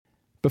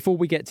Before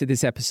we get to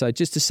this episode,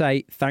 just to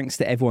say thanks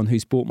to everyone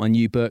who's bought my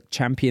new book,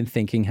 Champion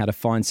Thinking: How to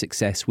Find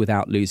Success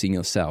Without Losing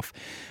Yourself.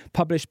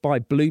 Published by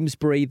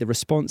Bloomsbury, the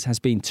response has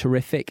been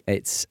terrific.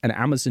 It's an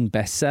Amazon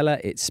bestseller.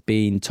 It's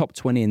been top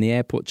 20 in the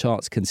airport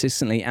charts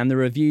consistently, and the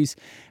reviews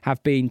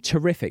have been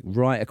terrific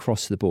right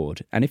across the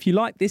board. And if you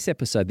like this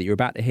episode that you're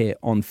about to hear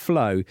on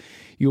Flow,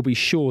 you'll be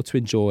sure to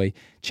enjoy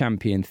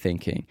Champion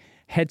Thinking.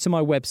 Head to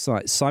my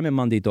website,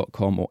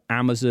 simonmundy.com, or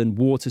Amazon,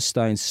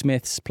 Waterstone,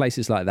 Smiths,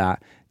 places like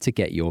that to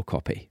get your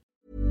copy.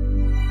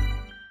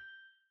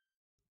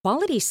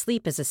 Quality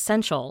sleep is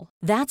essential.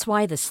 That's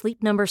why the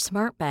Sleep Number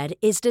Smart Bed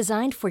is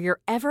designed for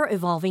your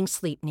ever-evolving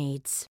sleep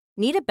needs.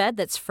 Need a bed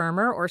that's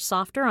firmer or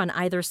softer on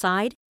either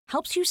side?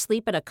 Helps you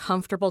sleep at a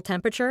comfortable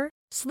temperature?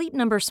 Sleep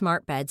Number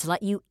Smart Beds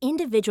let you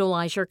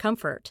individualize your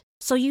comfort,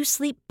 so you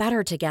sleep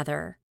better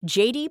together.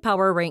 J.D.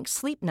 Power ranks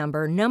Sleep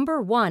Number number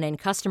 1 in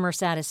customer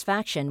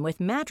satisfaction with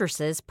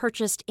mattresses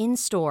purchased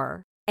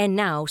in-store. And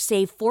now,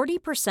 save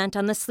 40%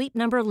 on the Sleep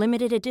Number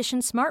Limited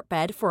Edition Smart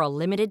Bed for a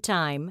limited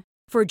time.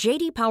 For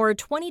J.D. Power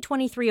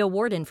 2023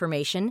 award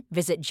information,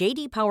 visit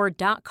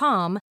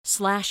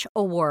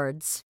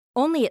jdpower.com/awards.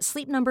 Only at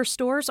Sleep Number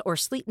stores or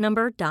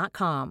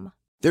sleepnumber.com.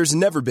 There's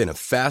never been a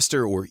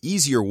faster or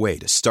easier way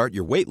to start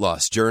your weight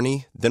loss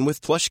journey than with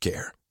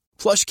PlushCare.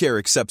 PlushCare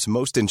accepts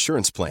most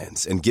insurance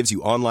plans and gives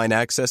you online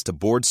access to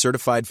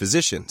board-certified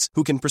physicians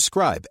who can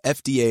prescribe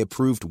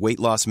FDA-approved weight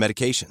loss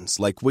medications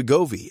like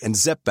Wegovy and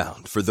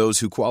Zepbound for those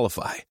who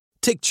qualify.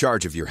 Take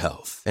charge of your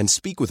health and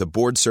speak with a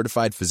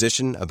board-certified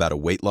physician about a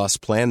weight loss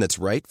plan that's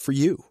right for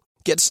you.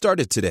 Get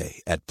started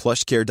today at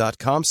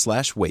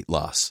plushcare.com/weight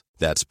loss.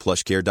 That's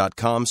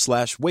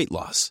plushcare.com/weight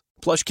loss.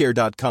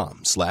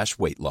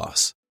 plushcare.com/weight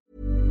loss.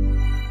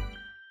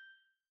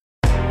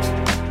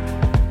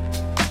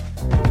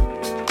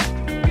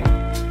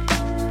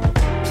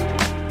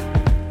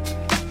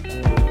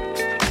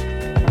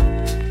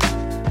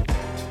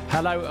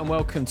 Hello and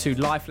welcome to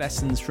Life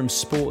Lessons from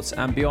Sports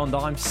and Beyond.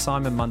 I'm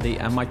Simon Mundy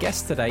and my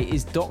guest today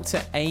is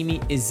Dr. Amy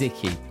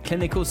Ezike,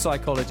 clinical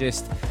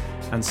psychologist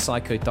and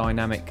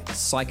psychodynamic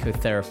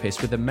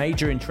psychotherapist with a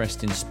major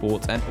interest in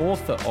sport and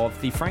author of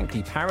the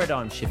frankly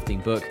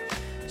paradigm-shifting book,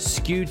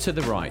 Skewed to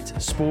the Right: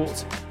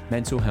 Sport,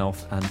 Mental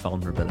Health and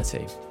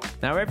Vulnerability.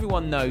 Now,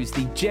 everyone knows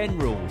the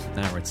general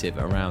narrative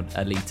around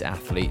elite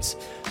athletes,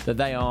 that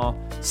they are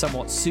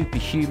somewhat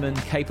superhuman,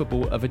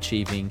 capable of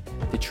achieving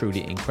the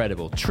truly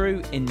incredible.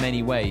 True in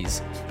many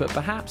ways, but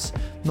perhaps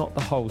not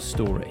the whole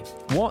story.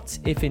 What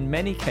if in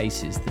many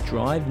cases the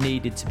drive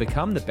needed to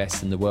become the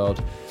best in the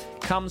world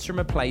comes from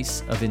a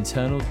place of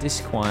internal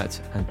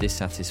disquiet and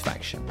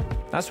dissatisfaction?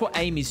 That's what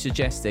Amy's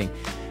suggesting,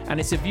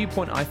 and it's a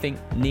viewpoint I think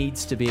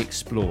needs to be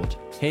explored.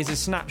 Here's a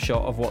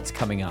snapshot of what's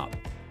coming up.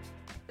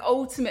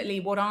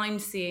 Ultimately, what I'm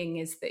seeing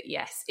is that,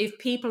 yes, if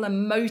people are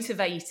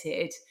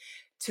motivated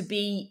to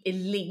be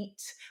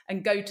elite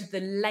and go to the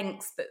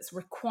lengths that's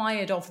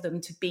required of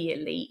them to be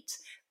elite,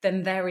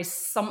 then there is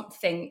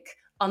something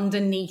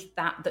underneath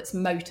that that's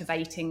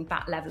motivating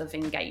that level of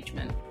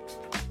engagement.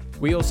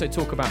 We also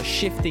talk about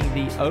shifting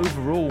the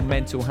overall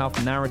mental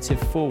health narrative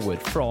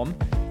forward from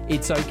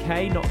it's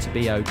okay not to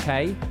be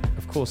okay.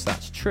 Of course,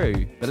 that's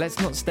true, but let's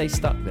not stay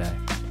stuck there.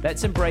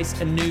 Let's embrace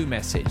a new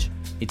message.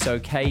 It's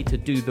okay to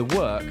do the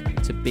work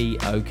to be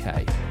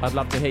okay. I'd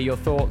love to hear your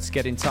thoughts.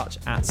 Get in touch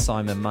at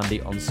Simon Mundy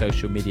on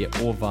social media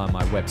or via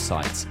my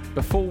website.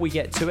 Before we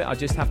get to it, I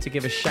just have to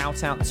give a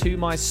shout out to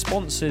my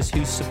sponsors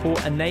whose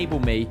support enable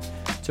me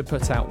to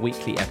put out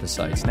weekly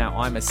episodes. Now,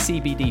 I'm a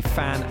CBD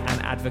fan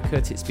and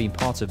advocate. It's been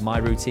part of my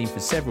routine for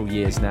several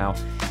years now.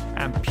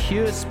 And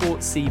Pure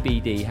Sport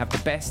CBD have the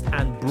best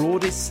and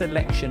broadest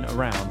selection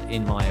around,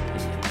 in my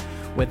opinion.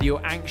 Whether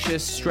you're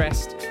anxious,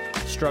 stressed,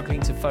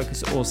 struggling to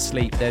focus or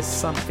sleep, there's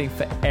something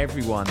for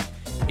everyone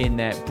in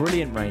their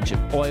brilliant range of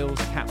oils,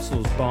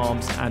 capsules,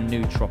 balms and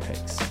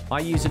nootropics. I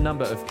use a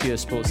number of Pure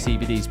Sport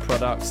CBD's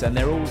products and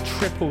they're all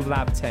triple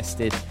lab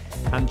tested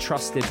and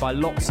trusted by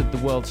lots of the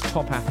world's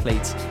top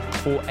athletes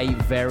for a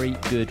very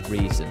good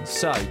reason.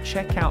 So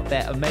check out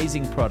their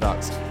amazing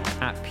products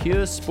at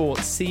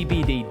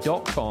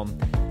puresportcbd.com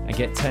and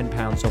get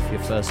 £10 off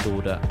your first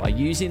order by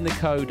using the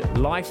code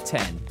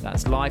LIFE10.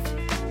 That's LIFE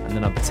and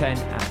the number 10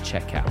 at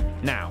checkout.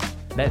 Now,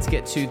 let's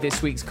get to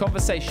this week's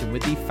conversation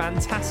with the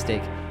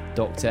fantastic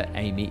Dr.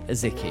 Amy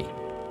Ezike.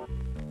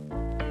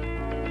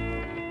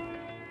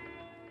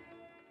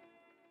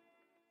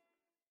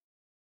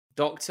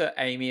 Dr.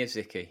 Amy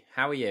Ezike,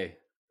 how are you?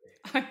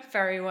 I'm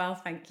very well,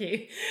 thank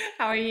you.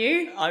 How are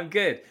you? I'm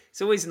good.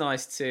 It's always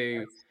nice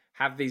to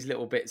have these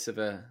little bits of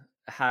a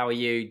how are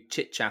you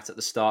chit chat at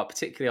the start,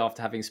 particularly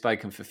after having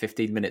spoken for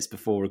 15 minutes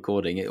before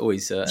recording. It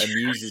always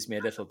amuses me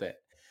a little bit.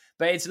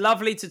 But it's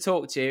lovely to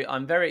talk to you.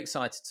 I'm very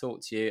excited to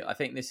talk to you. I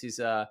think this is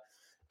a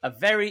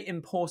very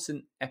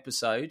important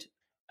episode,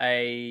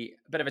 a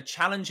bit of a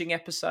challenging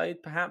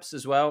episode perhaps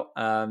as well.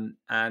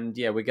 And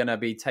yeah, we're going to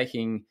be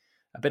taking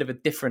a bit of a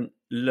different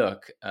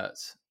look at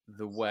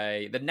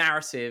the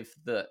narrative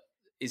that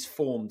is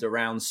formed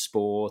around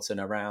sport and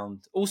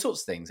around all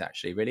sorts of things,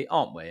 actually, really,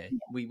 aren't we?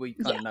 We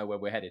kind of know where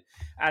we're headed.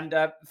 And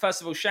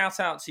first of all, shout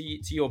out to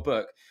your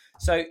book.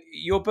 So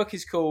your book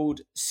is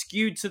called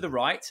Skewed to the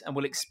Right, and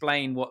we'll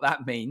explain what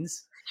that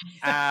means.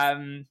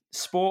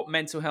 Sport,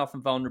 mental health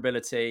and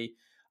vulnerability.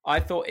 I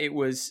thought it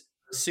was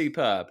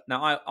superb.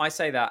 Now, I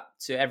say that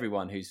to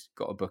everyone who's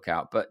got a book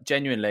out, but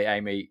genuinely,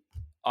 Amy,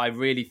 I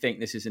really think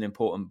this is an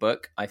important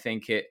book. I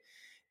think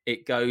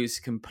it goes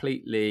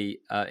completely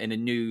in a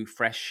new,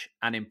 fresh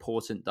and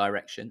important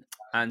direction.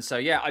 And so,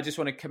 yeah, I just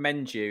want to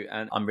commend you.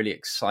 And I'm really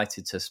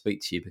excited to speak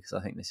to you because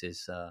I think this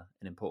is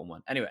an important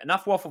one. Anyway,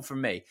 enough waffle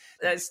from me.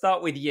 Let's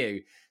start with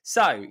you.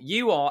 So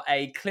you are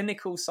a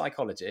clinical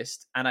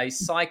psychologist and a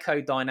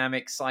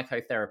psychodynamic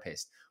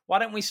psychotherapist. Why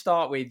don't we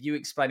start with you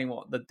explaining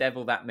what the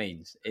devil that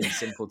means in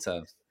simple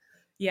terms?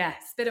 Yeah,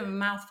 it's a bit of a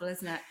mouthful,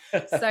 isn't it?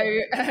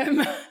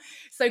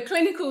 So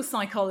clinical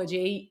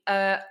psychology,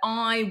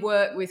 I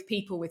work with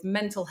people with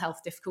mental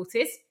health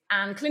difficulties,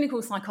 and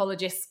clinical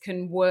psychologists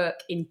can work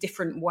in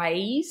different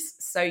ways.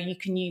 So you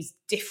can use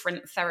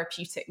different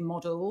therapeutic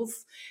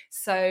models.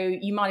 So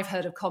you might have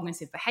heard of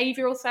cognitive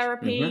behavioral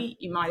therapy.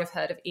 You might have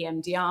heard of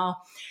EMDR.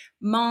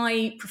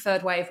 My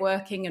preferred way of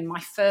working and my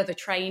further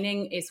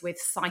training is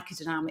with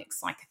psychodynamic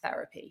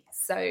psychotherapy.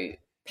 So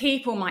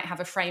people might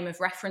have a frame of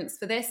reference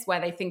for this where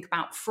they think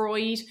about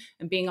Freud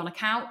and being on a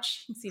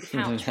couch. You can see the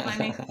couch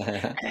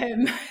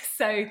behind me.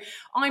 So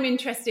I'm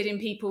interested in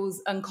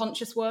people's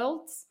unconscious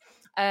worlds.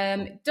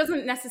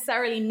 Doesn't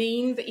necessarily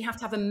mean that you have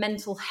to have a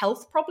mental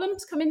health problem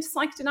to come into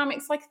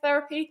psychodynamic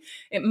psychotherapy.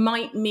 It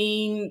might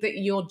mean that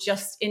you're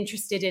just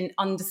interested in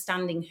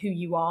understanding who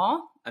you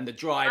are. And the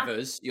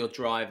drivers, your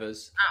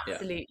drivers.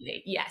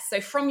 Absolutely, yes. So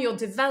from your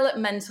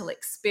developmental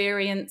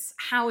experience,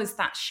 how has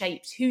that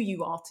shaped who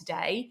you are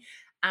today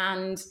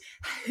and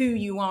who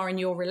you are in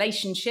your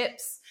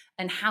relationships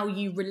and how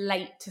you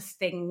relate to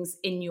things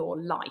in your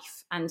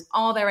life? And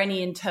are there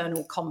any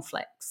internal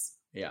conflicts?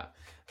 Yeah.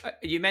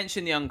 You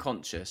mentioned the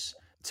unconscious.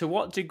 To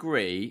what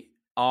degree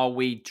are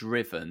we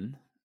driven,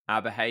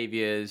 our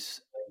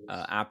behaviors,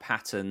 our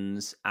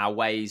patterns, our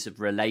ways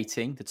of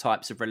relating, the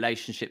types of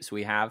relationships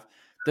we have,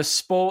 the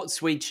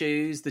sports we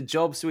choose, the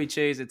jobs we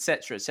choose,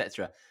 etc.,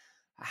 etc.?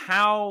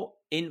 How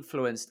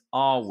influenced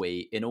are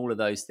we in all of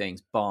those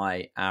things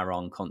by our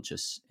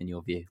unconscious, in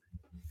your view?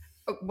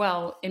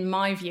 Well, in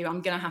my view,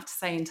 I'm going to have to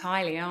say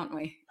entirely, aren't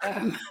we?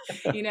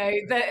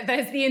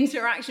 There's the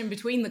interaction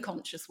between the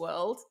conscious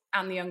world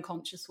and the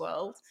unconscious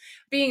world.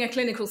 Being a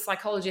clinical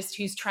psychologist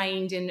who's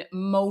trained in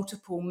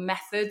multiple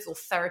methods or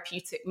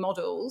therapeutic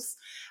models,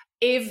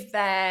 if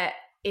there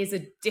is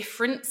a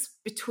difference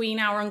between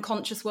our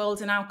unconscious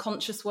world and our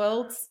conscious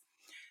worlds,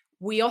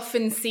 we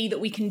often see that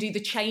we can do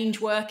the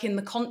change work in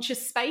the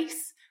conscious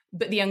space,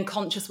 but the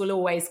unconscious will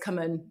always come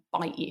and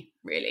bite you,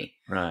 really.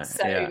 Right.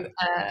 So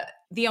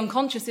the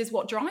unconscious is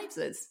what drives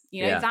us.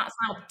 That's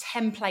our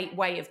template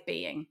way of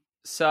being.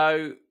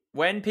 So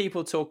when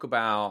people talk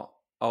about,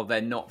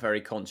 they're not very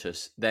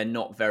conscious, they're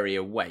not very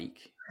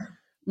awake,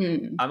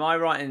 am I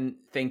right in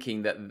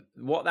thinking that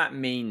what that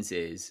means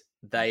is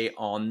they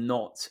are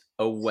not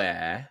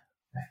aware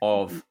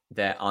of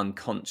their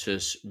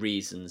unconscious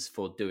reasons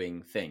for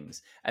doing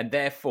things? And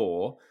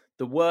therefore,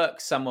 the work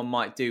someone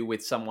might do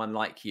with someone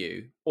like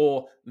you,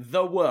 or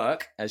the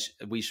work, as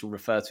we shall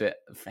refer to it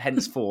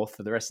henceforth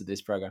for the rest of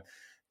this program,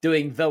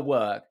 doing the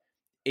work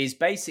is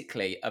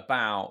basically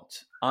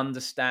about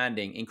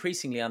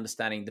increasingly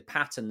understanding the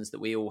patterns that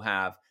we all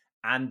have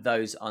and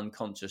those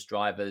unconscious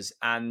drivers,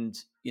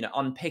 and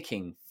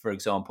unpicking, for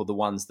example, the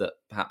ones that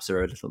perhaps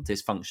are a little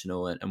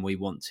dysfunctional and we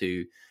want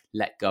to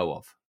let go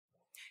of.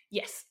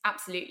 Yes,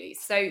 absolutely.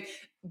 So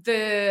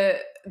the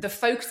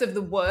focus of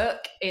the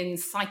work in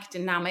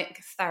psychodynamic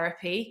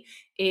therapy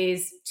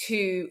is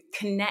to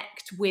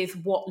connect with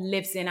what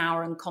lives in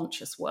our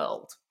unconscious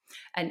world.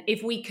 And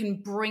if we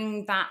can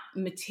bring that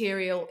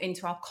material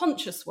into our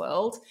conscious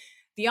world,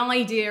 the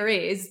idea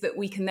is that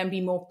we can then be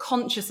more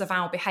conscious of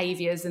our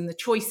behaviors and the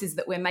choices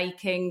that we're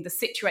making, the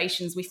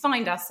situations we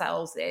find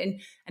ourselves in.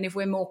 And if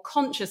we're more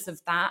conscious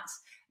of that,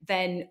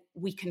 then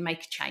we can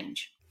make a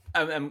change.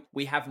 And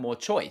we have more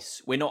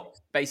choice. We're not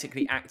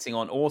basically acting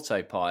on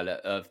autopilot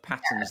of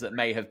patterns that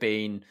may have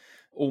been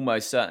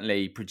almost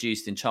certainly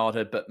produced in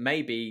childhood, but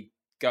maybe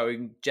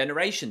going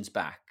generations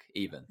back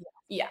even.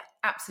 Yeah,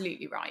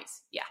 absolutely right.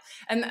 Yeah.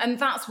 And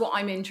that's what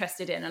I'm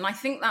interested in. And I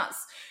think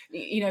that's,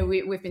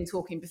 we've been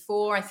talking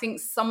before. I think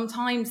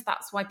sometimes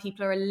that's why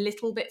people are a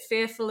little bit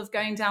fearful of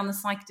going down the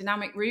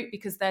psychodynamic route,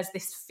 because there's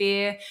this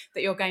fear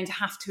that you're going to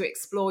have to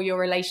explore your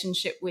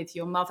relationship with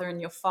your mother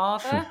and your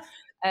father.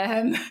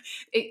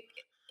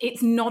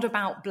 It's not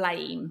about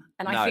blame.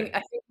 And I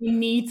think we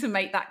need to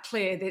make that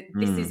clear that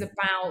this is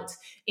about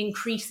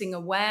increasing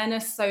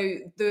awareness. So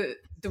the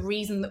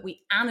reason that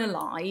we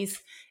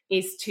analyze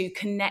is to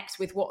connect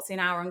with what's in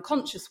our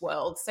unconscious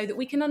world so that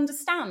we can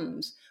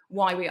understand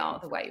why we are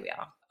the way we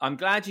are. I'm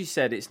glad you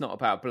said it's not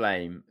about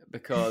blame,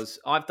 because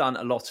I've done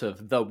a lot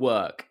of the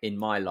work in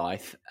my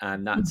life,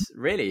 and that's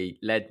really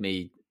led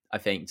me I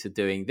think, to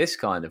doing this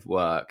kind of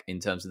work in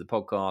terms of the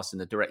podcast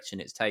and the direction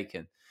it's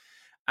taken.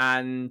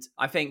 And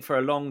I think for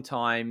a long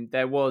time,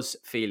 there was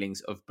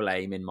feelings of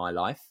blame in my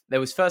life. There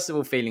was, first of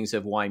all, feelings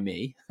of why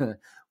me?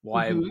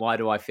 Why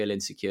do I feel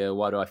insecure?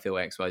 Why do I feel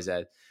X, Y,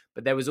 Z?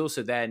 But there was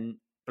also then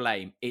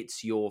blame.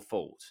 It's your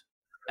fault.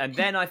 And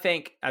then I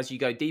think as you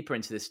go deeper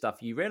into this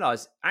stuff, you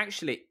realize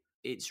actually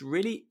it's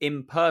really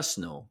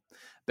impersonal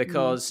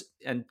because,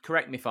 and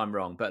correct me if I'm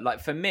wrong, but like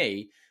for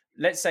me,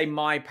 let's say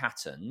my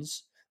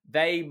patterns,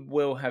 they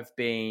will have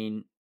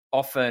been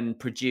often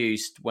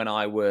produced when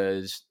I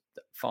was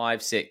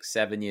 5, 6,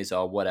 7 years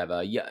old,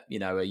 whatever, you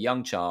know, a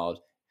young child.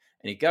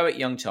 And you go at a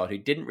young child who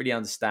didn't really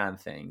understand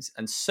things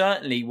and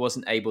certainly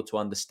wasn't able to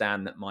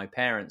understand that my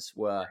parents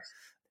were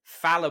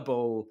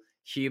fallible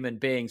human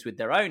beings with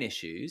their own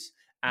issues.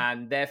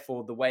 And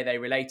therefore, the way they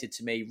related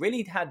to me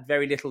really had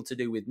very little to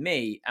do with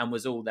me and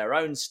was all their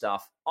own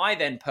stuff. I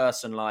then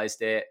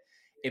personalized it.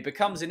 It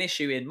becomes an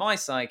issue in my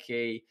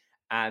psyche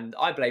and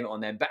I blame it on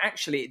them. But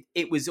actually,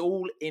 it was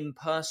all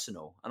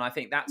impersonal. And I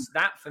think that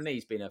for me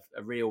has been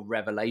a real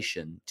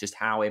revelation, just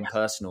how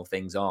impersonal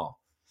things are.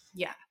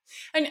 Yeah.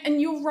 And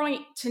you're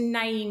right to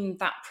name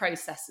that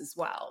process as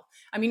well.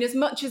 I mean, as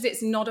much as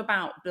it's not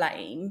about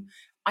blame,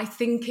 I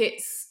think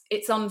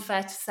it's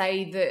unfair to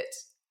say that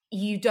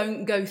you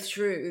don't go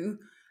through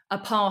a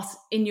path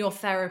in your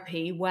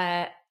therapy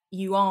where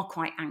you are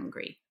quite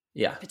angry,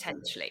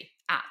 potentially,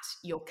 at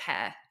your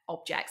care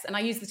objects. And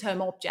I use the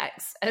term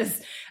objects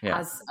as you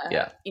know,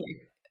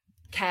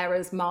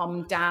 carers,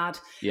 mum, dad,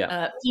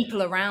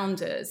 people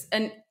around us.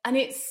 And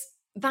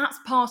that's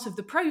part of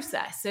the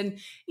process. And,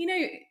 you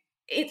know,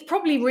 it's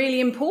probably really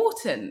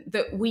important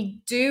that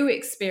we do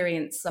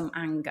experience some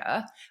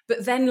anger,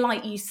 but then,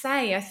 like you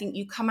say, I think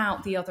you come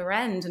out the other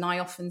end, and I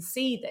often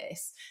see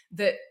this,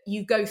 that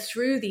you go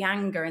through the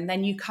anger and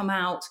then you come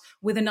out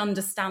with an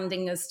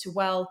understanding as to,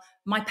 well,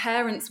 my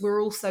parents were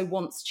also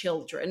once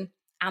children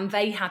and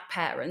they had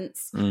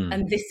parents,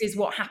 and this is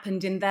what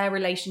happened in their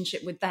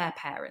relationship with their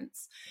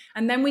parents.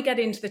 And then we get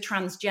into the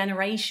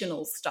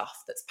transgenerational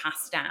stuff that's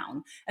passed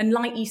down. And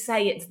like you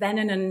say, it's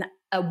then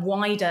a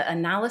wider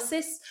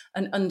analysis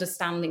and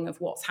understanding of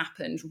what's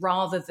happened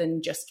rather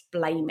than just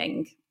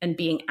blaming and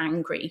being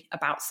angry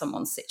about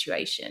someone's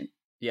situation.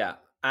 Yeah.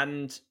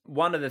 And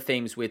one of the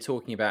themes we're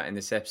talking about in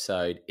this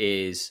episode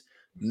is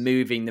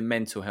moving the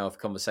mental health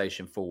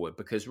conversation forward,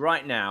 because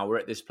right now we're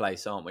at this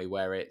place, aren't we,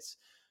 where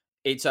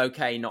it's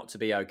okay not to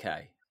be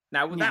okay.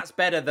 Now, that's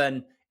better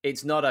than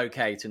it's not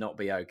okay to not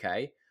be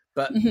okay.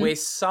 But we're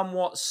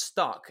somewhat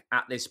stuck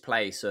at this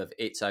place of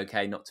it's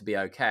okay not to be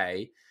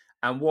okay.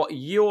 And what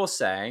you're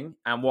saying,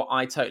 and what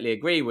I totally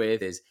agree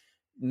with, is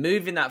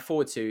moving that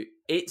forward to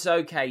it's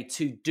okay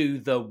to do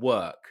the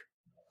work.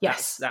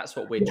 Yes. That's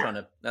what we're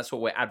that's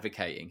what we're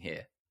advocating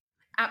here.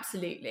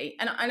 Absolutely.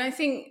 And I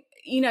think,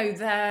 you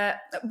know,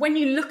 when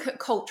you look at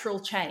cultural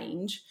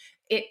change,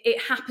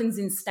 it happens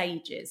in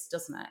stages,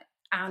 doesn't it?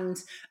 And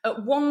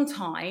at one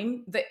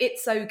time, that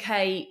it's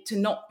okay to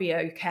not be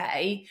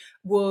okay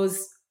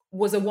was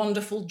a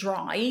wonderful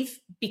drive,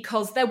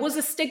 because there was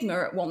a stigma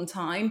at one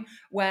time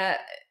where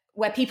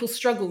people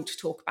struggled to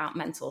talk about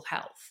mental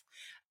health.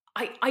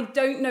 I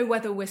don't know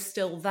whether we're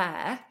still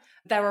there.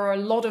 There are a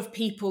lot of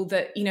people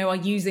that, you know, are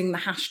using the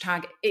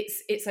hashtag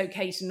it's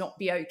okay to not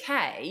be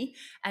okay.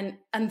 And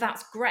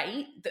that's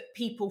great that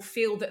people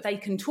feel that they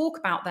can talk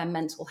about their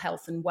mental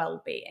health and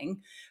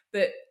well-being.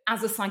 But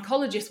as a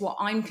psychologist, what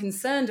I'm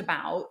concerned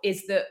about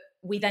is that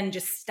we then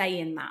just stay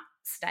in that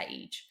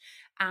stage.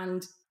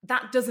 And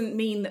that doesn't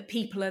mean that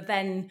people are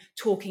then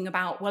talking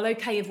about, well,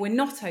 okay, if we're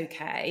not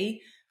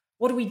okay,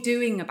 what are we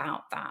doing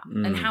about that?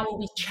 And how are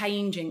we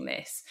changing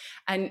this?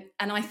 And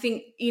I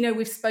think, you know,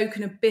 we've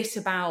spoken a bit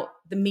about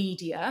the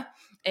media,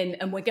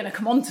 and we're going to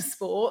come on to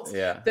sport.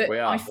 Yeah, but we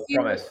are. I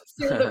feel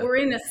that we're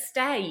in a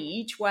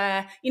stage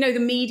where, you know,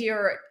 the media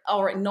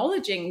are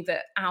acknowledging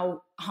that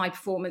our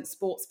high-performance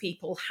sports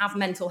people have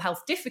mental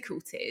health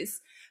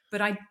difficulties.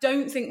 But I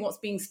don't think what's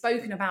being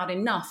spoken about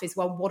enough is,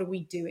 well, what are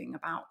we doing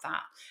about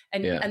that?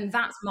 And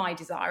that's my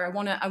desire. I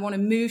want to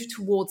move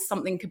towards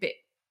something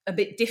a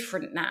bit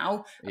different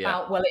now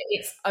about, well,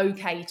 it's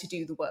okay to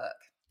do the work.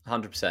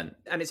 100%.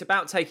 And it's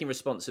about taking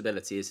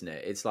responsibility, isn't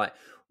it? It's like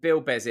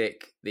Bill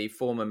Bezic, the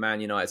former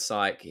Man United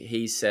psych,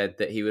 he said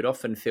that he would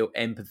often feel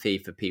empathy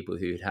for people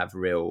who'd have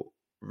real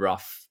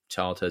rough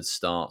childhood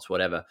starts,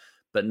 whatever,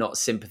 but not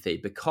sympathy,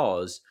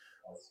 because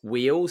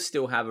we all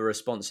still have a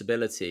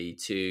responsibility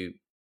to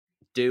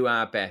do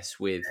our best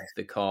with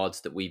the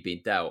cards that we've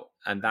been dealt.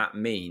 And that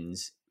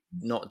means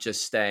not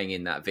just staying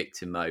in that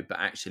victim mode, but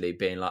actually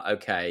being like,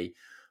 okay,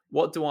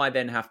 what do I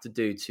then have to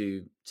do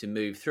to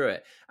move through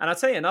it? And I'll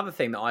tell you another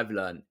thing that I've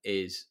learned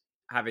is,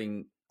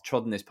 having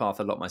trodden this path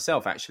a lot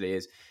myself, actually,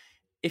 is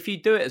if you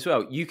do it as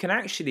well, you can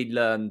actually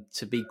learn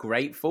to be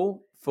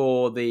grateful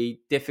for the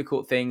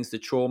difficult things, the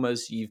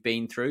traumas you've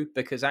been through,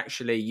 because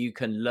actually you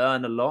can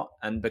learn a lot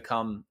and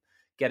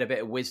get a bit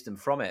of wisdom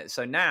from it.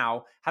 So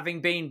now,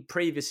 having been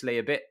previously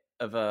a bit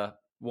of a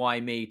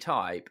why me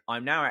type,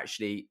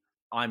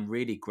 I'm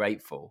really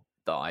grateful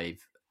that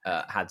I've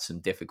had some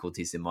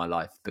difficulties in my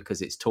life,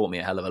 because it's taught me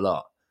a hell of a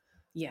lot.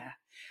 Yeah.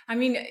 I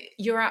mean,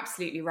 you're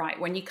absolutely right.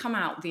 When you come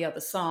out the other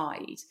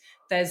side,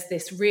 there's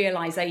this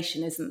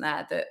realization, isn't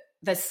there, that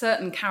there's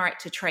certain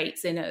character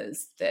traits in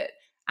us that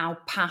our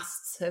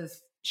pasts have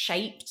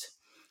shaped.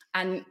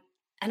 And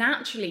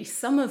actually,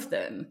 some of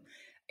them,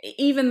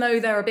 even though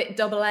they're a bit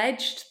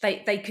double-edged,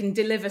 they can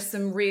deliver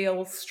some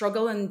real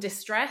struggle and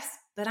distress,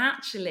 but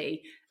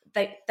actually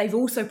they've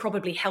also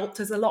probably helped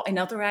us a lot in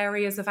other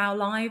areas of our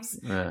lives.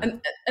 Yeah.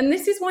 And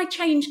this is why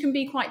change can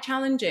be quite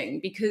challenging,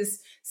 because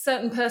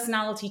certain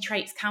personality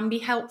traits can be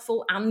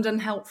helpful and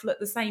unhelpful at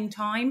the same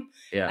time.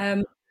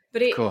 Yeah.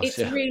 But it's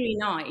really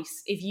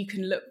nice if you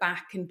can look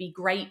back and be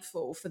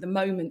grateful for the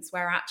moments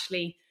where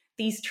actually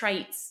these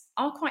traits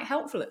are quite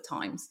helpful at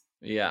times.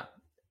 Yeah.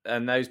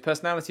 And those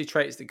personality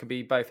traits that can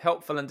be both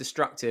helpful and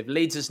destructive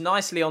leads us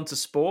nicely onto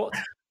sport.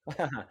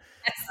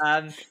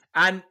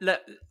 And look,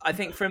 I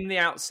think from the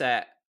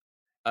outset,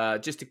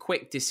 just a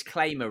quick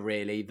disclaimer,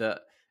 really,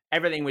 that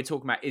everything we're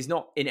talking about is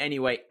not in any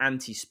way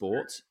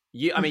anti-sport.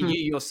 You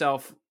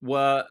yourself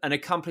were an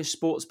accomplished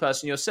sports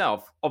person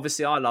yourself.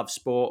 Obviously, I love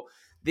sport.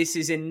 This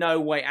is in no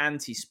way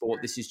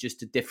anti-sport. This is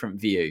just a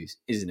different view,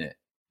 isn't it?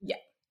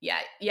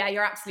 Yeah,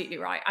 you're absolutely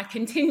right. I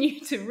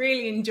continue to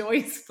really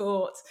enjoy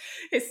sport,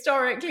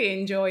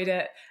 historically enjoyed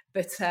it,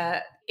 but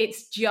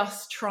it's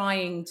just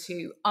trying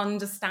to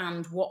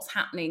understand what's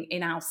happening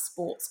in our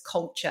sports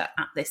culture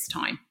at this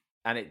time.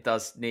 And it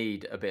does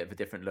need a bit of a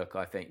different look,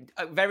 I think.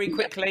 Very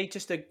quickly,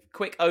 just a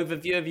quick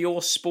overview of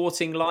your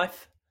sporting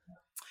life.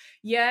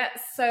 Yeah,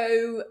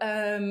 so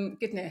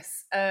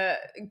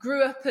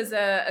grew up as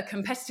a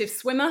competitive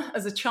swimmer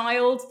as a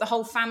child. The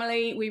whole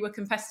family, we were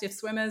competitive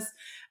swimmers.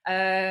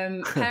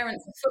 Parents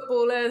are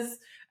footballers.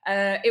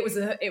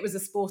 It was a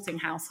sporting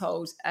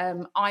household.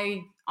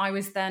 I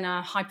was then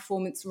a high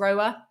performance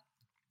rower.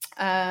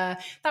 That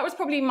was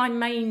probably my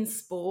main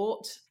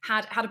sport.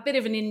 Had a bit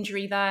of an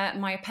injury there.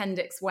 My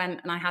appendix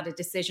went and I had a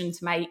decision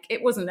to make.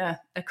 It wasn't a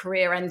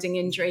career-ending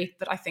injury,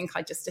 but I think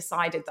I just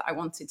decided that I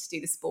wanted to do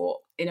the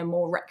sport in a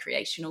more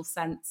recreational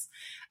sense.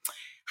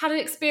 Had an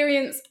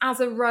experience as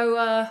a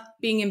rower,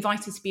 being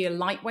invited to be a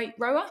lightweight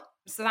rower.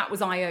 So that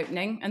was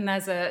eye-opening. And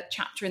there's a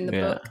chapter in the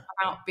book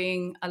about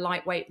being a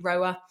lightweight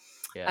rower.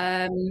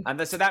 Yeah.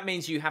 So that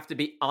means you have to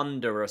be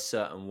under a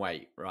certain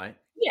weight, right?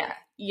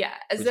 Yeah.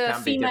 As a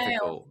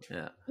female,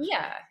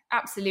 yeah,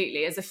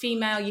 absolutely. As a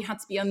female, you had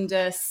to be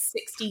under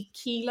 60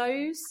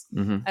 kilos.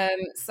 Mm-hmm.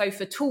 So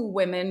for tall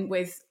women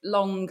with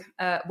long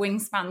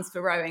wingspans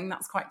for rowing,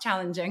 that's quite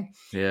challenging.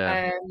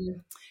 Yeah.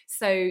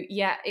 So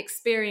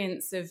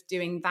experience of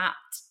doing that,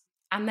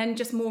 and then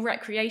just more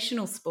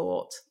recreational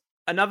sport.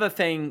 Another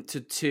thing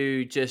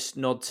to just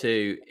nod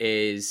to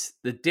is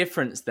the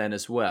difference then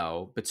as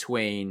well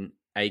between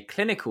a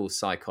clinical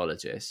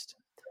psychologist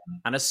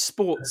and a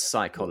sports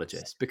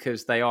psychologist,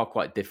 because they are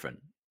quite different.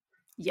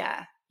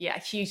 Yeah,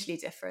 hugely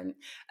different.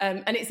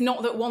 And it's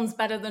not that one's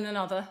better than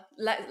another.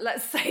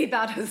 Let's say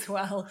that as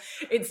well.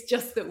 It's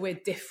just that we're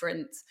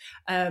different.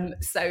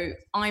 So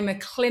I'm a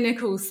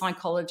clinical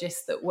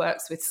psychologist that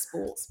works with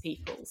sports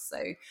people.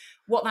 So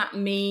what that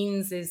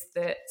means is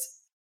that,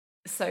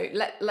 so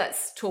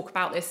let's talk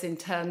about this in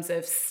terms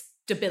of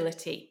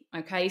stability.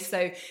 Okay,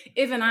 so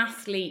if an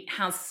athlete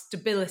has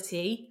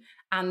stability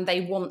and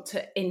they want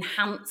to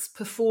enhance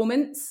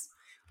performance,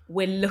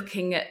 we're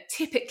looking at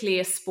typically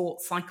a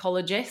sports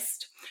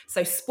psychologist.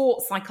 So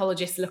sports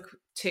psychologists look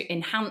to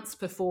enhance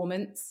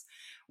performance,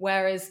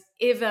 whereas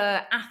if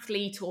an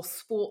athlete or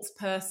sports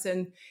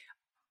person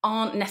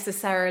aren't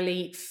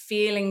necessarily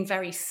feeling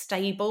very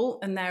stable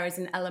and there is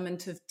an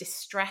element of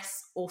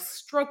distress or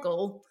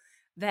struggle,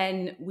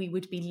 then we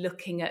would be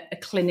looking at a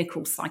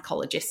clinical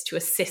psychologist to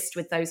assist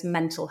with those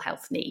mental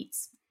health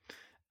needs.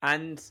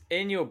 And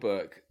in your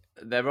book,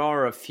 there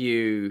are a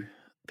few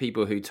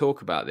people who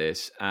talk about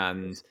this.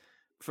 And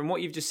from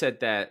what you've just said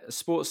there, a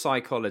sports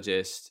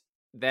psychologist,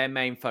 their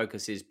main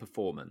focus is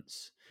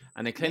performance.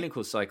 And a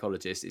clinical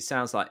psychologist, it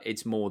sounds like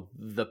it's more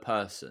the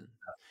person.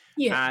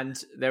 Yeah.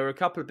 And there were a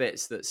couple of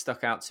bits that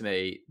stuck out to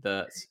me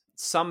that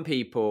some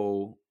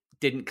people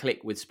didn't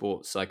click with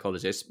sports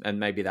psychologists, and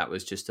maybe that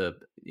was just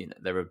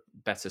they're a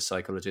better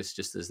psychologist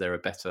just as they're a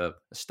better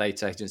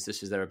estate agents,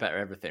 just as they're a better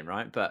everything,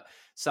 right? But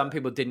some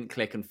people didn't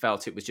click and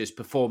felt it was just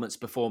performance.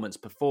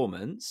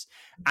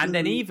 And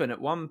then even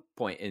at one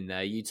point in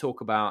there, you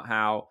talk about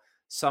how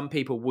some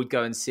people would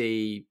go and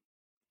see,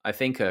 I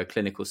think, a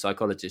clinical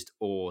psychologist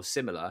or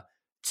similar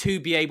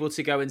to be able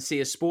to go and see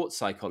a sports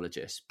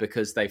psychologist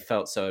because they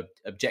felt so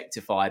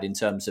objectified in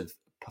terms of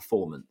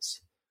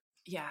performance.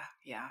 Yeah.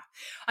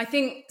 I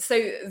think so.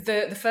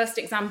 The first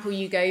example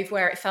you gave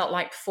where it felt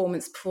like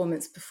performance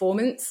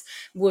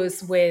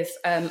was with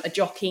a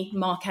jockey,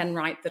 Mark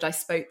Enright, that I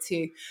spoke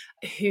to,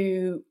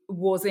 who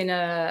was in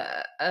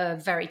a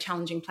very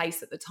challenging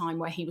place at the time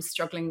where he was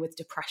struggling with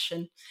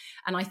depression.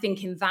 And I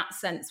think in that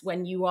sense,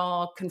 when you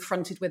are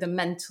confronted with a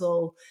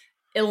mental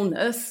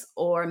illness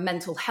or a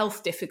mental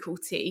health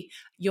difficulty,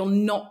 you're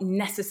not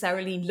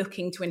necessarily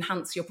looking to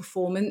enhance your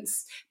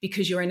performance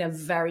because you're in a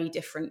very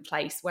different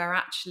place where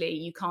actually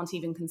you can't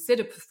even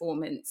consider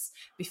performance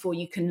before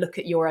you can look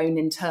at your own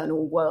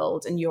internal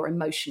world and your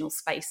emotional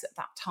space at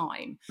that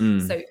time.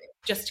 So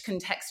just to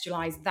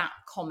contextualize that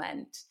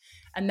comment.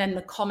 And then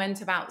the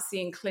comment about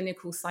seeing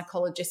clinical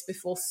psychologists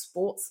before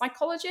sports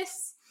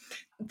psychologists.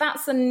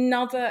 That's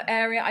another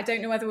area. I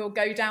don't know whether we'll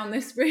go down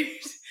this route,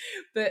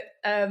 but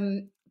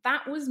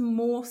that was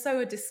more so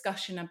a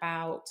discussion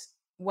about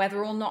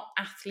whether or not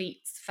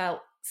athletes felt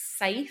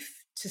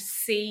safe to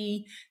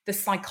see the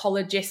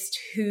psychologist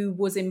who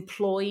was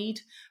employed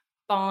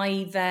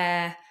by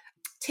their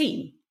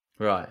team.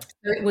 Right.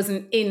 So it was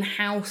an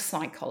in-house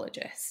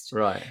psychologist.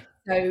 Right.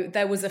 So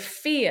there was a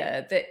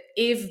fear that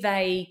if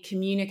they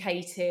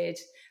communicated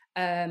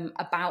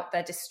about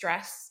their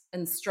distress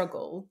and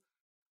struggle,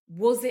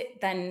 was it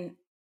then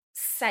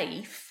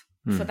safe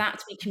for that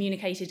to be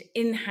communicated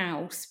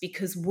in-house?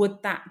 Because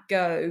would that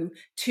go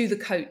to the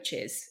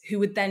coaches who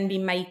would then be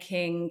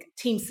making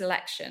team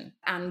selection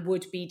and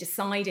would be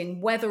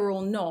deciding whether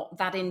or not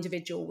that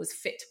individual was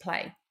fit to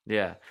play?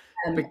 Yeah.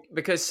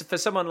 Because for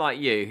someone like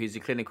you, who's a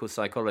clinical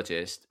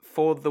psychologist,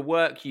 for the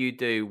work you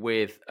do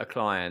with a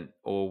client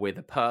or with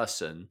a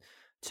person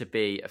to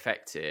be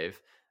effective,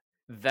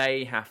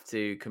 they have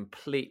to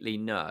completely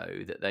know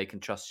that they can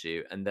trust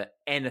you and that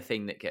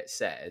anything that gets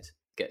said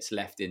gets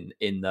left in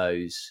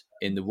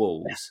the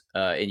walls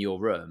in your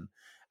room.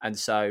 And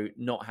so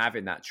not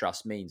having that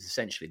trust means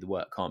essentially the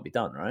work can't be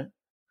done, right?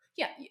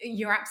 Yeah,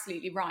 you're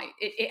absolutely right.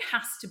 It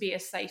has to be a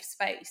safe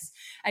space.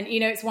 And, you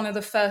know, it's one of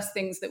the first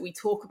things that we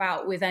talk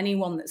about with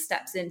anyone that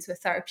steps into a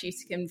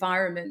therapeutic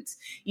environment.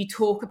 You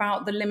talk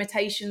about the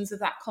limitations of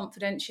that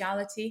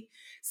confidentiality.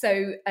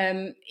 So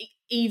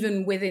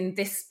even within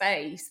this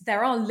space,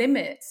 there are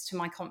limits to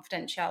my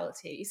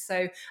confidentiality.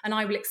 So, and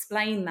I will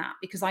explain that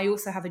because I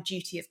also have a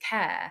duty of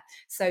care.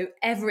 So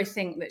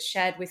everything that's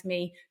shared with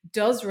me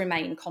does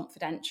remain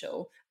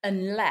confidential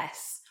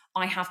unless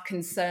I have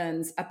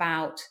concerns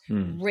about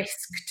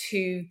risk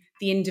to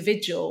the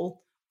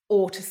individual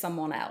or to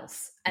someone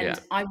else. And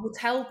I will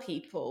tell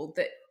people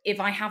that if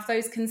I have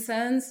those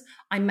concerns,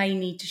 I may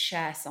need to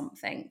share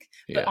something,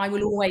 but I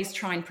will always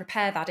try and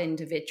prepare that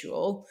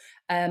individual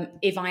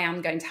if I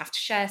am going to have to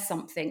share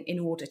something in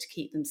order to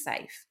keep them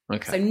safe.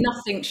 Okay. So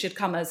nothing should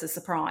come as a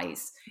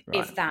surprise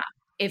if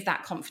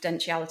that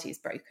confidentiality is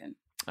broken.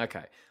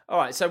 Okay. All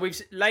right. So we've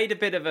laid a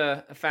bit of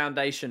a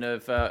foundation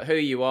of who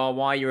you are,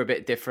 why you're a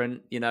bit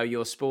different, you know,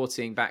 your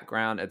sporting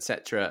background,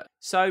 etc.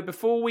 So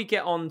before we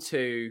get on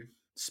to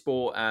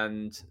sport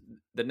and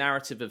the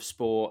narrative of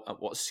sport and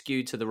what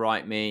skewed to the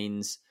right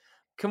means,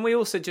 can we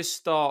also just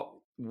start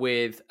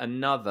with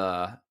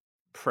another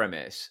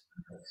premise,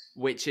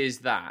 which is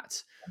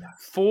that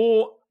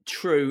for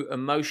true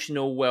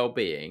emotional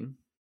well-being,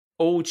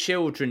 all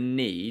children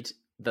need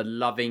the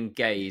loving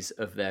gaze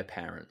of their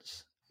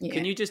parents. Yeah.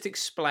 Can you just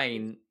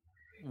explain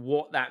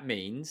what that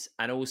means?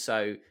 And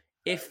also,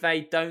 if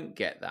they don't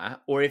get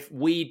that, or if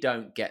we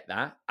don't get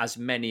that, as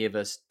many of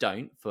us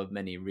don't for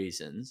many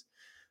reasons,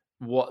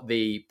 what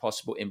the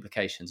possible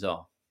implications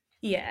are?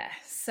 Yeah.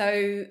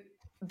 So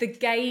the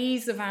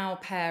gaze of our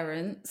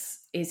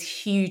parents is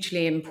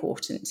hugely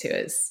important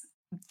to us.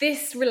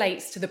 This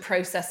relates to the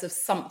process of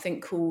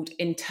something called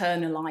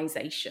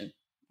internalization.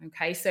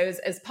 Okay, so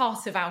as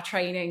part of our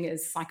training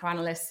as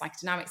psychoanalysts,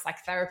 psychodynamic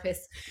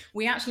psychotherapists,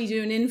 we actually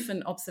do an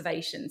infant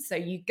observation. So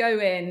you go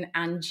in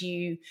and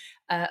you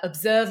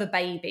observe a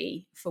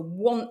baby for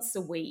once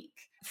a week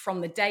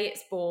from the day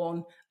it's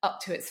born up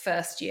to its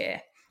first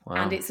year. Wow.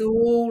 And it's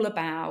all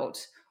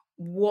about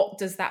what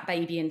does that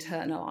baby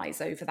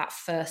internalize over that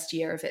first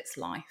year of its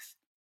life.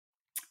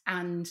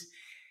 And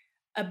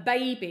a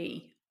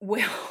baby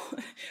will,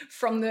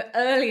 from the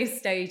earliest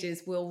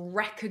stages, will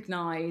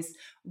recognize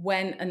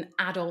when an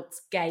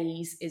adult's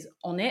gaze is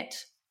on it,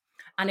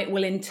 and it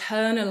will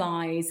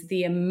internalize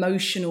the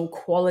emotional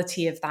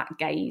quality of that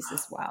gaze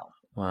as well.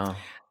 Wow.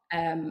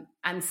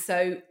 And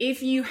so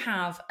if you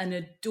have an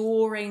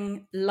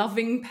adoring,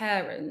 loving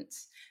parent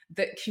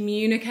that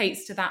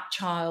communicates to that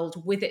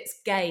child with its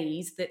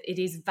gaze that it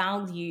is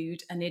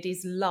valued and it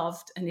is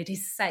loved and it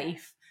is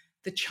safe,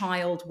 the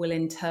child will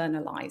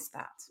internalize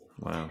that.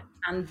 Wow.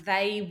 And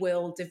they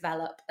will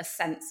develop a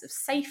sense of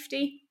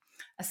safety,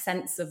 a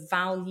sense of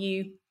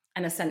value,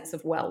 and a sense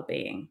of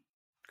well-being.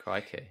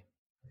 Crikey.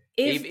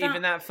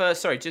 Even that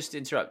first, sorry, just to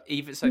interrupt,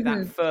 even so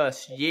that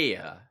first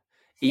year,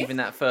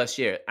 that first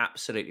year,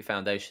 absolutely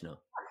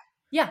foundational.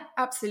 Yeah,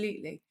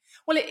 absolutely.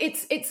 Well,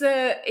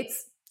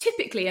 it's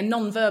typically a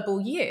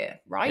non-verbal year,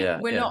 right? Yeah,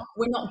 we're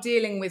not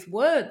dealing with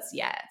words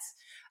yet.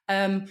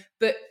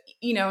 But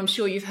you know, I'm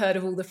sure you've heard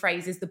of all the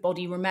phrases, the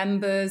body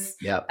remembers.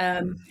 Yeah.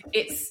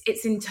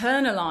 It's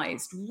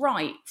internalized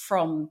right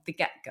from the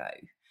get-go.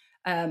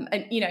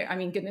 And, you know, I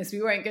mean, goodness,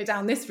 we won't go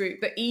down this route,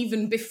 but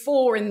even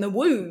before in the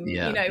womb,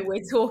 you know,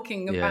 we're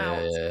talking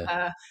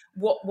about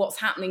what's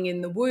happening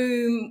in the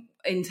womb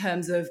in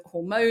terms of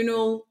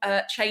hormonal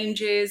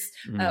changes.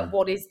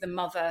 What is the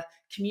mother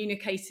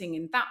communicating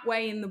in that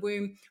way in the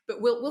womb?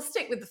 But we'll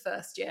stick with the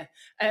first year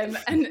and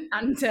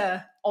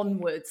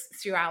onwards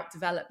throughout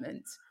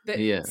development. But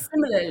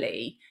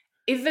similarly,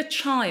 if a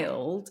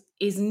child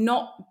is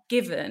not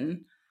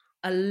given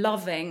a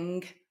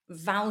loving,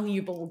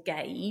 valuable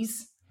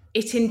gaze,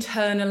 it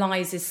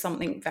internalizes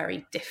something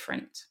very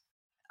different.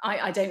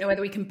 I don't know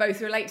whether we can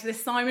both relate to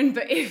this, Simon,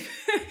 but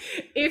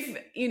if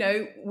you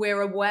know,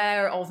 we're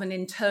aware of an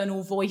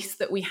internal voice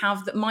that we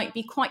have that might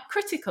be quite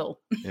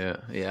critical.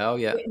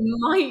 It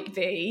might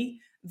be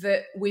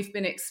that we've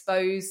been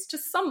exposed to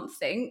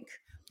something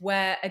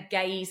where a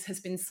gaze has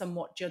been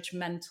somewhat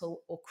judgmental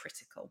or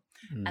critical.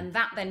 And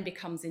that then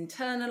becomes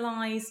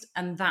internalized,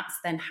 and that's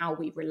then how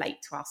we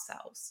relate to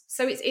ourselves.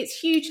 So it's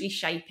hugely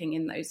shaping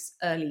in those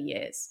early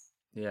years.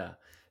 Yeah.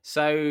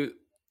 So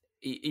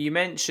you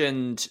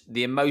mentioned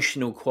the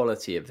emotional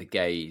quality of the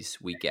gaze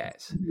we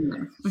get.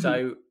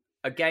 So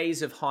a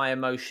gaze of high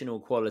emotional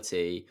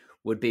quality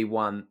would be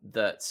one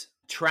that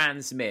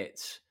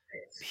transmits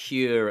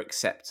pure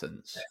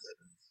acceptance.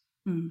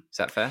 Is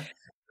that fair?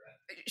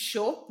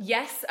 Sure.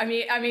 Yes. I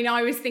mean,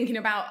 I was thinking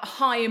about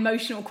high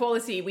emotional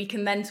quality. We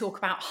can then talk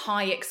about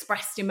high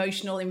expressed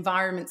emotional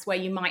environments where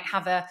you might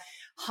have a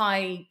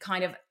high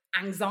kind of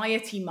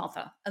anxiety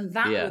mother, and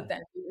that would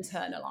then be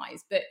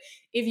internalized. But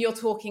if you're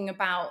talking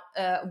about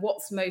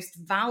what's most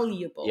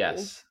valuable,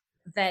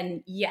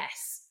 then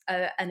yes,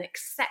 an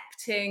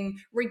accepting,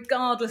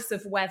 regardless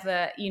of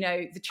whether, you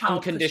know, the child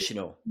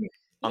unconditional.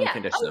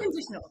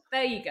 Unconditional.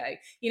 There you go.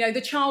 You know,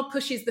 the child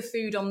pushes the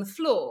food on the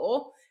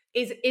floor.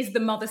 Is the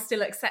mother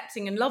still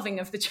accepting and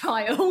loving of the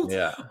child,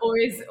 or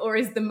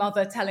is the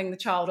mother telling the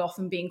child off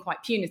and being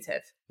quite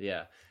punitive?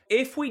 Yeah.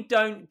 If we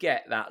don't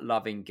get that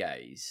loving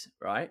gaze,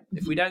 right?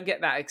 If we don't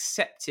get that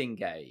accepting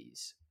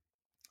gaze,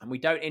 and we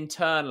don't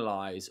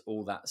internalize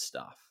all that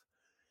stuff,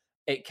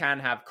 it can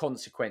have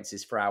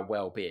consequences for our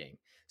well-being.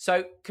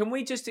 So, can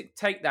we just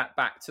take that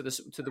back to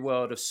the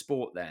world of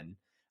sport then,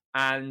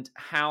 and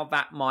how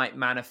that might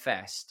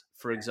manifest,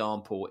 for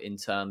example, in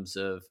terms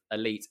of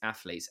elite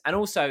athletes, and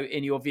also,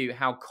 in your view,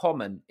 how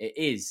common it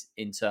is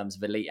in terms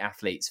of elite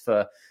athletes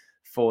for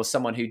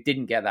someone who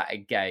didn't get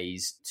that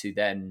gaze to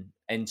then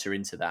enter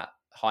into that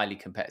highly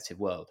competitive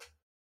world?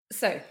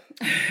 So,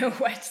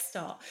 where to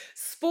start?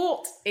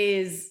 Sport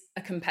is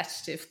a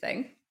competitive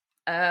thing,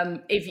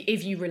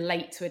 if you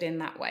relate to it in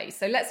that way.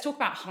 So let's talk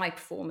about high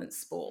performance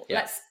sport.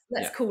 Let's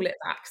call it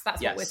that, because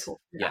that's what we're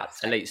talking about.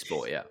 Elite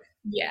sport,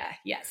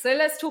 Yeah. So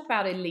let's talk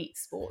about elite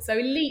sport. So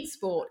elite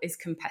sport is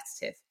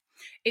competitive.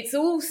 It's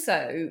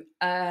also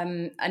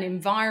an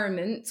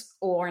environment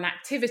or an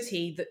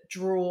activity that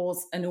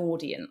draws an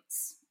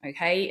audience,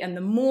 okay? And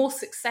the more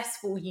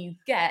successful you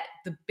get,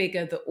 the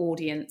bigger the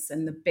audience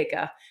and the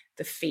bigger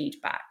the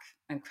feedback,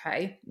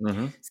 okay?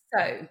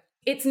 So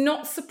it's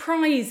not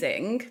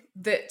surprising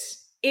that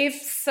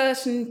if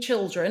certain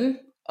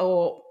children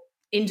or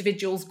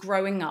individuals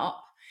growing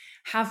up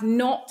have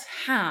not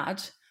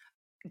had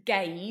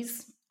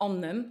gaze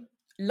on them,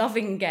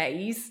 loving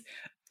gaze,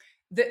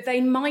 that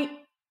they might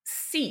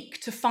seek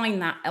to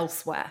find that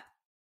elsewhere.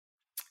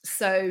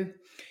 So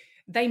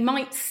they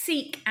might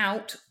seek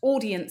out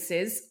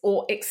audiences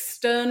or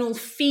external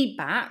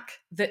feedback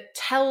that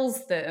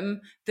tells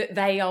them that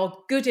they are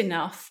good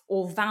enough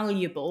or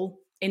valuable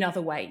in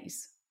other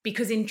ways,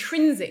 because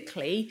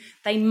intrinsically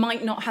they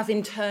might not have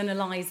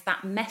internalized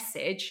that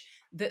message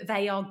that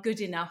they are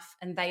good enough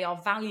and they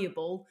are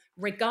valuable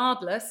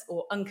regardless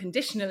or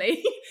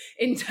unconditionally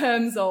in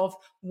terms of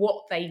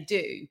what they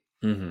do.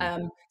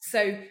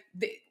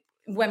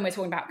 When we're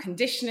talking about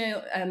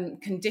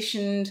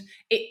conditioned,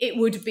 it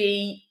would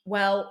be,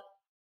 well,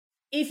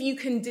 if you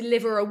can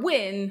deliver a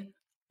win,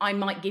 I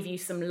might give you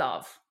some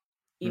love,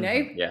 you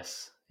know?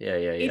 Yes. Yeah.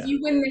 If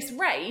you win this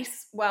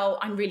race, well,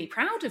 I'm really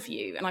proud of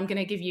you and I'm going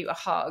to give you a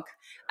hug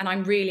and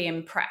I'm really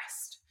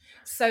impressed.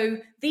 So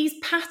these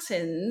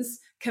patterns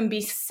can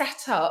be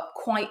set up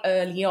quite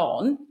early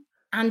on,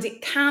 and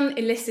it can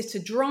elicit a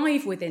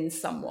drive within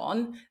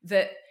someone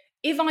that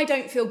if I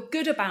don't feel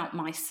good about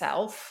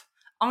myself,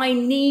 I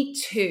need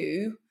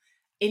to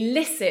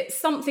elicit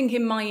something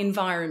in my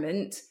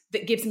environment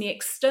that gives me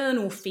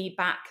external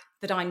feedback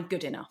that I'm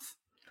good enough.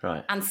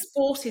 Right. And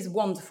sport is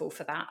wonderful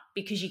for that,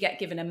 because you get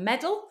given a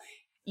medal,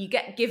 you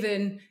get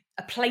given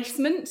a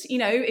placement, you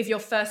know, if you're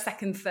first,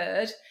 second,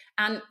 third.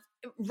 And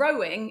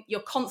rowing, you're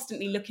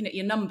constantly looking at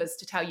your numbers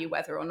to tell you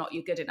whether or not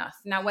you're good enough.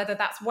 Now, whether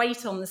that's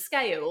weight on the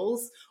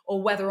scales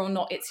or whether or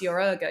not it's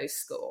your ergo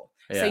score.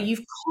 So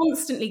you've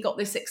constantly got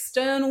this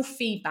external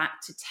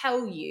feedback to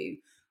tell you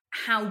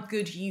how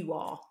good you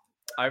are.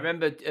 I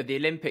remember at the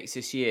Olympics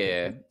this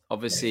year,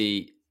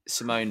 obviously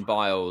Simone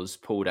Biles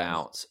pulled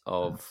out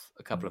of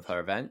a couple of her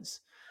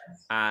events,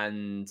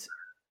 and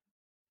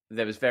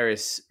there was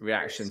various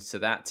reactions to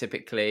that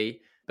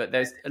typically, but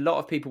there's a lot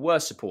of people were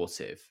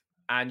supportive.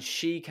 And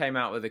she came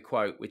out with a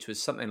quote, which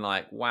was something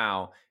like,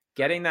 wow,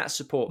 getting that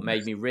support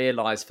made me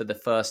realize for the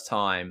first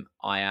time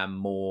I am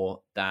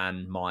more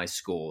than my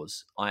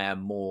scores. I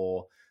am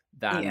more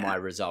than my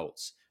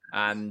results.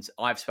 And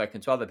I've spoken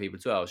to other people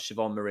as well.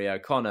 Siobhan Marie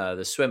O'Connor,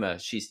 the swimmer,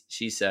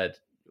 she said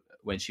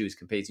when she was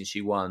competing,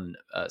 she won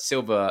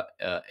silver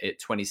at the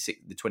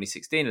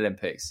 2016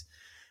 Olympics.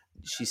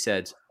 She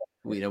said,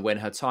 when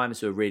her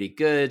times were really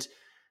good,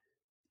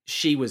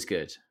 she was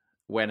good.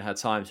 When her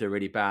times were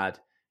really bad,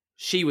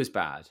 she was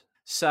bad.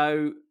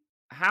 So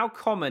how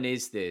common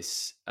is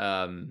this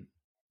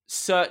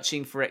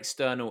searching for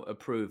external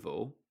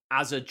approval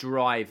as a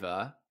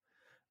driver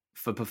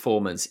for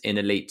performance in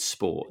elite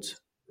sport?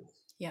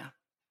 Yeah.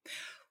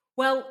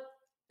 Well,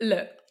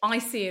 look, I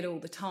see it all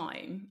the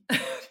time,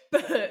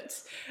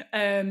 but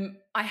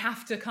I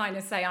have to kind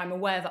of say I'm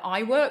aware that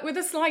I work with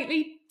a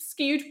slightly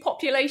skewed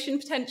population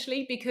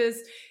potentially, because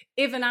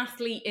if an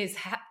athlete is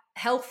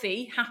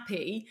healthy,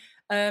 happy,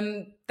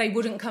 they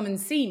wouldn't come and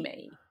see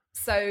me.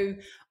 So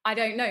I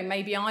don't know,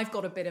 maybe I've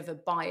got a bit of a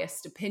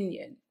biased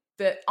opinion,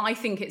 but I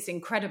think it's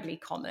incredibly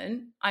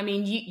common. I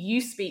mean,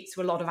 you speak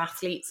to a lot of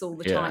athletes all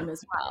the time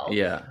as well.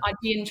 Yeah. I'd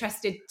be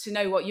interested to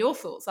know what your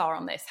thoughts are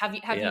on this. Have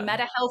you met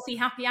a healthy,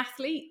 happy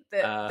athlete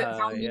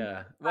that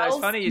yeah. Well, it's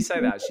funny you say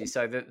that, actually.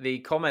 So the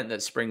comment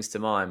that springs to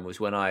mind was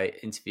when I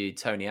interviewed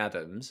Tony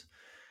Adams,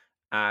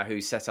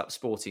 who set up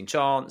Sporting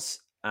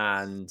Chance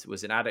and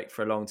was an addict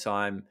for a long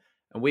time.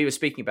 And we were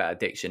speaking about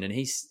addiction, and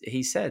he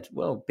said,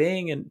 well,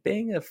 being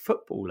a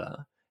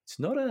footballer, it's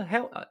not a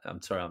health.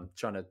 I'm sorry,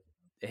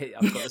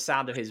 I've got the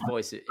sound of his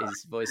voice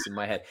in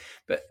my head.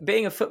 But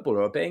being a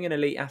footballer or being an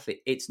elite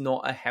athlete, it's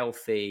not a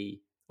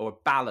healthy or a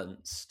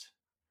balanced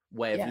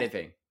way of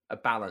living. A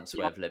balanced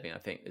way of living, I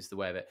think, is the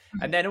way of it.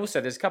 And then also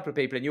there's a couple of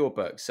people in your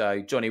book.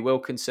 So Johnny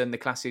Wilkinson, the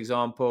classic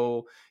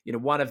example,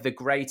 one of the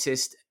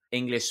greatest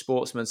English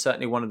sportsmen,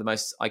 certainly one of the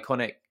most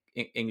iconic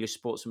English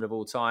sportsmen of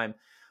all time,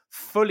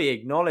 fully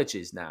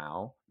acknowledges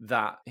now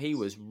that he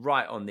was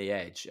right on the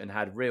edge and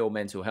had real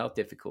mental health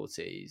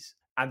difficulties.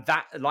 And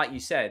that, like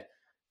you said,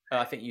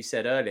 I think you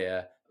said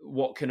earlier,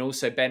 what can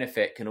also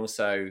benefit can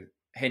also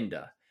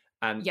hinder.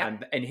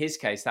 And in his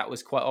case, that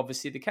was quite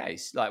obviously the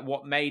case. Like,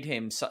 what made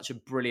him such a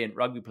brilliant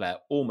rugby player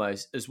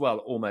almost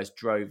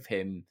drove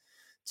him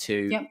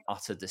to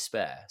utter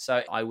despair.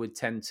 So I would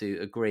tend to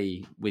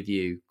agree with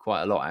you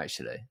quite a lot,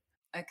 actually.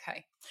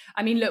 Okay.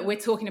 I mean, look, we're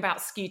talking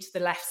about skew to the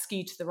left,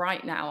 skew to the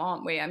right now,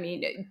 aren't we? I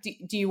mean,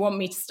 do you want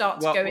me to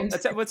start to go into...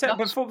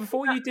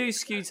 Before you do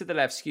skew to the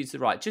left, skew to the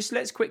right,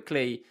 let's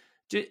quickly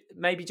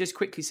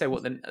say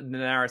what the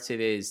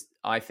narrative is.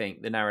 I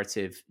think the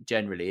narrative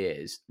generally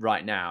is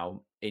right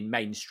now in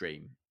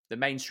mainstream. The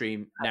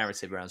mainstream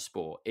narrative around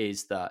sport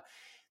is that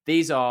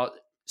these are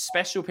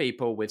special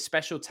people with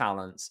special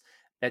talents.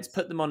 Let's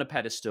put them on a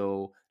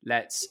pedestal.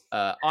 Let's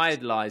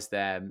idolize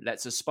them.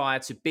 Let's aspire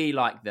to be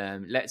like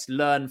them. Let's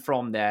learn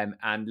from them,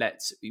 and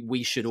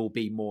we should all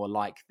be more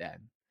like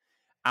them.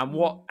 And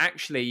what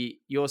actually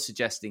you're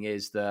suggesting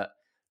is that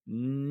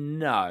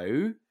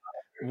no,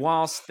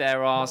 whilst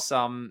there are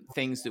some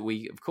things that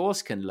we, of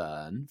course, can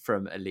learn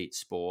from elite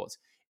sport,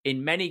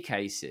 in many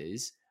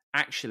cases,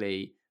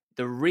 actually,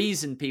 the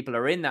reason people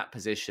are in that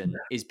position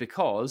is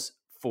because,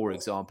 for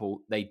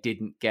example, they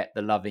didn't get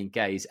the loving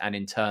gaze and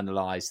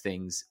internalize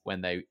things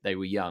when they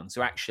were young.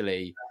 So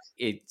actually,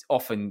 it's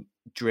often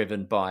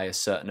driven by a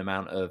certain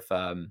amount of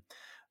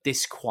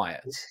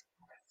disquiet.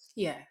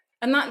 Yeah.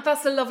 And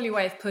that's a lovely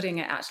way of putting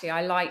it, actually.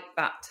 I like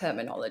that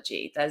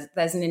terminology.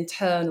 There's an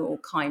internal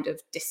kind of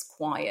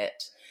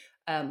disquiet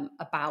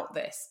about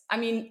this. I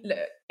mean,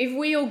 look, if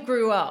we all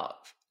grew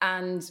up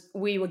and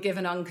we were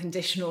given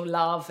unconditional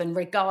love, and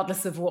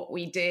regardless of what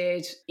we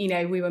did,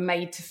 we were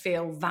made to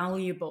feel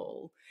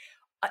valuable,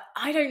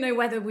 I don't know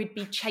whether we'd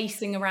be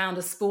chasing around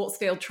a sports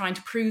field trying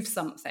to prove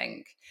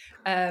something.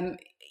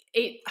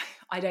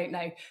 I don't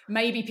know.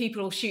 Maybe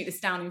people will shoot this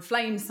down in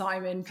flames,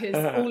 Simon, because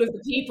all of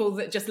the people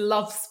that just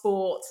love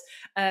sport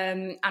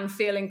and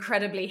feel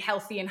incredibly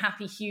healthy and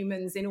happy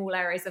humans in all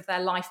areas of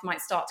their life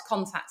might start to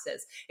contact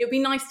us. It would be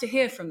nice to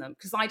hear from them,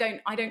 because I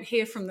don't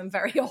hear from them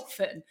very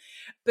often.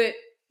 But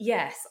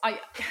yes,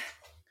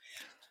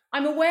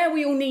 I'm aware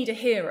we all need a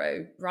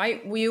hero,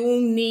 right? We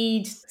all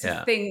need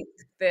to think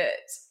that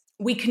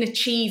we can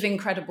achieve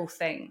incredible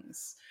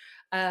things.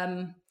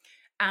 And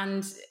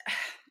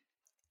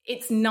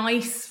it's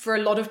nice for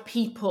a lot of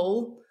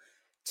people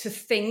to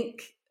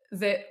think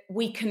that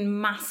we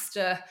can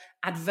master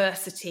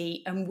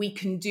adversity and we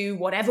can do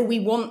whatever we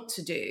want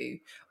to do,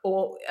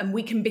 and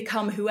we can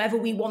become whoever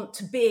we want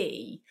to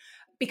be,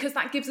 because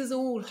that gives us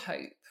all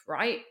hope,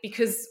 right?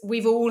 Because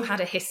we've all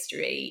had a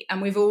history,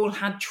 and we've all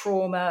had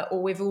trauma,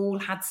 or we've all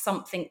had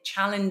something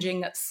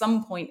challenging at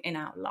some point in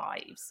our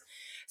lives.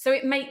 So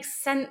it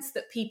makes sense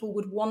that people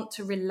would want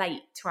to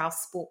relate to our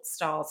sports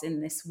stars in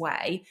this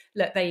way.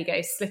 Look, there you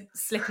go,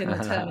 slip in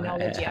the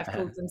terminology. I've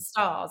called them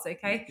stars,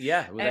 okay?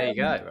 Yeah, well, there you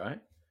go, right?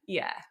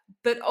 Yeah.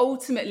 But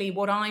ultimately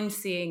what I'm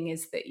seeing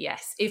is that,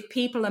 yes, if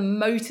people are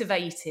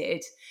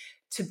motivated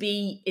to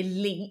be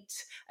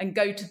elite and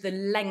go to the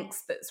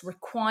lengths that's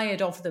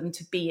required of them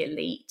to be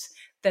elite,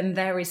 then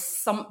there is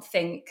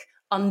something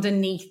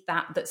underneath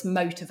that that's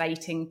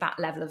motivating that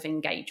level of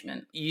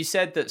engagement. You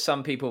said that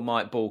some people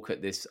might balk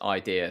at this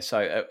idea.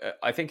 So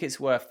I think it's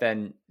worth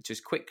then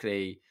just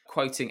quickly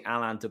quoting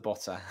Alain de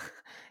Botton.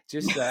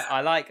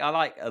 I like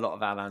a lot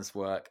of Alain's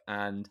work,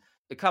 and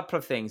a couple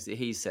of things that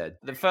he said.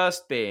 The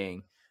first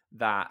being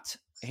that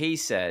he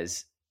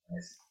says,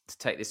 to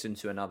take this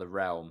into another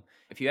realm,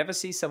 if you ever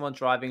see someone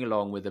driving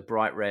along with a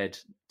bright red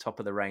top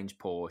of the range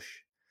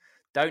Porsche,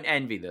 don't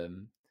envy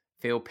them.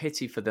 Feel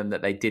pity for them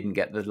that they didn't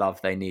get the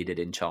love they needed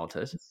in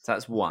childhood. So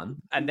that's one.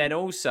 And then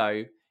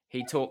also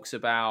he talks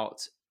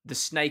about the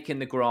snake in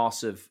the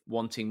grass of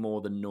wanting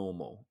more than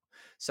normal.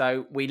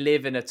 So we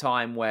live in a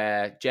time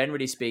where,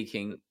 generally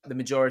speaking, the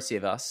majority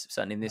of us,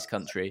 certainly in this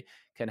country,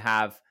 can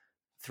have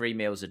 3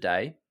 meals a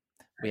day.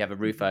 We have a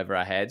roof over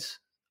our heads.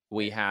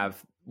 We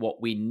have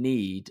what we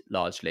need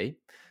largely.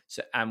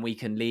 So, and we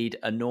can lead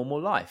a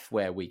normal life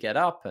where we get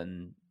up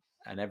and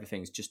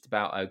everything's just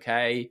about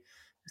okay,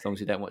 as long as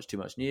we don't watch too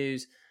much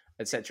news,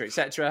 etc.,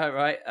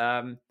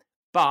 right?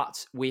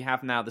 But we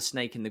have now the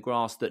snake in the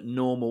grass that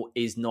normal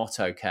is not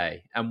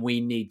okay, and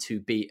we need to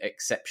be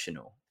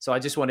exceptional. So I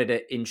just wanted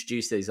to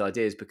introduce these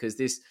ideas because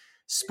this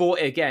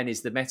sport, again,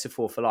 is the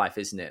metaphor for life,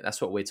 isn't it?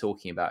 That's what we're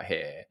talking about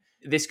here.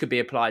 This could be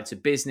applied to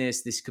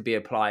business. This could be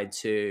applied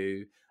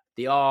to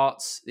the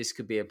arts. This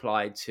could be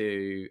applied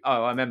to,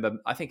 I remember,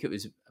 I think it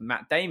was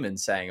Matt Damon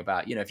saying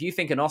about, if you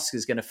think an Oscar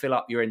is going to fill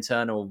up your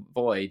internal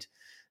void,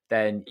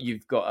 then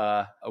you've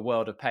got a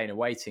world of pain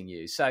awaiting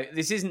you. So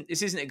this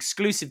isn't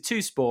exclusive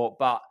to sport,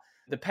 but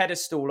the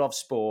pedestal of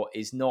sport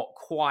is not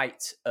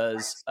quite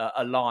as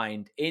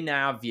aligned, in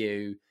our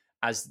view,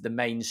 as the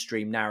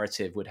mainstream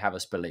narrative would have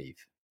us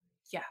believe.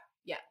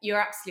 Yeah, you're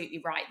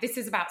absolutely right. This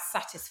is about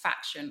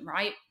satisfaction,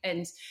 right?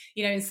 And,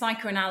 in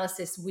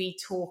psychoanalysis, we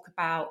talk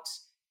about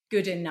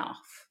good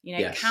enough.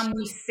 Yes. Can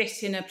we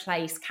sit in a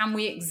place, can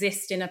we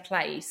exist in a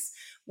place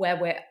where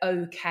we're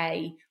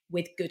okay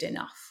with good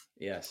enough?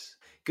 Yes.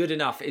 Good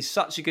enough is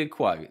such a good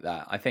quote,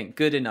 that. I think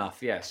good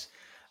enough, yes.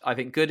 I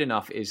think good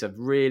enough is a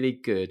really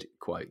good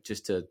quote,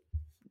 just to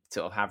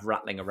sort of have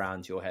rattling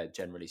around your head,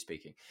 generally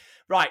speaking.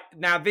 Right,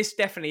 now this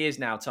definitely is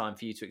now time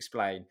for you to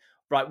explain.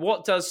 Right,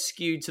 what does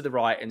skewed to the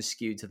right and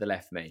skewed to the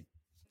left mean?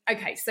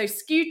 Okay, so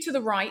skewed to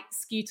the right,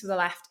 skewed to the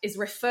left is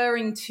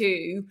referring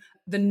to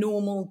the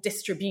normal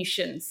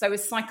distribution. So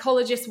as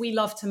psychologists, we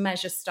love to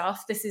measure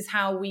stuff. This is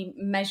how we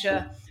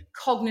measure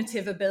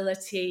cognitive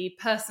ability,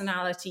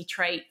 personality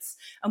traits,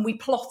 and we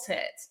plot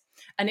it.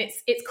 And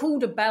it's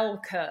called a bell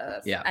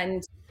curve. Yeah.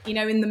 And,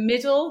 in the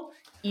middle,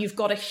 you've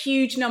got a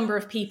huge number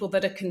of people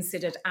that are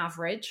considered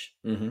average.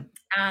 Mm-hmm.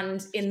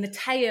 And in the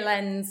tail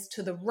ends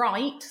to the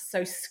right,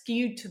 so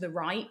skewed to the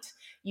right,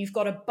 you've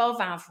got above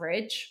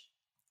average.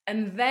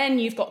 And then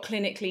you've got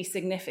clinically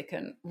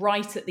significant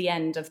right at the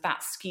end of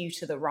that skew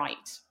to the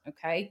right.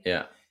 Okay.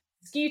 Yeah.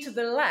 Skew to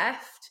the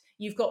left,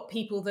 you've got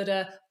people that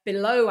are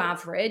below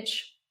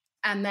average.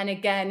 And then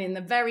again, in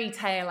the very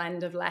tail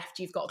end of left,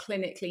 you've got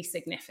clinically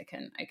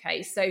significant.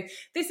 Okay. So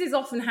this is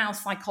often how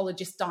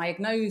psychologists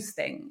diagnose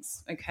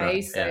things. Okay.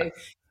 Right, so,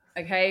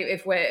 okay,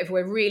 if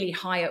we're really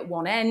high at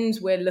one end,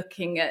 we're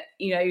looking at,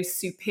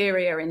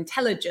 superior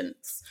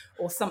intelligence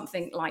or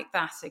something like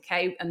that.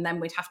 Okay. And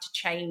then we'd have to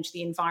change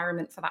the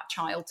environment for that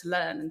child to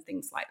learn and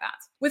things like that.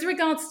 With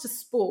regards to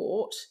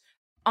sport,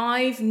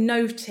 I've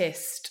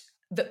noticed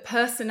that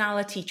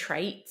personality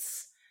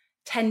traits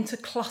tend to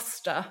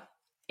cluster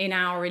in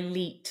our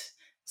elite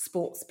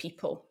sports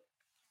people.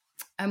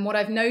 And what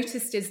I've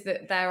noticed is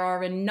that there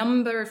are a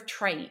number of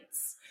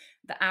traits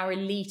that our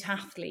elite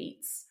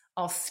athletes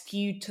are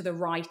skewed to the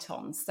right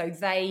on. So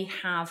they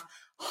have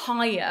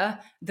higher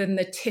than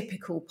the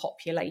typical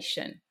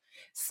population.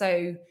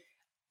 So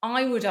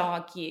I would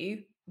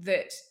argue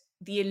that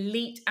the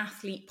elite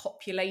athlete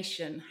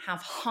population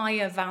have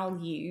higher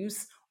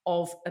values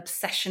of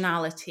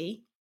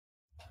obsessionality,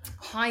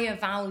 higher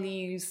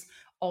values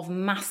of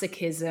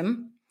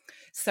masochism,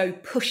 so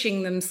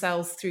pushing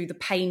themselves through the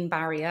pain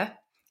barrier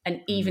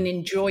and even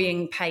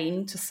enjoying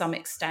pain to some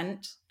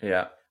extent.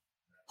 Yeah.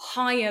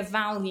 Higher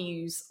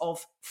values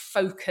of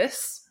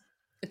focus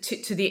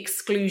to the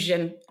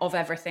exclusion of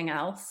everything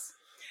else,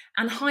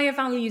 and higher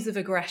values of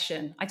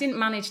aggression. I didn't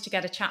manage to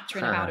get a chapter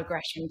in about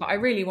aggression, but I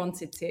really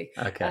wanted to.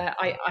 Okay.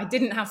 I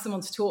didn't have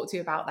someone to talk to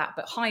about that,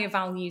 but higher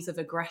values of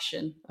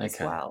aggression as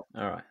well.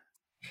 All right.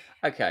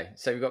 Okay,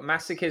 so we've got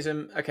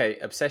masochism,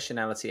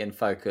 obsessionality and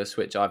focus,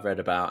 which I've read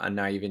about, and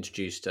now you've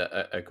introduced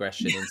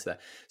aggression into that.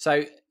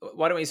 So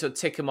why don't we sort of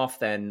tick them off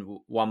then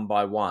one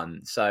by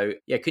one? So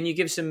can you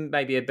give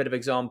maybe a bit of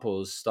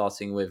examples,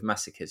 starting with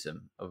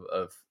masochism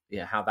of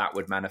how that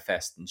would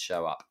manifest and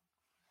show up?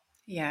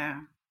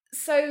 Yeah.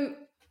 So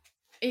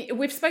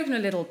we've spoken a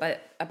little bit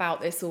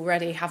about this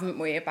already, haven't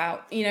we?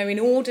 About, in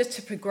order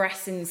to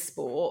progress in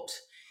sport,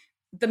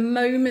 the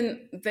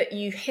moment that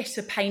you hit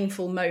a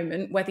painful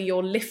moment, whether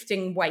you're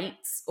lifting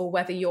weights or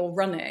whether you're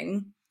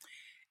running,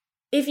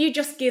 if you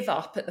just give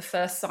up at the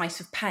first sight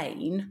of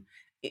pain,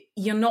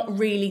 you're not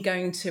really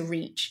going to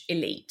reach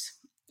elite.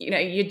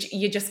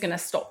 You're just going to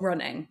stop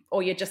running,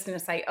 or you're just going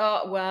to say,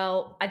 oh,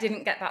 well, I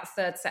didn't get that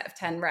third set of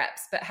 10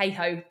 reps, but hey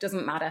ho,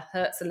 doesn't matter,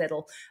 hurts a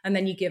little. And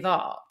then you give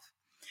up.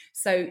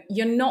 So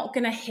you're not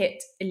going to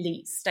hit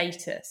elite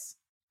status.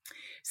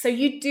 So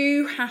you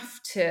do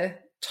have to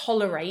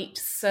tolerate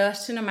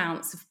certain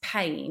amounts of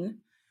pain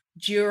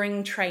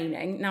during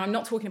training. Now, I'm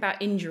not talking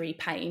about injury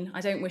pain.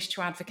 I don't wish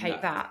to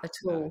advocate that at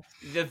all.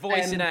 The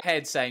voice in her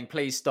head saying,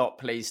 please stop,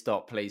 please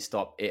stop, please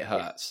stop. It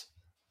hurts.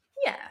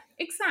 Yeah,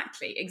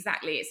 exactly.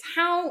 It's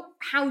how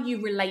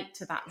you relate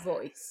to that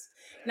voice.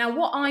 Now,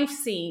 what I've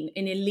seen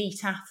in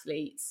elite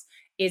athletes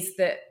is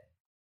that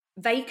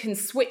they can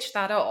switch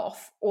that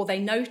off, or they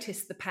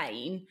notice the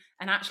pain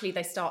and actually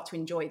they start to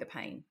enjoy the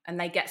pain and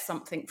they get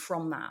something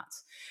from that.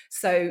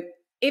 So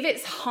if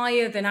it's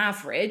higher than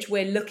average,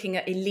 we're looking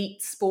at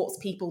elite sports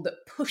people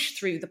that push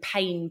through the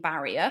pain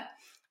barrier.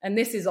 And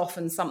this is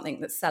often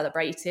something that's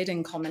celebrated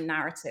in common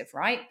narrative,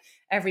 right?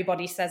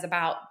 Everybody says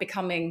about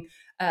becoming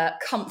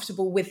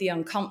comfortable with the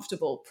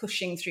uncomfortable,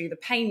 pushing through the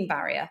pain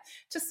barrier.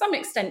 To some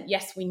extent,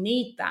 yes, we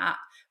need that.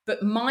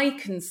 But my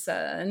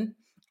concern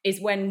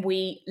is when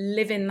we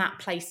live in that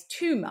place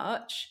too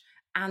much,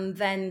 and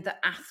then the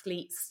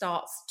athlete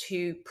starts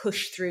to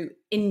push through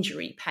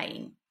injury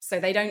pain. So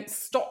they don't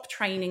stop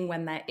training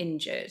when they're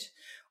injured,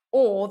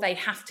 or they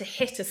have to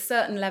hit a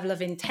certain level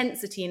of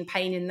intensity and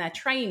pain in their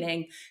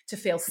training to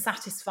feel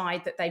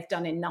satisfied that they've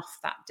done enough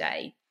that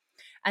day.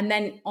 And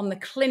then on the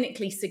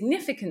clinically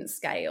significant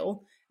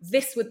scale,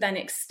 this would then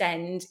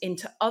extend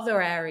into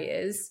other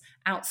areas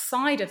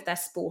outside of their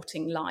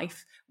sporting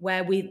life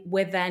where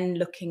we're then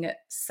looking at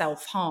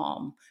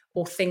self-harm,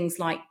 or things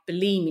like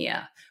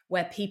bulimia,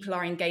 where people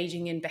are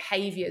engaging in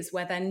behaviors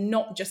where they're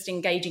not just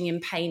engaging in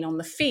pain on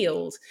the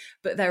field,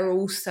 but they're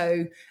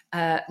also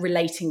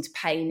relating to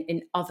pain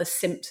in other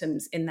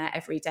symptoms in their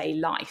everyday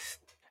life.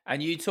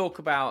 And you talk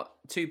about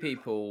two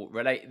people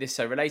relating this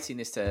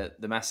to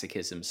the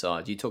masochism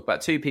side. You talk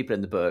about two people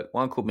in the book,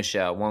 one called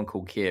Michelle, one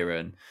called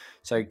Kieran.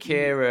 So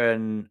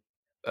Kieran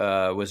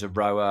was a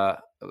rower.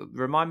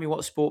 Remind me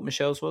what sport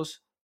Michelle's was?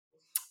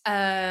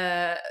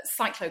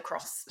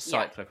 Cyclocross.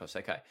 Cyclocross,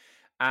 okay.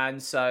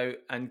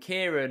 And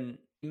Kieran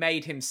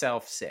made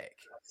himself sick,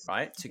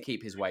 right, to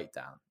keep his weight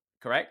down,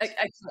 correct?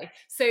 Okay.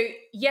 So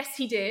yes,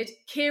 he did.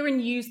 Kieran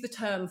used the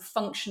term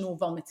functional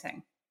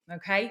vomiting.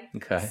 Okay.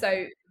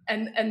 So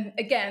and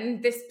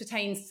again, this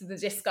pertains to the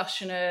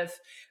discussion of,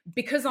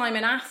 because I'm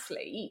an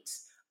athlete,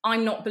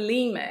 I'm not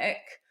bulimic,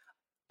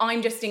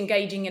 I'm just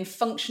engaging in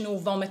functional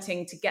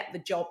vomiting to get the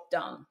job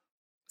done.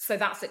 So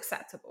that's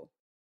acceptable.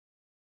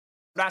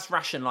 That's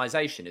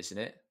rationalization, isn't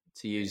it?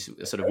 To use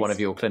sort of one of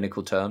your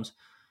clinical terms.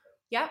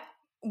 Yeah.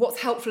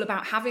 What's helpful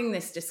about having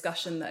this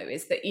discussion, though,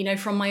 is that,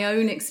 from my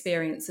own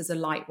experience as a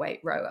lightweight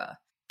rower,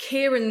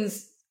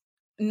 Kieran's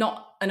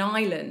not an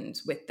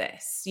island with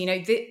this.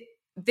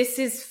 This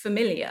is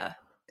familiar.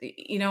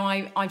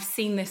 I've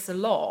seen this a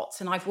lot,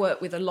 and I've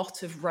worked with a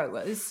lot of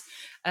rowers,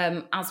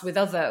 as with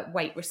other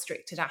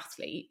weight-restricted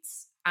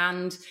athletes.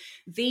 And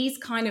these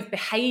kind of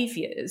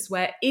behaviors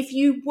where if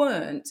you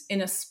weren't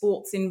in a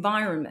sports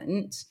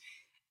environment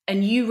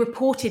and you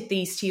reported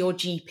these to your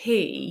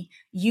GP,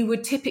 you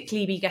would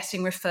typically be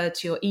getting referred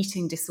to your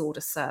eating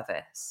disorder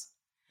service.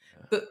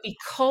 Yeah. But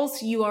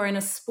because you are in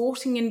a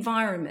sporting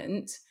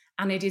environment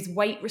and it is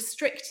weight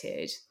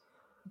restricted,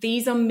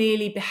 these are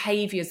merely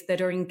behaviors that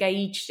are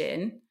engaged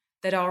in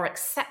that are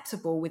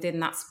acceptable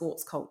within that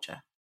sports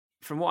culture.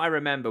 From what I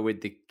remember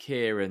with the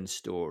Kieran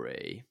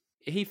story,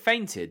 he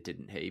fainted,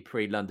 didn't he,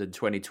 pre-London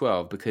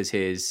 2012, because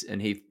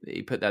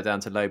he put that down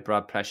to low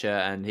blood pressure,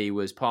 and he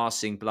was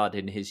passing blood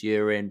in his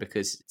urine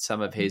because some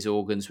of his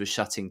organs were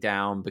shutting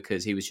down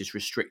because he was just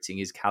restricting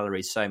his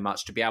calories so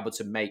much to be able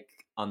to make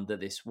under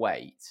this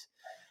weight.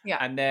 Yeah.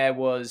 And there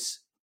was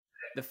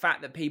the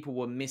fact that people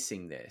were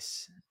missing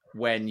this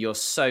when you're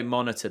so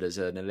monitored as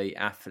an elite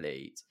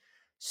athlete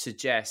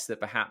suggests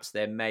that perhaps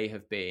there may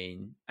have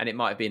been, and it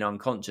might have been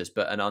unconscious,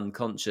 but an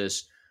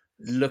unconscious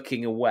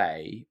looking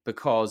away,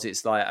 because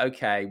it's like,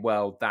 okay,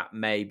 well, that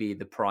may be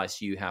the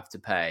price you have to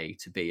pay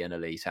to be an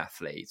elite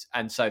athlete.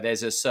 And so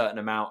there's a certain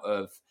amount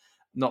of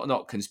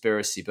not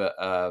conspiracy, but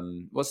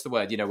what's the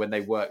word, when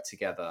they work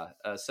together,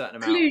 a certain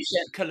amount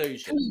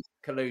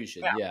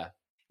collusion. Yeah.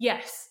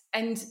 Yes.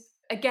 And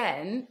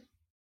again,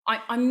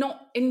 I'm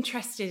not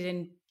interested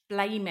in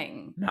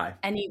blaming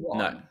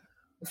anyone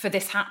for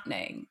this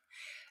happening.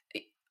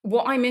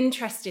 What I'm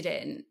interested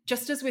in,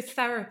 just as with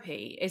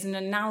therapy, is an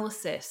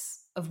analysis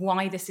of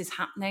why this is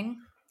happening.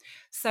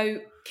 So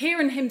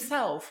Kieran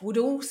himself would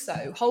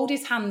also hold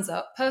his hands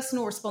up,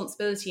 personal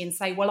responsibility, and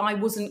say, well, I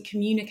wasn't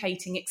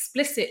communicating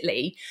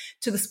explicitly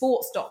to the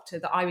sports doctor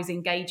that I was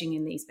engaging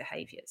in these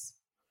behaviors.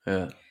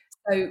 Yeah.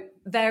 So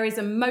there is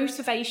a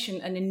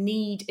motivation and a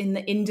need in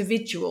the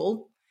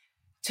individual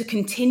to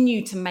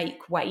continue to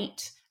make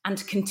weight and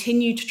to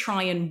continue to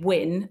try and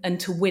win and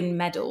to win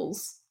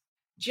medals,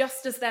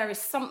 just as there is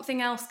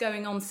something else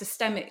going on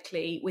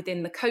systemically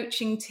within the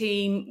coaching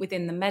team,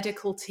 within the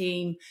medical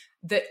team,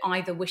 that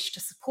either wish to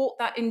support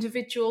that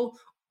individual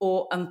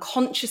or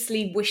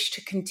unconsciously wish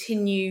to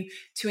continue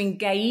to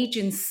engage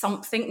in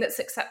something that's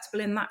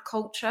acceptable in that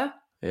culture.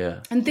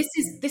 Yeah. And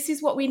this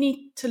is what we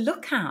need to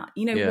look at.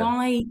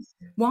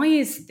 Why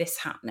is this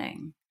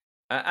happening?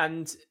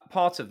 And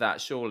part of that,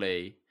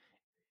 surely,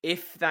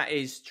 if that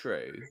is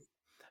true,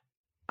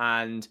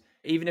 and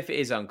even if it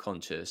is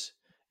unconscious,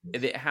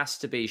 it has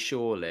to be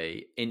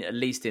surely, at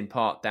least in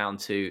part, down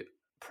to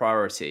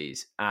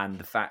priorities and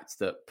the fact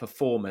that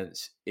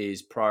performance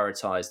is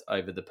prioritized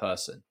over the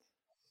person.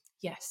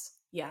 Yes.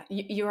 Yeah,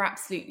 you're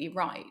absolutely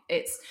right.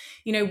 It's,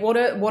 what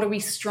are we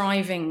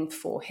striving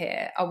for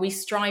here? Are we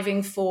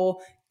striving for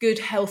good,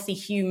 healthy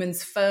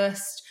humans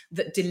first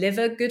that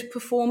deliver good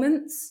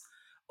performance?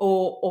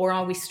 Or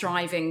are we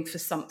striving for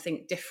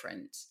something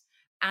different?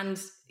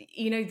 And,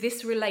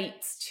 this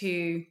relates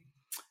to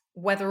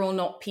whether or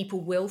not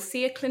people will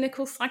see a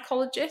clinical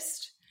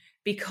psychologist,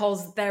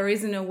 because there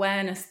is an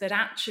awareness that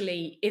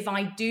actually, if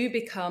I do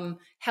become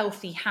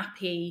healthy,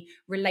 happy,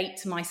 relate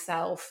to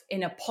myself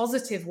in a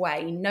positive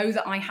way, know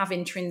that I have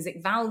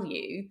intrinsic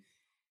value,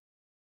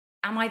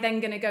 am I then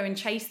going to go and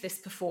chase this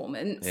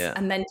performance? Yeah.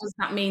 And then does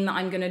that mean that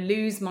I'm going to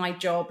lose my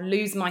job,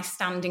 lose my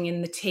standing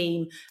in the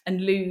team,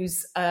 and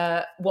lose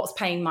what's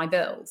paying my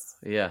bills?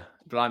 Yeah.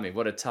 Blimey,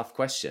 what a tough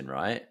question,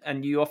 right?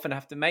 And you often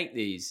have to make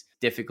these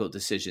difficult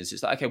decisions.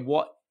 It's like, okay,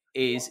 what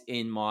is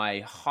in my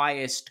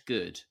highest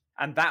good?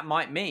 And that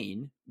might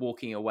mean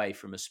walking away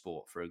from a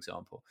sport, for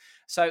example.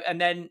 So,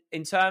 and then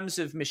in terms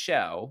of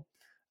Michelle,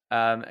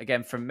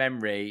 again, from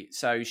memory,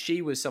 so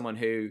she was someone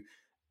who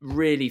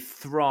really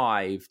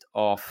thrived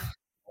off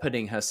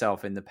putting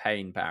herself in the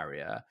pain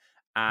barrier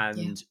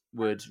and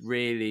would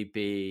really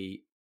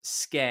be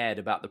scared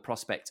about the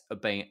prospect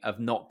of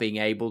not being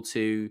able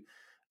to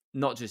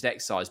not just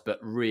exercise, but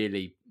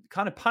really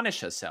kind of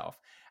punish herself.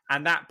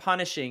 And that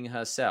punishing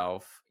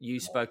herself you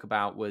spoke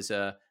about was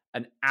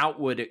an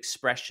outward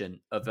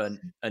expression of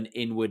an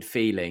inward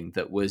feeling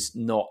that was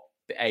not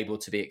able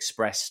to be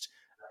expressed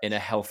in a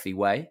healthy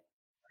way.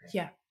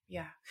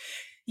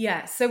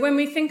 Yeah. So when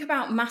we think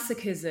about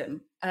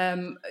masochism,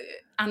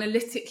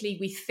 analytically,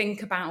 we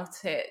think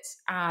about it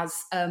as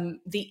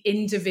the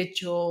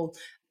individual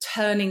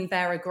turning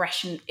their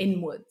aggression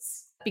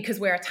inwards,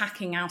 because we're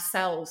attacking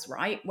ourselves,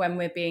 right? When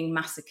we're being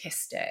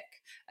masochistic,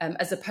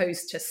 as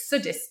opposed to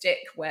sadistic,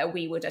 where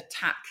we would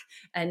attack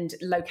and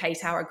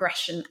locate our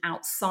aggression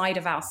outside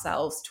of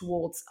ourselves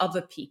towards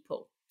other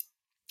people.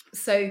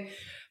 So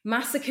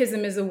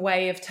masochism is a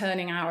way of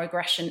turning our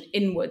aggression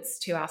inwards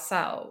to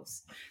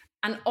ourselves.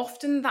 And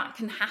often that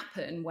can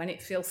happen when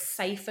it feels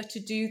safer to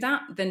do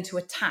that than to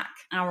attack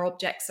our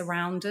objects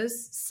around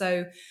us.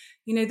 So,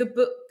 the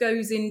book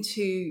goes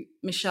into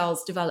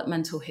Michelle's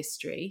developmental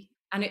history,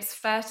 and it's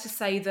fair to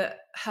say that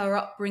her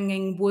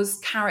upbringing was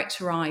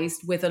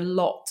characterized with a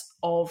lot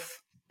of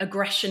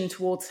aggression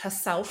towards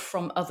herself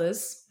from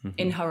others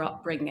in her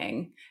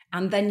upbringing.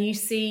 And then you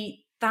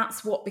see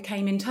that's what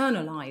became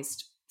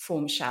internalized for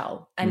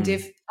Michelle. And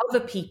if other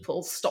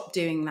people stop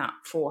doing that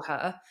for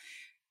her,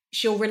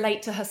 she'll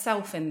relate to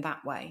herself in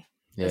that way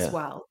as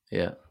well.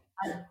 Yeah.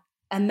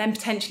 And then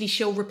potentially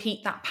she'll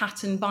repeat that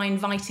pattern by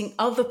inviting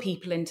other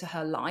people into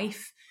her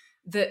life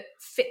that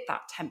fit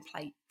that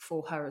template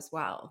for her as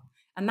well.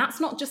 And that's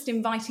not just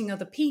inviting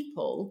other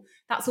people,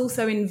 that's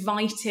also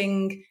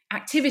inviting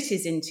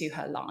activities into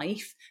her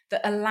life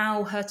that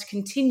allow her to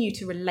continue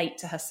to relate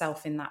to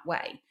herself in that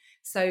way.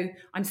 So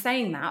I'm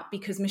saying that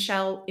because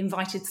Michelle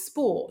invited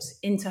sport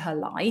into her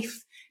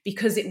life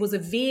because it was a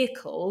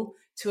vehicle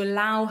to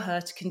allow her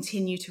to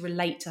continue to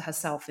relate to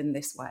herself in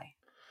this way.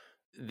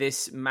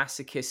 This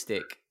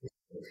masochistic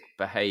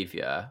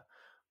behavior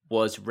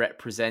was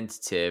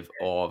representative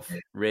of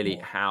really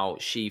how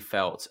she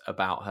felt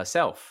about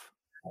herself,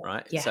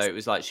 right? Yes. So it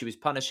was like she was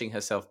punishing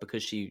herself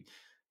because she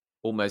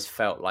almost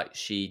felt like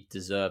she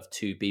deserved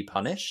to be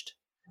punished.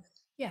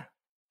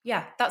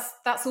 Yeah,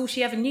 that's all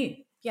she ever knew.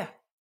 Yeah.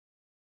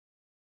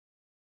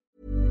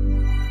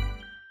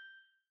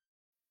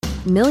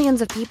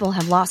 Millions of people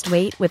have lost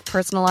weight with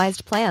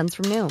personalized plans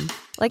from Noom.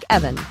 Like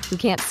Evan, who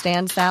can't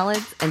stand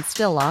salads and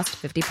still lost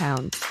 50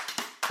 pounds.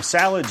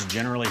 Salads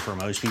generally for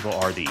most people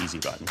are the easy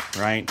button,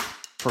 right?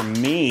 For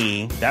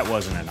me, that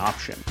wasn't an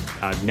option.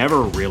 I never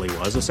really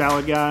was a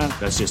salad guy.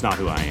 That's just not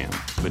who I am.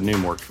 But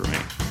Noom worked for me.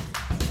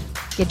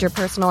 Get your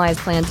personalized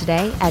plan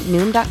today at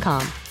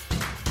Noom.com.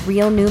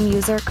 Real Noom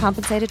user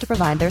compensated to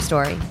provide their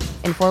story.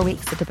 In 4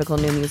 weeks, the typical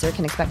Noom user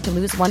can expect to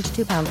lose 1 to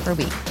 2 pounds per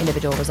week.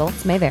 Individual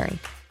results may vary.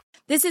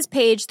 This is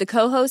Paige, the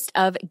co-host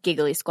of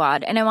Giggly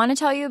Squad, and I want to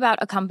tell you about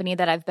a company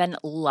that I've been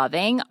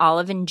loving,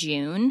 Olive &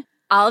 June.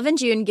 Olive &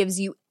 June gives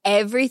you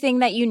everything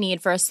that you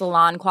need for a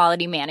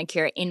salon-quality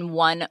manicure in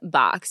one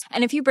box.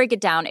 And if you break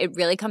it down, it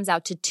really comes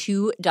out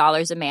to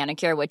 $2 a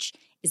manicure, which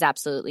is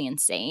absolutely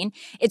insane.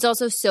 It's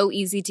also so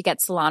easy to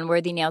get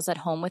salon-worthy nails at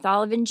home with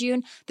Olive &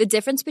 June. The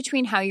difference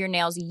between how your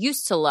nails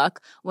used to look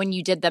when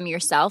you did them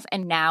yourself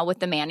and now with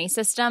the Mani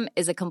system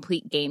is a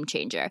complete game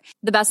changer.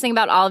 The best thing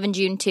about Olive &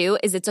 June, too,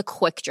 is it's a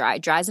quick dry.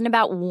 Dries in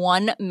about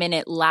 1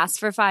 minute, lasts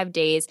for 5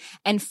 days,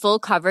 and full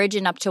coverage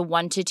in up to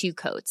 1 to 2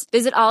 coats.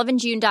 Visit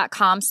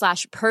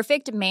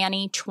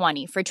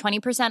oliveandjune.com/perfectmani20 for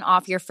 20%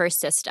 off your first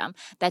system.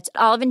 That's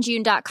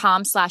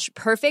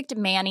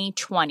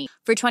oliveandjune.com/perfectmani20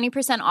 for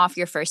 20% off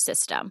your first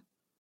system.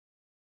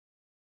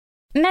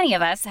 Many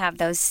of us have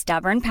those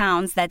stubborn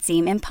pounds that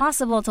seem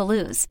impossible to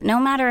lose, no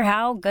matter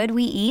how good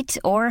we eat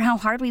or how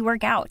hard we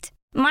work out.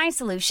 My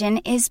solution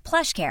is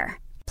PlushCare.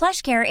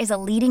 PlushCare is a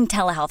leading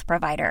telehealth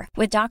provider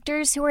with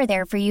doctors who are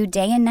there for you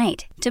day and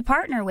night to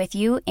partner with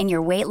you in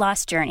your weight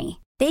loss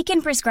journey. They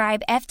can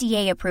prescribe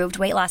FDA-approved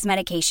weight loss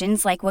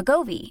medications like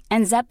Wegovy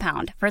and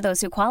Zepbound for those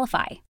who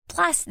qualify.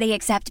 Plus, they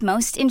accept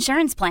most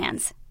insurance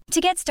plans.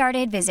 To get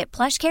started, visit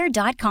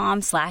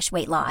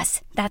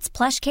plushcare.com/weightloss. That's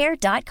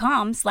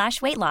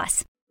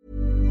plushcare.com/weightloss.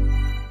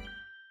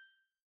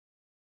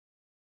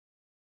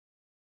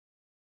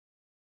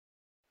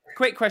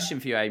 Quick question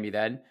for you, Amy,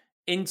 then.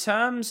 In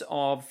terms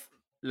of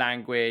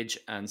language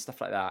and stuff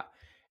like that,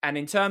 and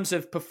in terms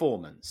of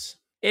performance,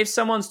 if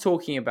someone's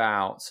talking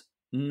about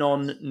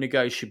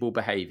non-negotiable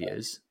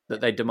behaviors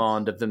that they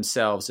demand of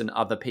themselves and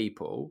other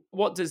people,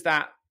 what does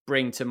that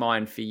bring to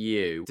mind for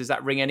you? Does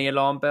that ring any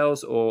alarm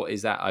bells, or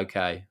is that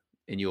okay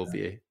in your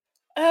view?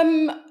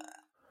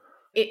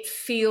 It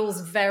feels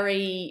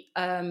very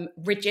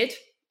rigid,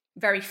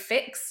 very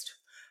fixed,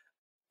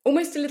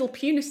 almost a little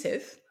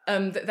punitive.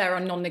 That there are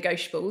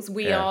non-negotiables.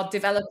 We are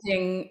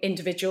developing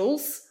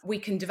individuals. We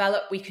can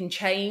develop, we can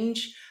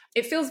change.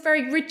 It feels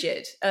very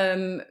rigid.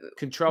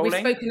 Controlling?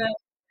 We've spoken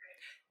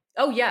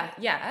of,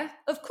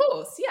 of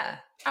course. Yeah,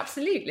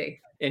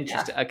 absolutely.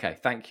 Interesting. Yeah. Okay,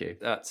 thank you.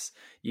 That's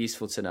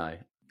useful to know.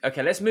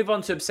 Okay, let's move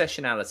on to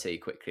obsessionality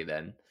quickly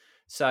then.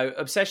 So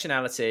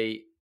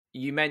obsessionality,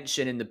 you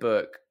mention in the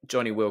book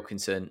Jonny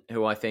Wilkinson,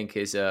 who I think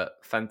is a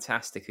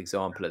fantastic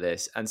example of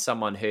this and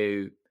someone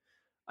who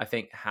I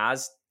think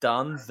has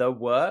done the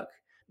work.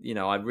 You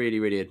know, I really,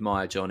 really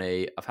admire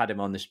Jonny. I've had him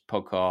on this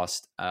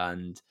podcast,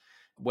 and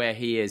where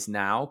he is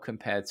now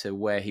compared to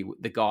where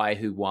the guy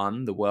who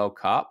won the World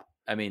Cup,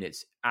 I mean,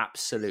 it's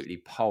absolutely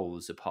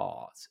poles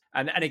apart.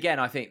 And again,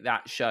 I think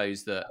that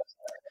shows that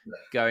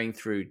going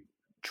through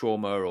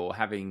trauma or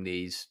having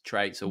these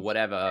traits or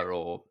whatever,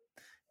 or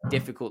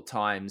difficult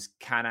times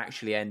can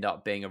actually end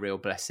up being a real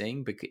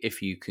blessing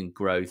if you can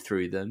grow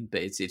through them.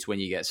 But it's when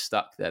you get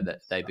stuck there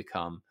that they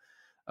become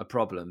a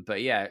problem.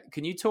 But yeah,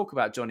 can you talk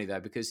about Jonny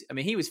there? Because I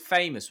mean, he was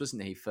famous,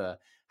 wasn't he, for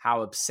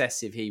how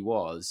obsessive he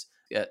was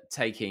at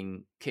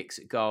taking kicks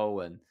at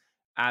goal, and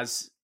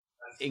as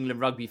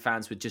England rugby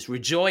fans would just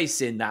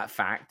rejoice in that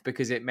fact,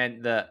 because it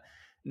meant that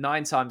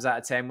 9 times out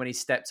of 10 when he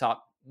stepped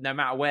up, no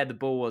matter where the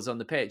ball was on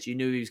the pitch, you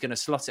knew he was going to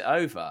slot it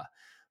over.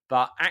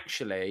 But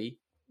actually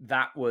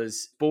that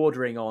was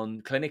bordering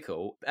on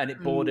clinical, and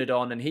it bordered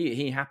on, and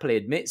he happily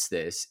admits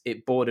this,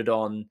 it bordered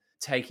on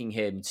taking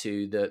him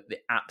to the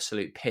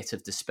absolute pit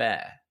of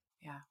despair.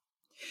 Yeah.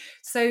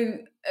 So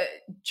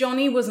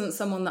Jonny wasn't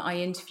someone that I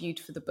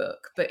interviewed for the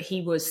book, but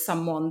he was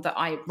someone that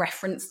I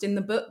referenced in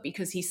the book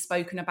because he's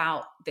spoken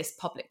about this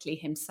publicly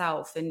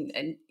himself.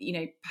 And you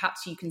know,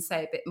 perhaps you can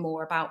say a bit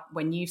more about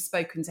when you've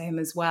spoken to him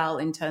as well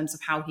in terms of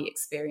how he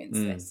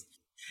experienced this.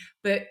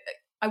 But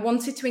I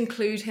wanted to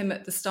include him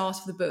at the start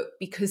of the book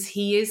because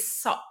he is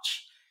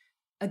such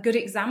a good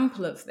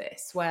example of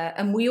this,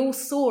 and we all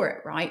saw it,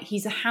 right?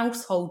 He's a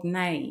household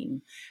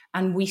name,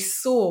 and we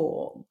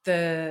saw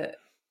the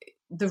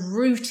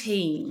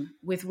routine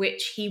with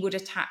which he would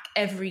attack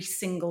every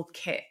single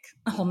kick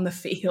on the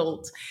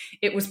field.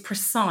 It was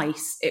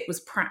precise, it was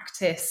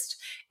practiced,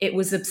 it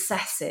was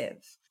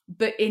obsessive.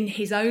 But in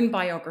his own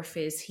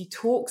biographies, he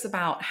talks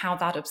about how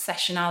that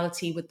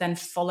obsessionality would then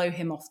follow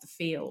him off the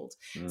field.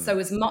 So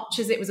as much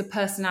as it was a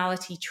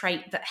personality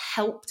trait that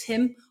helped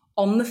him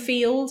on the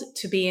field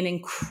to be an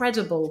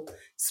incredible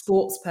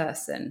sports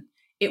person,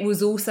 it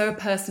was also a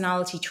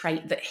personality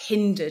trait that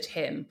hindered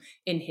him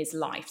in his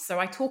life. So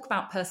I talk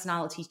about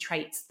personality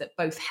traits that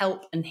both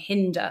help and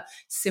hinder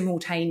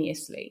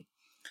simultaneously.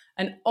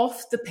 And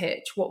off the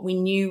pitch, what we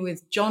knew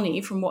with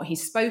Jonny from what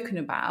he's spoken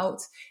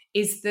about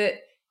is that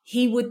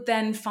he would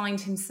then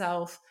find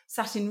himself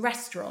sat in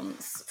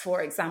restaurants,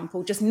 for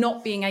example, just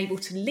not being able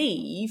to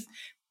leave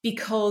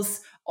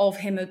because of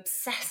him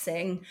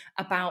obsessing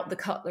about the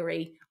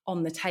cutlery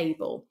on the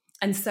table.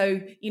 And so,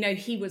 you know,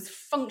 he was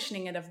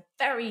functioning at a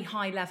very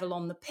high level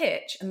on the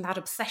pitch, and that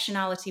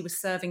obsessionality was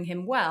serving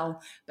him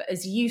well. But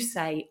as you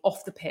say,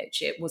 off the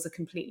pitch, it was a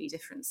completely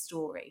different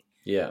story.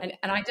 Yeah.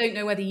 And I don't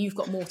know whether you've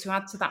got more to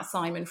add to that,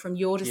 Simon, from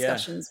your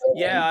discussions.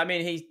 Yeah. I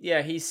mean,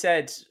 he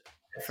said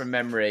from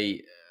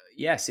memory,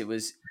 yes, it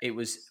was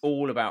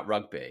all about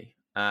rugby.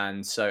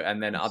 And so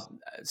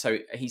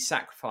he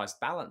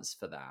sacrificed balance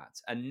for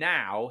that. And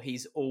now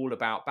he's all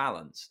about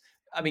balance.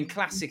 I mean,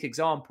 classic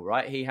example,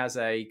 right? He has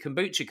a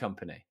kombucha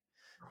company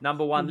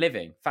Number One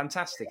Living.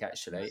 Fantastic,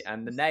 actually.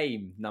 And the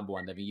name Number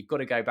One Living, you've got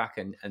to go back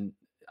and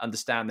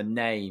understand the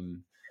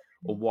name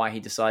or why he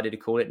decided to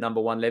call it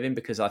Number One Living,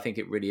 because I think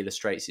it really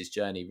illustrates his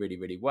journey really,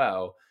 really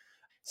well.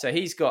 So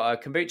he's got a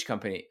kombucha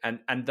company.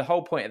 And the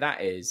whole point of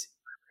that is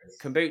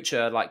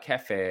kombucha, like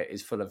kefir,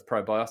 is full of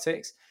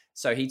probiotics.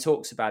 So he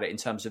talks about it in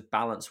terms of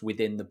balance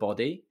within the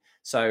body.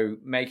 So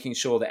making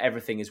sure that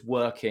everything is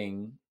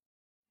working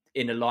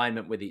in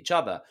alignment with each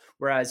other.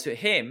 Whereas for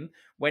him,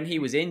 when he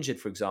was injured,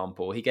 for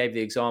example, he gave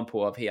the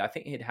example of I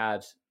think he'd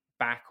had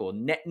back or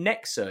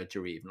neck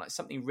surgery, even like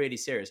something really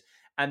serious.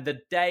 And the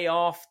day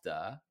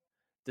after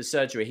the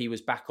surgery, he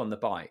was back on the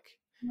bike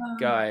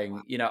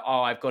going,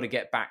 I've got to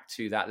get back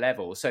to that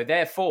level. So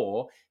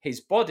therefore,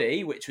 his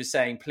body, which was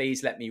saying,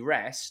 please let me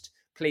rest,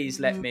 please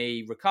let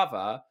me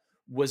recover,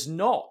 was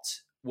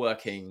not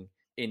working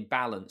in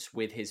balance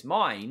with his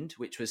mind,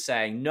 which was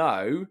saying,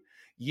 no,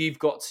 you've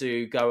got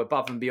to go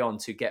above and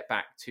beyond to get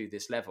back to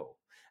this level.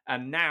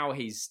 And now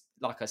he's,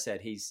 like I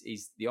said, he's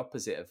the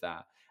opposite of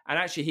that. And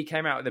actually, he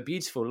came out with a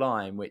beautiful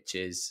line, which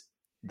is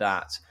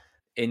that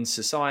in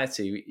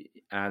society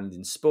and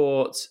in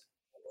sport,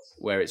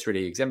 where it's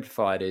really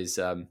exemplified, is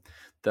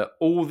that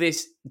all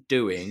this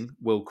doing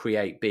will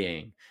create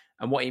being.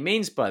 And what he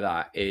means by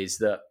that is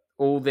that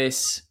all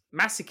this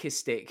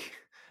masochistic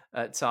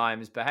at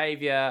times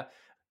behavior,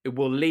 it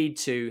will lead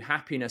to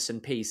happiness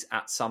and peace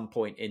at some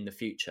point in the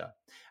future.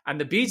 And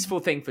the beautiful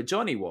thing for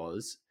Johnny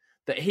was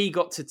that he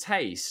got to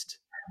taste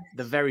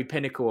the very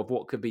pinnacle of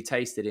what could be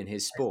tasted in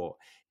his sport.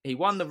 He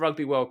won the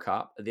Rugby World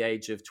Cup at the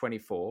age of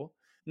 24.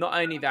 Not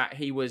only that,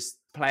 he was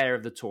player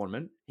of the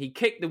tournament. He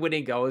kicked the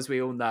winning goal, as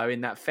we all know,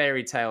 in that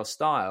fairy tale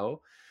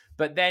style.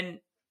 But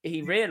then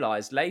he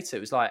realized later,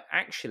 it was like,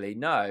 actually,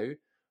 no,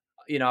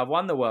 I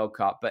won the World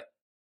Cup, but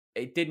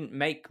it didn't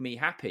make me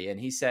happy. And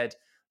he said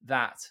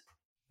that,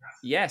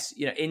 yes,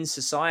 in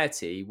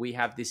society, we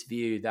have this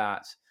view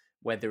that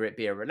whether it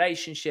be a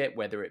relationship,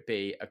 whether it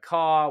be a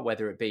car,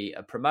 whether it be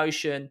a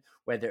promotion,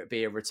 whether it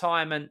be a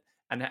retirement,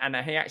 and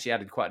he actually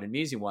added quite an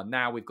amusing one.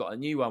 Now we've got a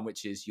new one,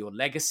 which is your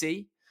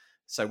legacy.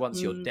 So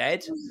once you're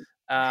dead,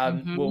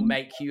 will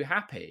make you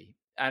happy.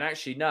 And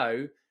actually,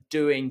 no,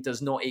 doing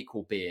does not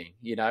equal being,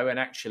 and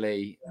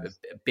actually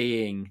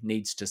being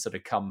needs to sort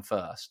of come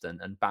first,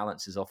 and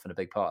balance is often a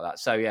big part of that.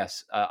 So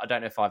yes, I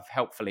don't know if I've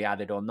helpfully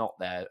added or not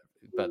there,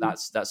 but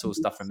that's all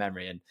stuff from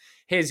memory. And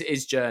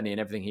his journey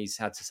and everything he's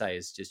had to say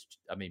is just,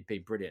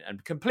 been brilliant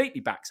and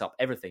completely backs up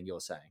everything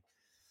you're saying.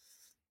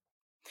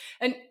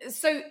 And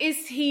so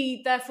is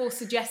he therefore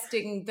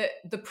suggesting that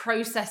the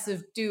process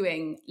of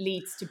doing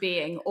leads to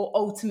being, or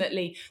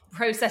ultimately the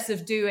process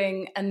of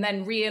doing and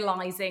then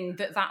realizing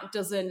that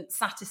doesn't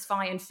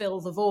satisfy and fill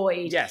the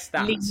void? Yes,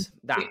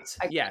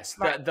 yes,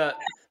 right.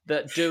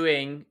 that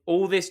doing,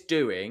 all this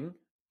doing,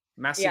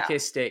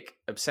 masochistic,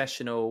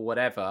 obsessional,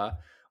 whatever,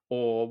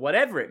 or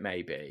whatever it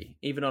may be,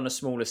 even on a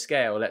smaller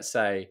scale, let's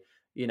say,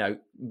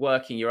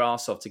 working your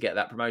ass off to get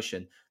that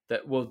promotion,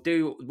 that will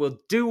do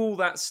all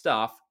that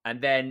stuff, and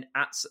then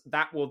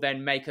that will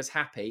then make us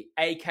happy,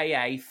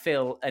 aka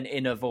fill an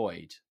inner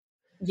void.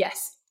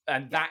 Yes.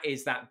 And that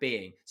is that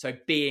being. So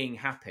being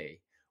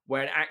happy,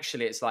 where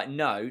actually it's like,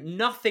 no,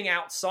 nothing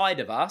outside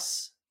of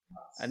us,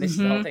 and this is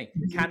the whole thing,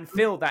 can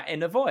fill that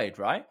inner void,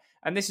 right?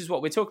 And this is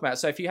what we're talking about.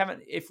 So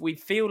if we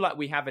feel like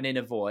we have an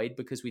inner void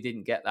because we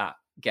didn't get that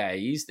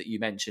gaze that you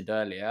mentioned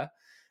earlier,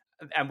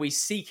 and we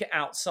seek it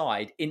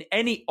outside in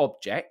any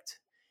object,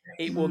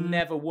 it will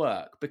never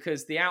work,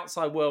 because the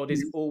outside world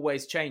is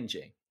always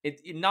changing.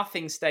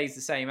 Nothing stays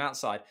the same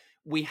outside.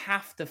 We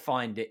have to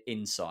find it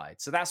inside.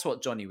 So that's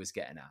what Johnny was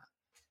getting at.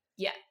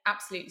 Yeah,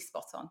 absolutely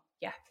spot on.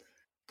 Yeah.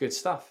 Good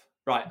stuff.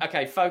 Right.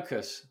 Okay.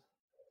 Focus.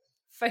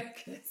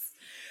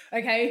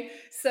 Okay.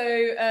 So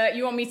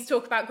you want me to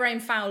talk about Graham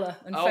Fowler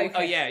and focus?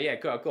 Oh yeah.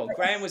 Go on.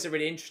 Graham was a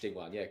really interesting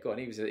one. Yeah. Go on.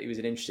 He was an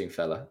interesting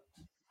fella.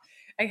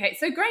 Okay,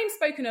 so Graham's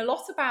spoken a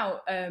lot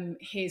about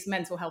his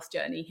mental health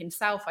journey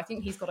himself. I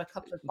think he's got a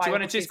couple of biographies. Do you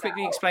want to just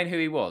quickly explain who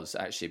he was,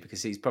 actually?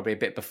 Because he's probably a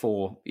bit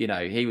before,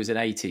 he was an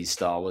 80s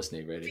star,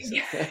 wasn't he, really? So.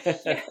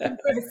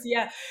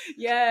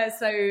 Yeah.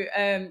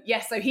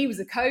 So he was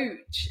a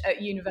coach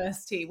at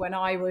university when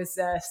I was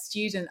a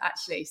student,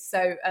 actually.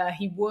 So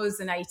he was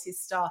an 80s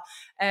star.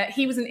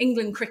 He was an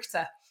England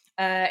cricketer.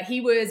 He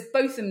was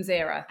Botham's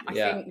era, I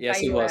think. Yes,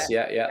 he was.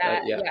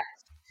 Yeah.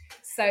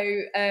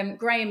 So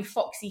Graham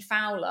Foxy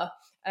Fowler,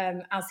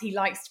 as he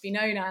likes to be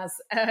known as,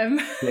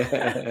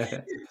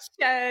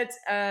 shared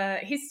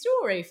his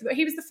story.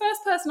 He was the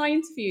first person I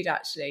interviewed,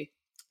 actually,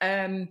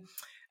 and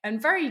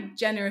very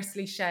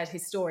generously shared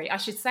his story. I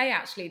should say,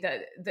 actually,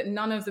 that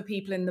none of the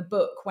people in the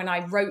book, when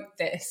I wrote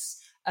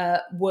this,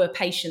 were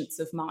patients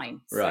of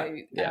mine.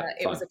 Right. So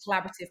it was a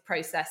collaborative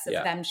process of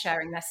them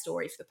sharing their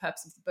story for the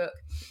purpose of the book.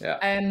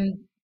 Yeah.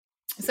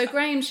 So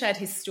Graham shared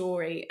his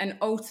story, and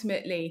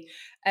ultimately,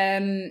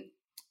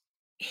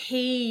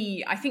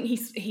 he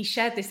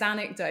shared this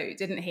anecdote,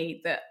 didn't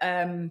he? That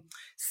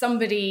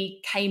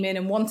somebody came in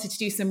and wanted to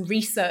do some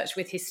research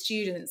with his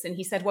students, and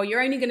he said, "Well,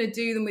 you're only going to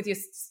do them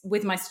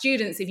with my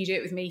students if you do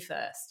it with me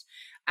first."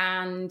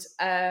 And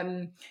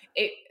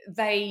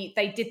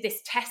they did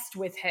this test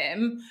with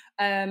him,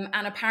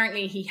 and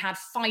apparently he had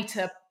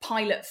fighter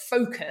pilot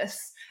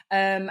focus.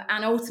 And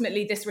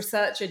ultimately, this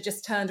researcher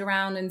just turned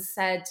around and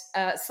said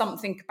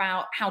something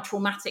about how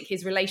traumatic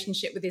his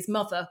relationship with his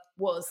mother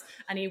was,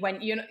 and he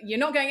went, "You're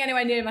not going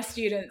anywhere near my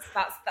students.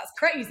 That's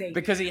crazy."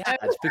 Because he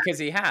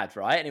had,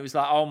 right? And it was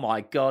like, "Oh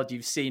my God,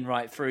 you've seen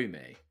right through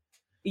me."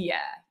 Yeah.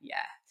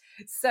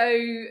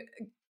 So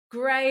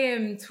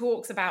Graham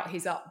talks about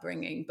his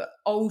upbringing, but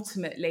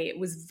ultimately it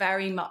was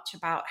very much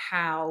about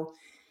how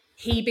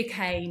he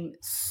became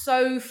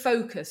so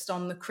focused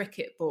on the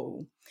cricket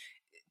ball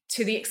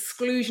to the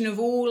exclusion of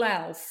all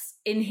else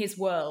in his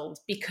world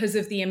because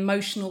of the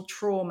emotional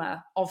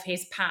trauma of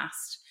his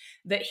past,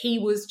 that he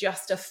was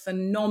just a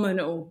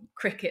phenomenal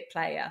cricket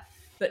player,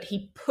 but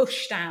he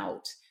pushed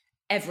out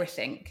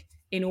everything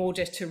in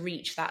order to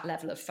reach that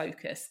level of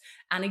focus.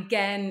 And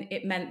again,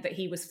 it meant that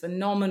he was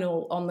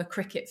phenomenal on the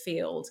cricket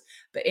field,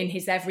 but in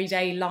his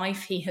everyday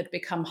life, he had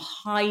become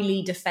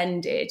highly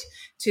defended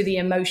to the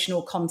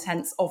emotional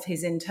contents of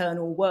his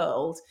internal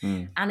world.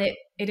 And it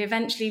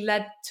eventually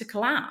led to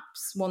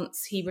collapse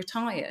once he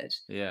retired.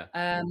 Yeah.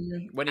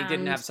 When he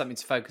didn't have something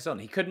to focus on,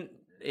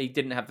 he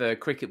didn't have the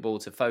cricket ball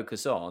to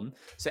focus on.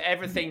 So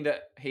everything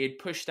that he had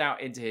pushed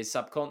out into his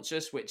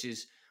subconscious, which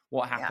is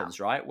what happens,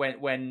 right?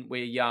 When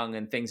we're young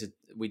and things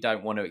we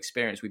don't want to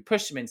experience, we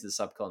push them into the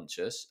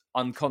subconscious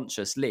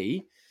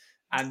unconsciously,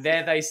 and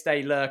there they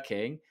stay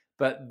lurking,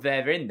 but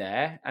they're in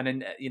there, and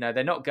then,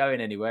 they're not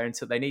going anywhere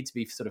until they need to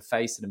be sort of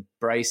faced and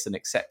embraced and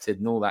accepted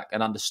and all that,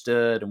 and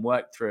understood and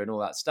worked through and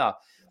all that stuff.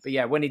 But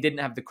yeah, when he didn't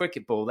have the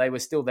cricket ball, they were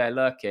still there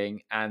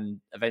lurking,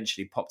 and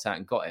eventually popped out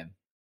and got him.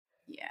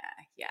 Yeah.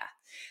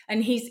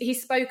 And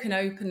he's spoken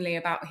openly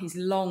about his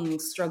long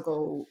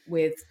struggle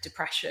with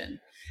depression,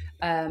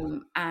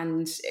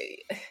 and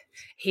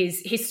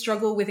his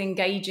struggle with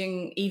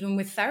engaging even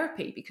with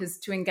therapy, because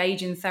to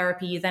engage in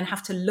therapy, you then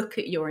have to look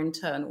at your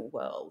internal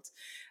world.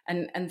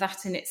 And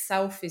that in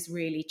itself is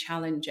really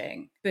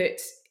challenging. But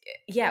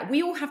yeah,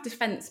 we all have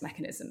defense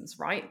mechanisms,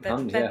 right?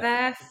 They're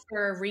there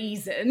for a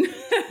reason.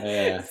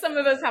 Yeah. Some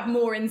of us have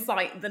more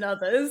insight than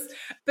others,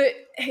 but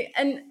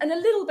and a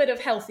little bit of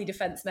healthy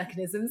defense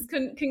mechanisms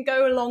can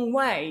go a long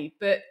way.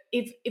 But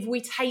if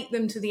we take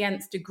them to the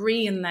nth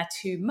degree and they're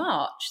too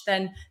much,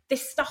 then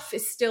this stuff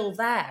is still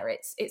there.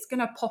 It's going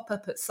to pop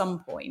up at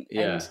some point.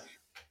 Yeah.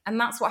 And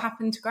that's what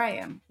happened to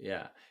Graham.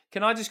 Yeah.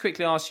 Can I just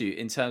quickly ask you,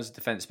 in terms of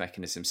defense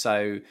mechanism,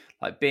 so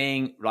like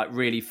being like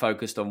really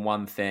focused on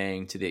one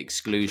thing to the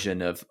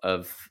exclusion of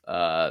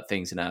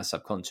things in our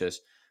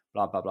subconscious,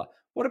 blah, blah, blah.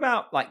 What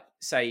about, like,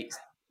 say,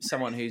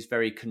 someone who's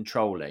very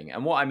controlling?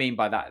 And what I mean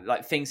by that,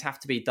 like, things have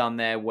to be done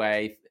their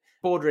way,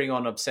 bordering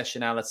on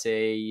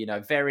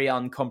obsessionality, very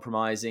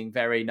uncompromising,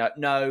 very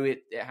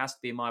it has to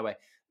be my way.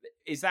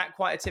 Is that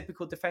quite a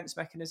typical defense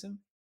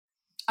mechanism?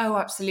 Oh,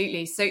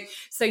 absolutely. So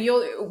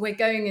we're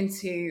going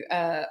into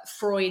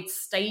Freud's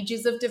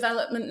stages of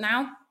development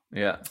now.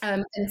 Yeah.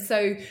 And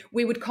so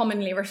we would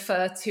commonly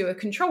refer to a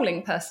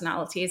controlling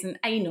personality as an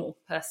anal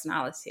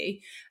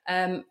personality.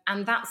 And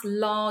that's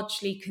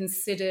largely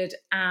considered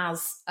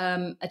as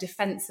a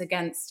defense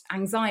against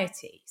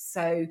anxiety.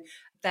 So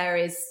there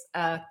is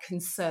a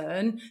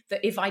concern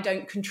that if I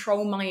don't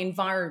control my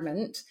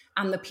environment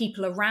and the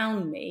people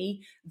around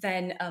me,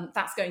 then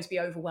that's going to be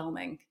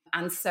overwhelming.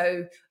 And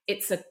so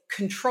it's a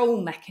control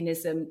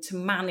mechanism to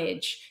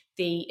manage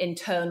the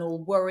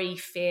internal worry,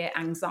 fear,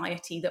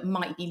 anxiety that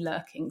might be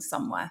lurking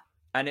somewhere.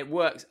 And it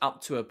works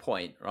up to a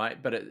point, right?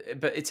 But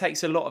it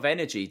takes a lot of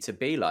energy to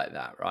be like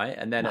that, right?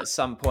 And then at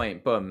some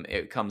point, boom,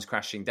 it comes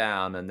crashing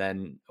down, and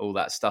then all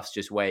that stuff's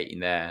just waiting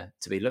there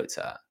to be looked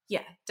at.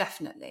 Yeah,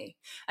 definitely.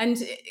 And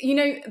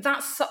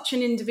that's such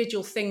an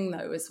individual thing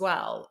though as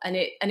well. And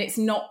it's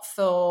not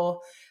for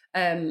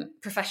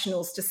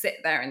professionals to sit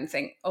there and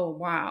think, oh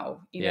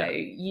wow,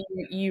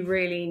 you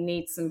really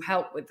need some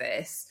help with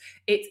this.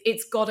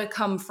 It's got to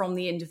come from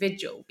the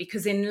individual,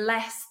 because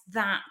unless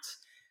that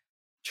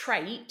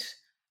trait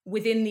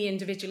within the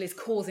individual is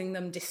causing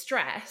them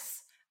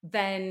distress,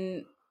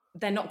 then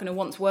they're not going to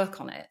want to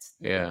work on it.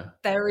 Yeah,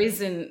 there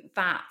isn't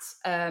that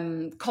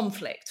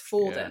conflict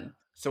for them.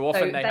 So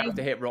often they have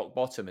to hit rock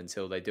bottom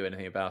until they do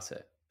anything about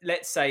it.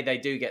 Let's say they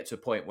do get to a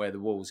point where the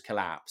walls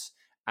collapse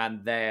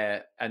and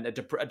a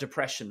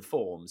depression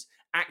forms.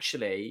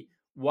 Actually,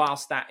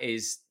 whilst that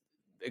is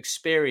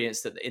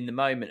experienced in the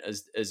moment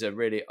as a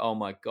really, oh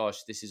my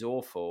gosh, this is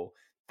awful,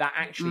 that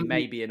actually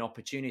may be an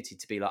opportunity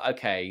to be like,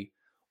 okay,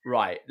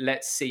 right,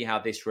 let's see how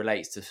this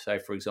relates to, so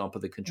for example,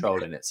 the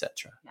controlling,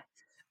 etc.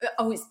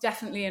 Oh, it's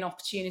definitely an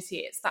opportunity.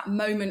 It's that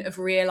moment of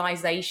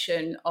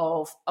realization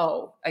of,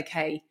 oh,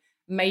 okay,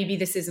 maybe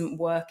this isn't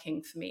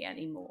working for me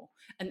anymore.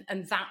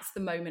 And that's the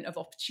moment of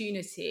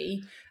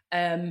opportunity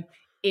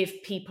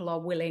if people are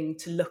willing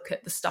to look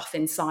at the stuff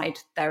inside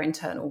their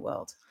internal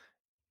world.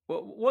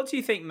 Well, what do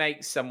you think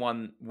makes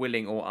someone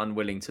willing or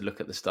unwilling to look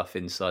at the stuff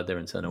inside their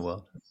internal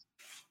world?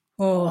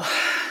 Oh,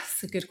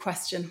 that's a good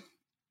question.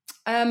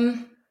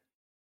 In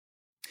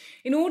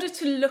order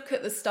to look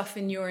at the stuff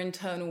in your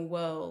internal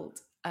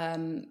world,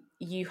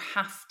 you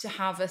have to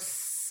have a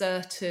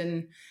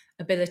certain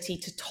ability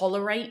to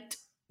tolerate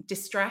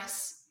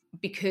distress,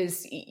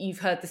 because you've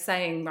heard the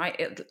saying, right?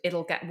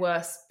 It'll get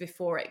worse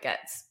before it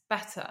gets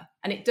better.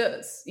 And it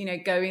does. You know,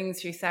 going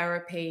through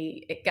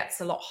therapy, it gets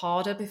a lot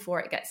harder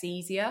before it gets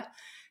easier.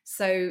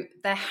 So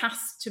there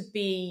has to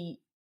be,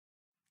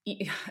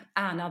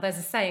 now there's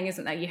a saying,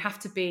 isn't there? You have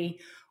to be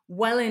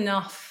well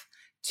enough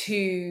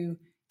to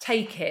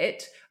take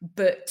it,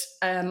 but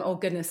oh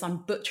goodness, I'm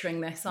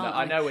butchering this, aren't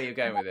I? I know where you're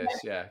going with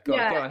this. Yeah, go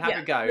on,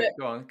 have a go.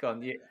 Go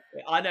on.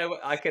 I know,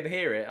 I can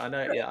hear it. I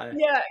know.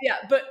 Yeah,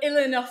 but ill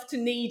enough to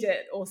need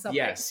it, or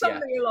something.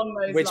 Something along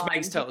those lines. Which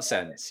makes total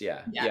sense.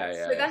 Yeah.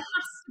 So there has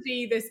to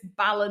be this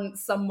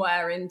balance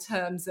somewhere in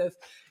terms of,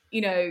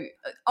 you know,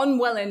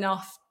 unwell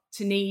enough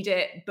to need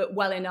it, but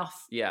well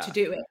enough to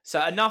do it.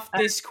 So enough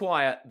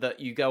disquiet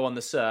that you go on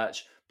the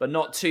search, but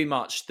not too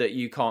much that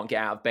you can't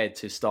get out of bed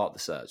to start the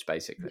search,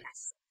 basically.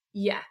 Yes.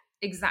 Yeah,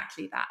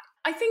 exactly that.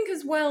 I think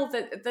as well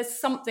that there's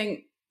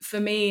something for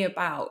me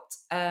about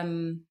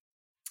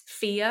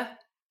fear.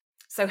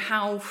 So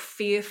how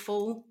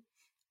fearful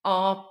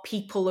are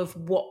people of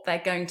what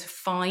they're going to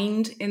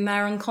find in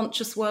their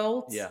unconscious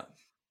worlds? Yeah.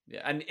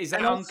 And is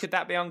that could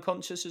that be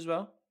unconscious as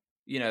well?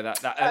 You know,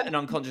 that an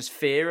unconscious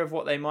fear of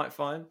what they might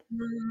find?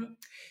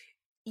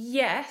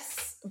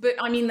 Yes, but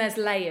I mean, there's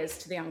layers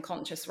to the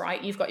unconscious,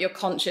 right? You've got your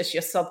conscious,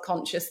 your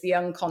subconscious, the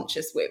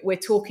unconscious. We're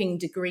talking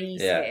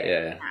degrees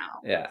here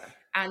now. Yeah.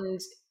 And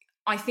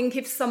I think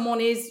if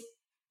someone is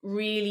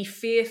really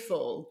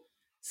fearful,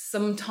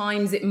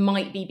 sometimes it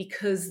might be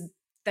because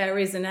there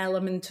is an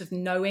element of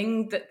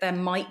knowing that there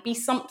might be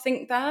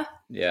something there.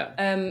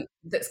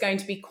 That's going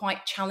to be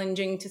quite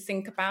challenging to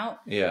think about.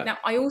 Now,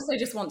 I also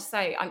just want to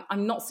say,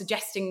 I'm not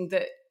suggesting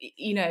that,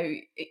 you know,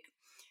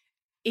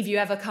 if you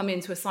ever come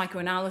into a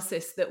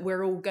psychoanalysis that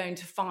we're all going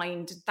to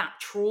find that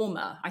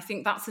trauma. I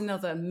think that's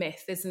another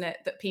myth, isn't it?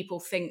 That people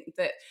think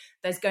that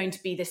there's going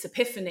to be this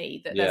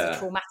epiphany, that there's a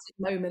traumatic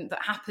moment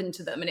that happened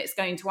to them and it's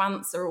going to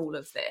answer all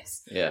of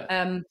this.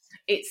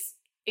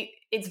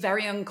 It's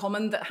very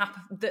uncommon that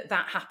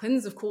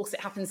happens. Of course, it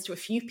happens to a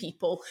few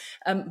people,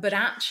 but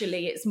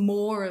actually it's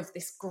more of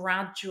this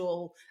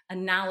gradual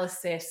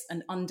analysis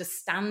and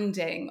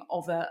understanding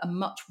of a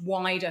much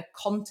wider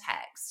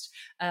context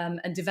and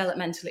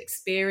developmental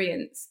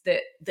experience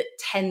that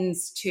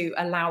tends to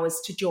allow us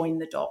to join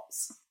the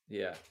dots.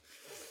 Yeah.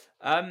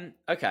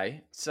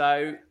 Okay.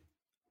 So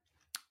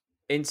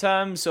in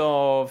terms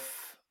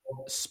of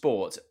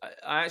sport,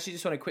 I actually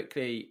just want to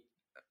quickly,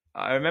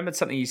 I remembered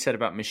something you said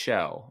about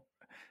Michelle,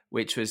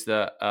 which was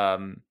that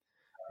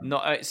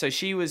so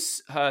she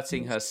was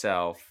hurting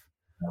herself.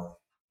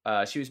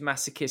 She was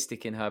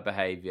masochistic in her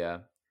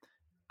behavior,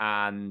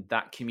 and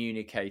that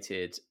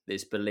communicated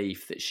this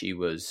belief that she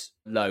was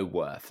low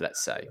worth,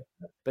 let's say.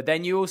 But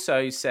then you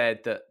also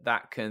said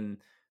that can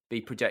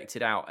be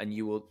projected out, and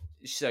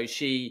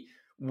she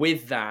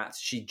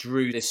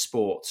drew this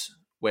sport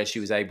where she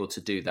was able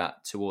to do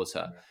that towards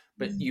her.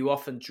 But you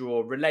often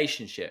draw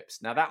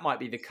relationships. Now, that might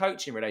be the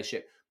coaching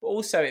relationship, but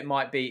also it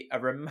might be a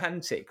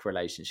romantic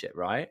relationship,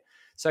 right?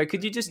 So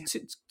could you just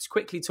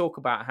quickly talk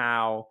about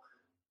how,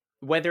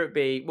 whether it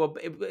be, well,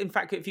 in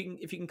fact, if you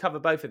can cover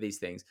both of these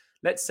things,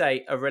 let's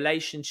say a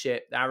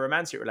relationship, our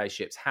romantic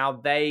relationships, how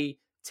they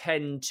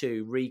tend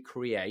to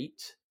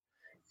recreate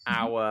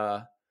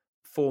our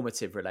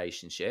formative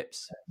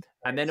relationships,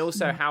 and then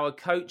also how a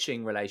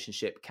coaching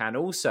relationship can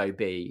also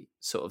be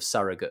sort of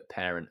surrogate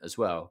parent as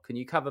well. Can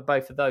you cover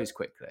both of those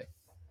quickly?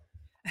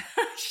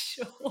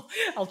 Sure,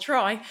 I'll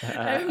try.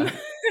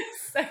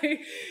 So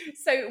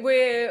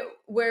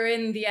we're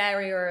in the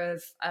area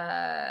of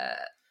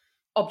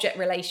object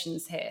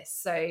relations here.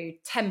 So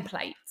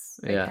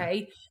templates,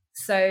 okay?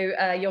 So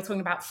you're talking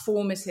about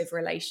formative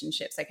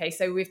relationships, okay?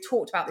 So we've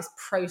talked about this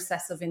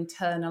process of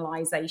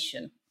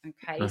internalization,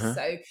 okay?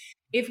 So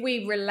if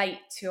we relate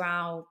to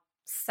our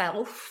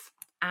self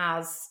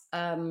as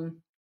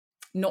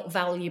not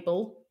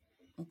valuable,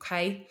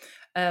 okay,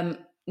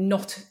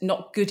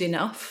 not good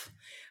enough,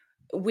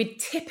 we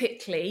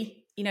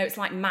typically, you know, it's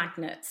like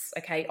magnets,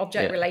 okay?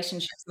 Object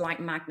relationships are like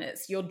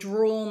magnets. You're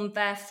drawn,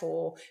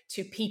 therefore,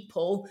 to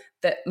people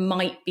that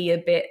might be a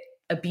bit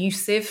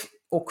abusive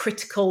or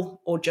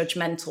critical or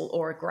judgmental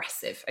or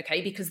aggressive,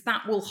 okay? Because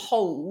that will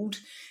hold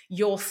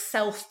your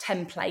self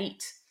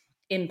template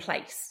in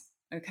place,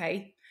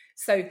 okay?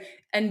 So,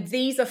 and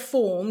these are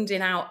formed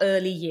in our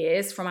early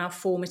years from our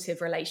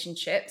formative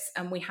relationships,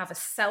 and we have a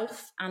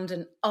self and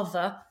an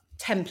other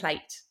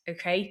template,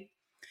 okay?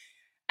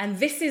 And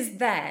this is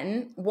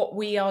then what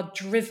we are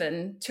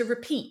driven to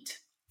repeat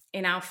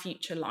in our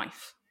future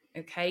life,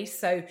 okay?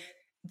 So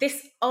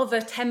this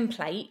other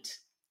template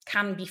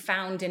can be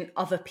found in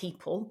other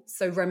people,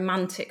 so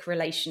romantic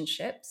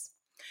relationships,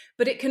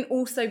 but it can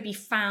also be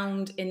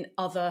found in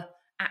other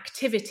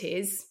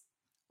activities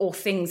or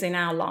things in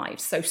our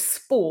lives. So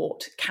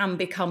sport can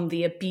become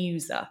the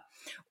abuser,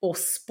 or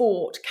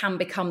sport can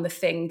become the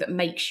thing that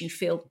makes you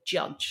feel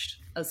judged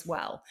as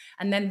well.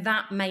 And then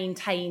that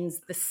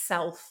maintains the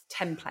self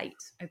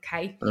template,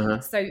 okay?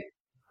 So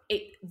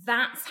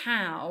that's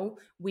how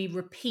we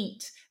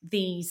repeat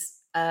these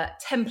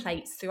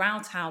templates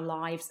throughout our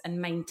lives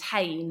and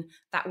maintain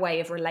that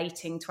way of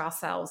relating to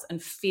ourselves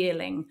and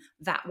feeling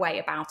that way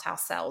about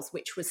ourselves,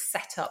 which was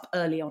set up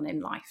early on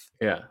in life.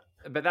 Yeah.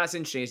 But that's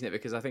interesting, isn't it?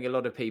 Because I think a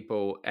lot of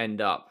people end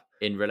up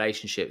in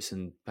relationships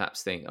and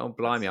perhaps think, oh,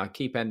 blimey, I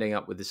keep ending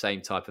up with the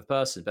same type of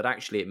person. But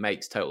actually it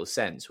makes total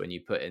sense when you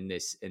put in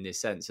this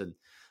sense. And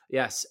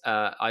yes,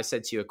 I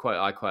said to you a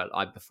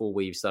quote before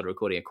we started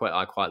recording, a quote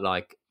I quite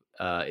like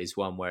is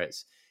one where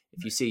it's,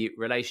 if you see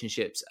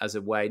relationships as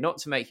a way not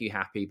to make you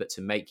happy, but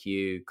to make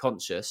you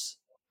conscious,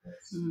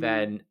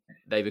 then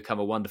they become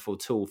a wonderful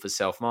tool for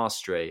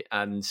self-mastery.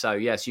 And so,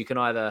 yes, you can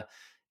either,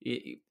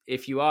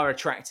 if you are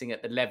attracting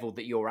at the level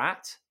that you're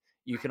at,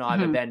 you can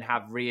either then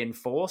have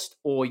reinforced,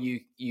 or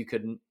you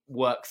can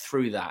work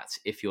through that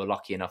if you're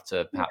lucky enough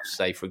to perhaps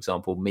say, for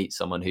example, meet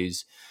someone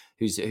who's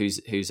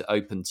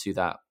open to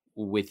that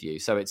with you.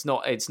 So it's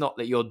not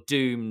that you're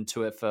doomed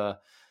to it for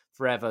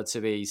forever to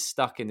be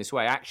stuck in this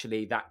way.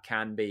 Actually, that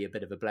can be a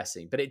bit of a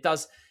blessing, but it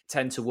does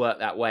tend to work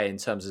that way in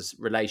terms of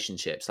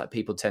relationships. Like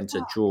people tend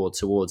to draw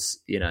towards,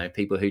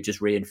 people who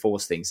just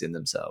reinforce things in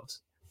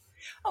themselves.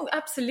 Oh,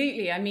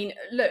 absolutely. I mean,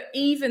 look,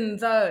 even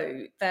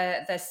though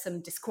there's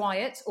some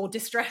disquiet or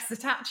distress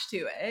attached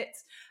to it,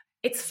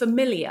 it's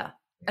familiar.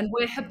 And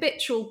we're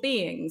habitual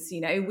beings,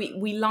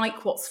 we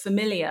like what's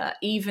familiar,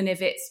 even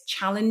if it's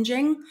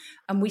challenging,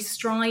 and we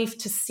strive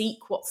to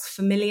seek what's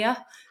familiar.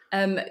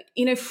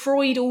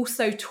 Freud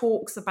also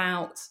talks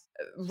about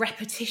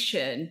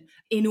repetition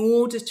in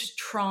order to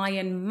try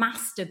and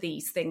master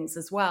these things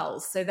as well.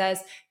 So there's,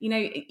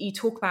 you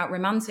talk about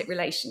romantic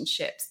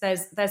relationships.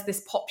 There's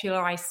this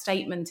popularized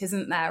statement,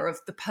 isn't there, of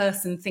the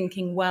person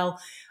thinking, well,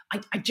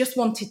 I just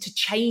wanted to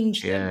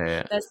change them.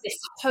 Yeah. There's this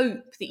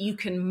hope that you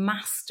can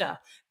master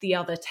the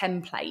other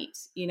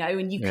template,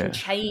 and you can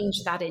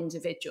change that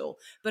individual.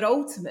 But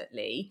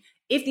ultimately,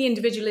 if the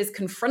individual is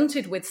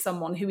confronted with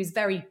someone who is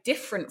very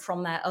different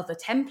from their other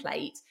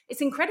template,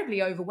 it's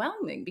incredibly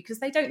overwhelming because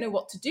they don't know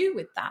what to do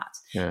with that.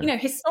 Yeah.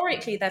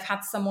 Historically, they've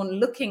had someone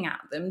looking at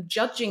them,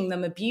 judging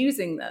them,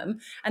 abusing them,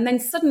 and then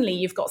suddenly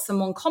you've got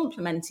someone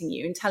complimenting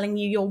you and telling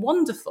you you're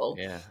wonderful.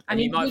 Yeah. And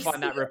you might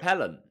find that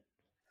repellent.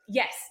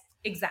 Yes,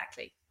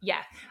 exactly.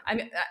 Yeah.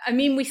 I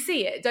mean, we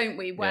see it, don't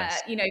we? Where,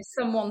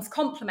 someone's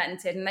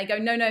complimented and they go,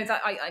 no,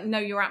 that I know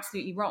you're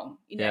absolutely wrong.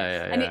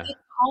 And it's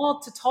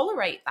hard to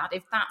tolerate that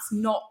if that's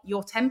not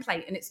your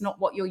template and it's not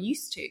what you're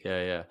used to.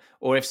 Yeah.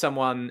 Or if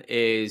someone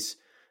is,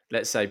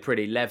 let's say,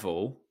 pretty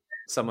level,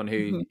 someone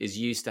who is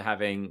used to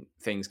having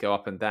things go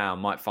up and down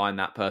might find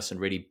that person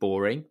really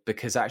boring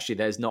because actually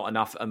there's not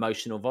enough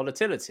emotional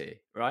volatility,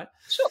 right?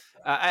 Sure.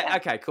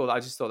 Okay, cool. I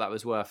just thought that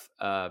was worth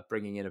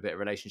bringing in a bit of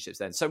relationships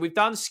then. So we've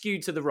done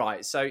skewed to the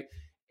right. So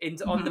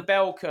on the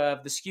bell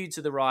curve, the skewed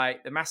to the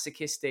right, the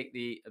masochistic,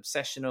 the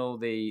obsessional,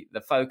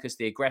 the focus,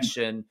 the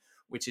aggression,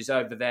 which is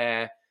over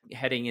there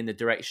heading in the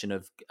direction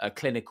of a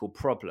clinical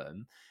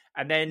problem.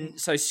 And then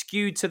so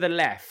skewed to the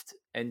left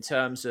in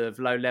terms of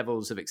low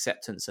levels of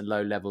acceptance and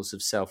low levels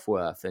of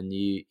self-worth. And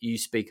you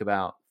speak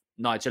about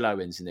Nigel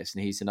Owens in this,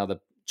 and he's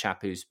another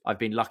chap who's I've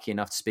been lucky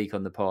enough to speak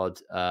on the pod,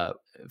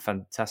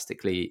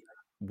 fantastically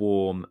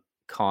warm,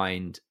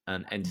 kind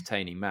and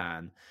entertaining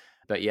man.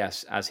 But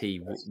yes, as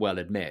he well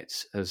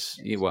admits,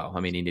 he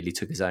nearly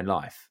took his own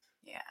life.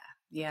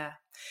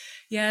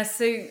 Yeah.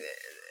 So,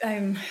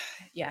 an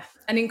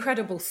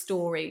incredible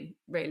story,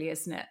 really,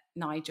 isn't it,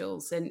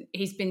 Nigel's? And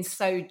he's been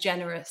so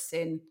generous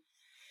in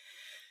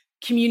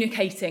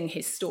communicating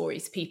his story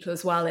to people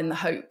as well, in the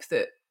hope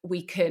that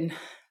we can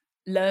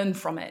learn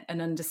from it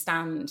and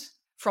understand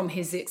from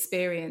his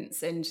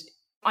experience. And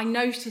I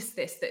noticed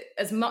this, that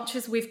as much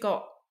as we've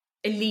got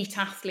elite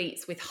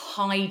athletes with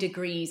high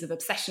degrees of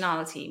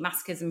obsessionality,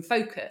 masochism,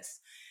 focus,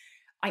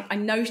 I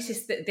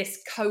noticed that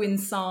this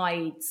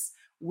coincides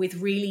with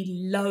really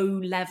low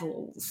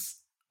levels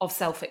of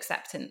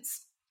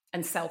self-acceptance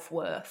and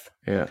self-worth.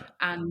 Yeah.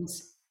 And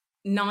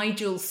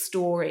Nigel's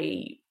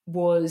story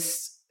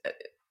was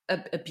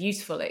a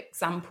beautiful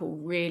example,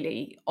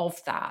 really, of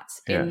that,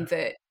 in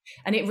that,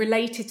 and it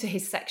related to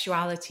his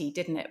sexuality,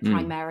 didn't it,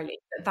 primarily?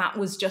 That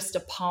was just a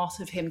part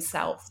of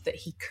himself that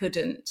he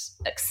couldn't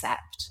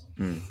accept.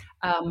 And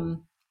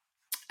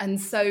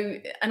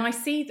I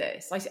see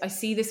this. I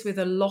see this with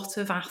a lot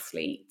of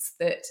athletes,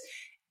 that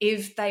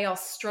if they are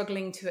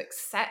struggling to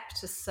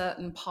accept a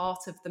certain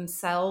part of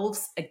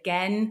themselves,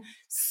 again,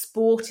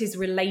 sport is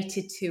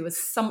related to as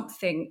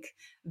something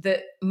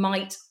that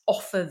might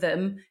offer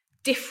them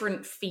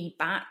different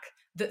feedback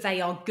that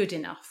they are good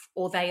enough,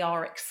 or they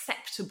are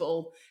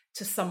acceptable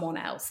to someone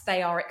else.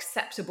 They are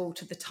acceptable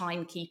to the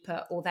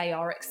timekeeper, or they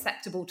are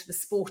acceptable to the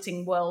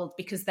sporting world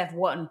because they've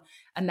won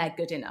and they're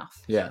good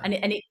enough. Yeah. And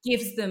it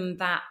gives them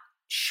that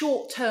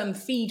short-term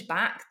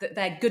feedback that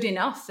they're good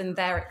enough and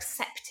they're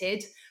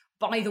accepted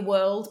by the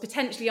world,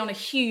 potentially on a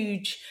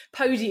huge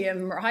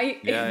podium, right?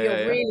 If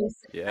you're really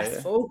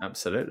successful. Yeah,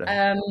 absolutely.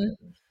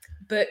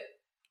 But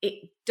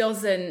it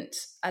doesn't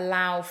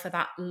allow for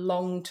that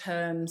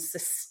long-term,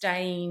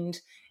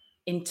 sustained,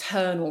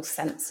 internal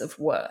sense of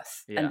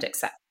worth and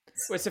acceptance.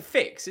 Well, it's a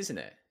fix, isn't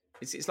it?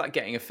 It's like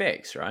getting a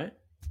fix, right?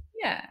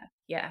 Yeah,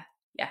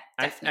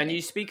 definitely. And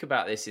you speak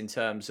about this in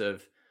terms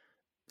of,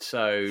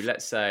 so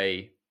let's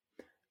say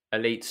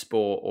elite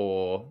sport,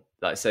 or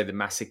let's say the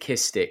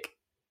masochistic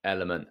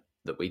element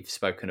that we've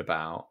spoken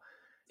about.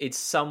 It's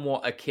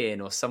somewhat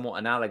akin or somewhat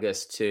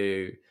analogous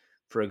to,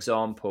 for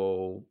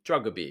example,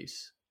 drug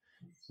abuse,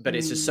 but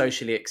it's a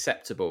socially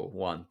acceptable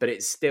one. But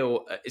it's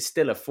still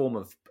a form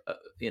of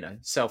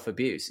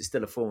self-abuse. It's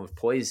still a form of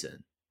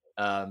poison.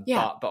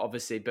 But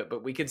obviously,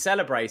 but we can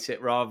celebrate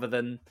it rather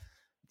than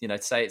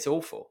say it's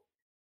awful.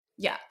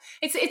 Yeah,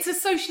 it's a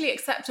socially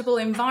acceptable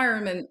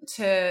environment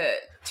to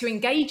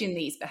engage in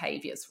these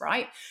behaviours,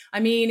 right? I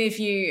mean, if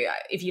you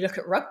look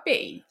at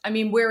rugby, I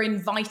mean, we're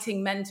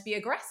inviting men to be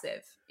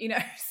aggressive,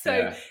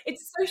 so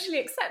it's socially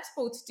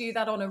acceptable to do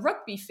that on a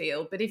rugby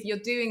field. But if you're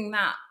doing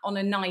that on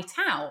a night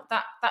out,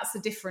 that's a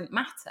different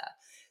matter.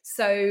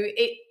 So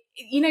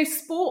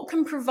sport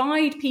can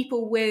provide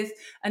people with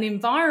an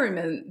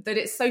environment that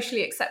it's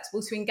socially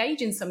acceptable to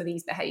engage in some of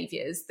these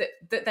behaviours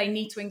that they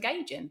need to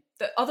engage in,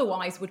 that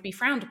otherwise would be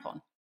frowned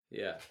upon.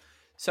 Yeah.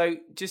 So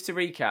just to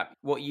recap,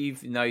 what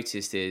you've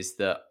noticed is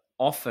that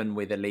often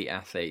with elite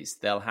athletes,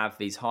 they'll have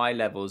these high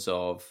levels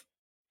of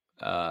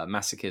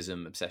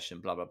masochism, obsession,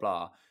 blah, blah,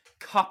 blah,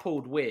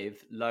 coupled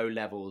with low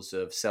levels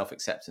of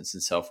self-acceptance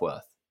and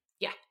self-worth.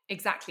 Yeah,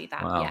 exactly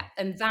that. Wow. Yeah.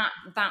 And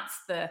that's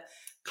the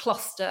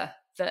cluster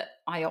that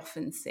I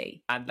often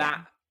see. And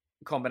that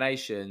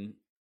combination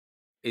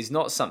is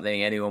not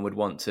something anyone would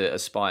want to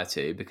aspire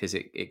to, because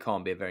it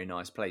can't be a very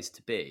nice place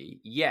to be.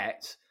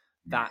 Yet,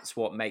 that's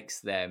what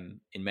makes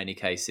them, in many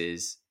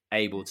cases,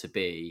 able to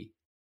be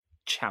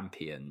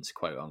champions,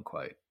 quote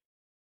unquote.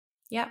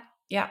 Yeah,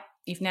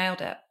 you've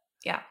nailed it.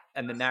 Yeah.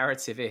 And the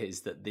narrative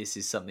is that this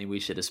is something we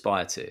should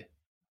aspire to.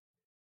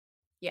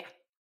 Yeah.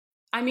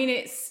 I mean,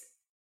 it's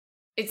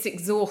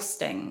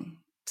exhausting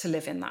to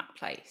live in that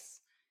place.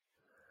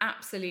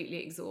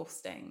 Absolutely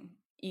exhausting.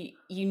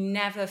 You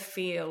never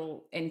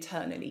feel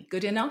internally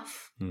good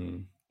enough.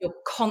 You're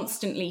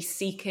constantly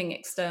seeking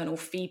external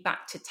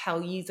feedback to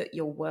tell you that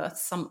you're worth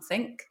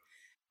something.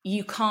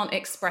 You can't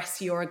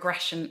express your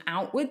aggression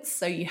outwards,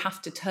 so you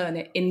have to turn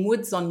it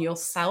inwards on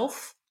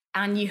yourself.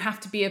 And you have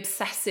to be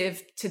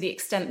obsessive to the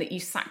extent that you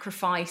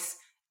sacrifice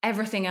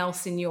everything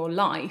else in your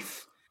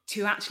life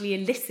to actually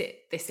elicit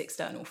this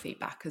external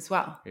feedback as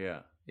well.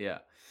 Yeah.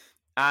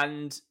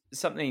 And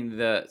something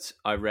that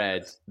I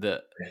read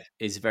that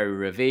is very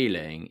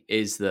revealing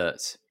is that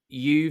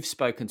you've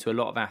spoken to a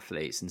lot of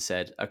athletes and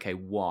said, okay,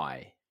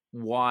 why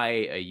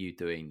are you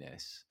doing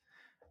this?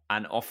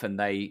 And often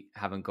they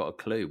haven't got a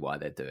clue why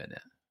they're doing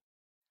it.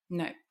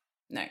 No.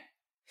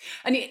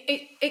 And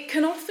it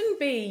can often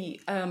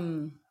be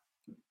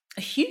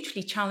a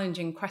hugely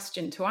challenging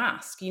question to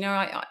ask.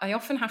 I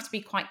often have to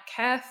be quite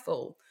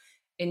careful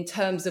in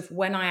terms of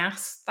when I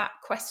ask that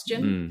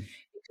question,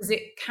 because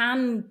it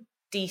can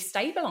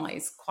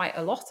destabilize quite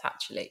a lot,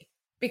 actually.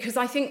 Because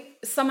I think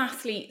some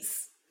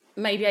athletes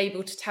may be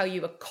able to tell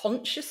you a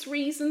conscious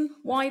reason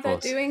why they're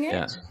doing it.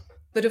 Yeah.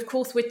 But of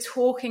course, we're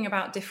talking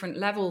about different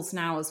levels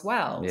now as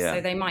well. Yeah.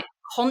 So they might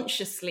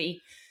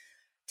consciously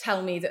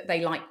tell me that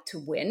they like to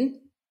win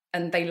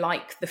and they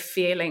like the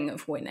feeling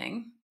of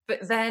winning.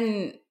 But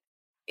then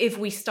if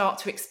we start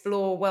to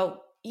explore,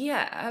 well,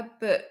 yeah,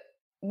 but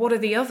what are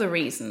the other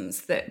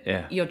reasons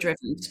that you're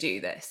driven to do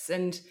this?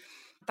 And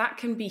that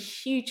can be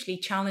hugely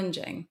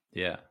challenging.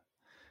 Yeah.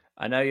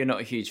 I know you're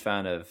not a huge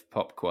fan of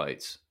pop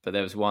quotes, but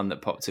there was one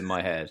that popped in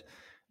my head,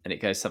 and it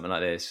goes something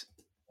like this.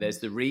 There's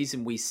the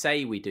reason we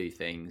say we do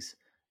things,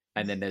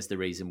 and then there's the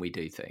reason we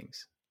do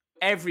things.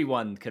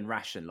 Everyone can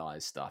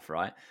rationalize stuff,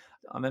 right?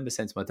 I remember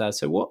saying to my dad,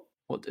 so what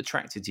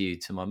attracted you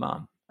to my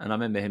mum? And I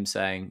remember him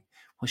saying,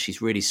 well,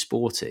 she's really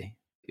sporty.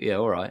 Yeah,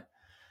 all right.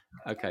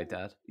 Okay,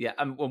 Dad. Yeah,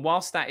 and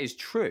whilst that is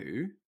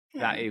true,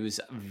 that it was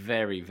a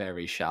very,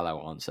 very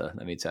shallow answer,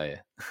 let me tell you.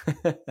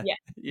 Yeah.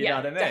 You know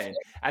what I mean?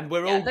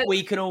 Definitely. And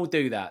we can all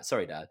do that.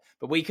 Sorry, Dad.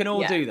 But we can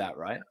all do that,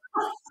 right?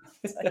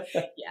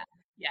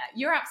 Yeah,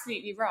 you're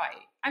absolutely right.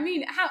 I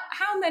mean,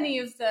 how many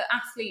of the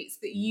athletes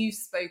that you've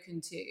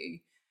spoken to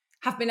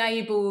have been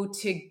able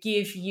to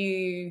give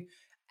you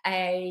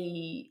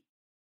a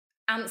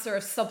answer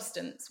of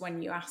substance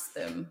when you ask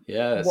them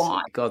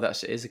why? God,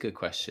 that is a good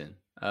question.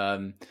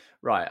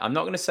 Right, I'm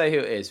not going to say who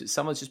it is, but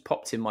someone's just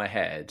popped in my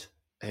head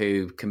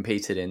who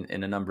competed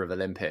in a number of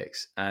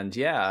Olympics. And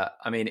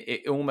I mean,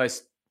 it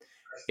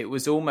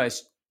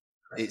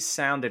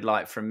sounded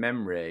like from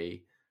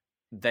memory,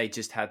 they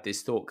just had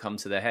this thought come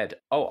to their head.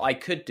 Oh, I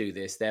could do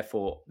this,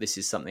 therefore this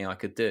is something I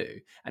could do.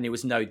 And it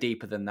was no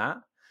deeper than that.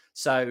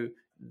 So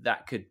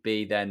that could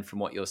be then, from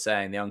what you're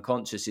saying, the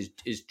unconscious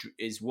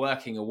is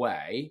working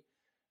away.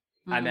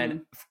 Mm-hmm. And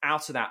then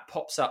out of that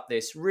pops up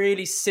this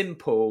really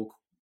simple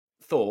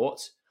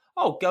thought,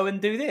 oh, go and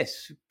do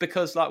this,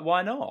 because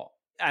why not?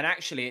 And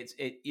actually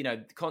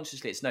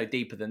consciously it's no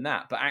deeper than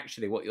that. But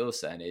actually what you're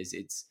saying is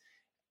it's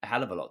a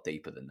hell of a lot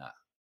deeper than that.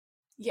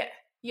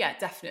 Yeah,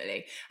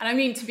 definitely. And I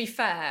mean, to be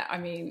fair,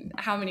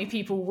 how many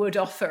people would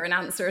offer an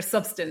answer of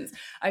substance?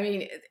 I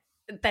mean,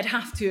 they'd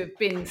have to have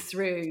been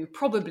through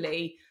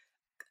probably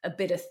a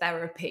bit of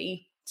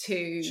therapy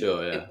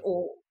to,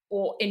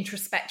 or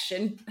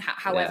introspection,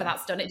 however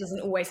that's done. It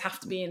doesn't always have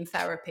to be in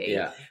therapy,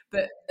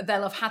 but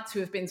they'll have had to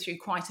have been through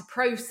quite a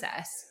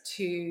process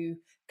to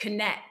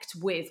connect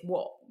with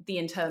what the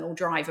internal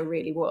driver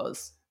really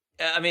was.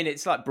 I mean,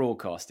 it's like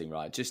broadcasting,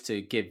 right? Just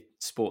to give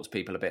sports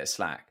people a bit of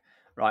slack,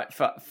 right?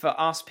 For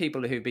us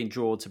people who've been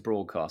drawn to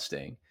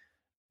broadcasting,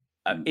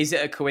 is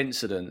it a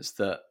coincidence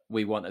that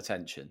we want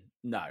attention?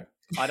 No,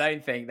 I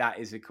don't think that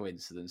is a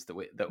coincidence that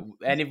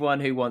anyone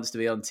who wants to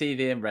be on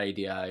TV and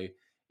radio,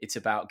 it's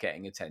about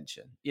getting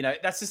attention. You know,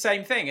 that's the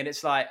same thing. And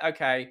it's like,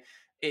 okay,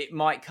 it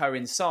might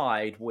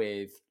coincide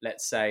with,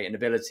 let's say, an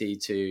ability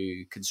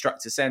to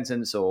construct a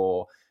sentence,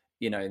 or,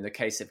 you know, in the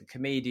case of a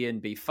comedian,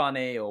 be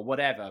funny or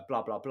whatever,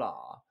 blah, blah,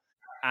 blah.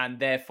 And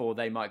therefore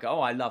they might go,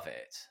 oh, I love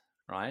it.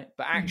 Right.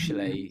 But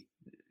actually,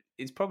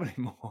 it's probably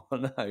more,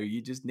 no,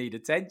 you just need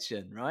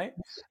attention. Right.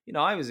 You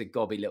know, I was a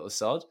gobby little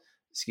sod,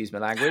 excuse my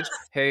language,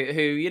 who,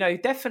 you know,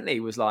 definitely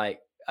was like,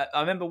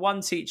 I remember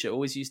one teacher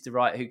always used to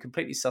write, who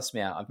completely sussed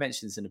me out. I've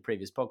mentioned this in a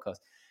previous podcast.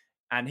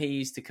 And he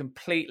used to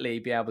completely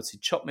be able to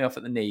chop me off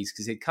at the knees,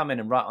 because he'd come in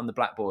and write on the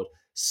blackboard,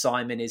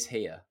 Simon is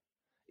here.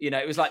 You know,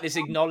 it was like this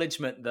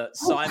acknowledgement that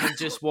Simon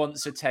just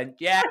wants attention.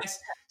 Yes,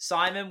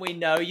 Simon, we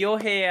know you're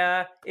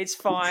here. It's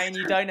fine.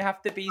 You don't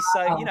have to be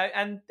so, you know,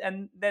 and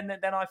then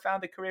I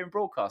found a career in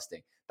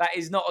broadcasting. That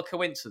is not a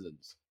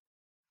coincidence.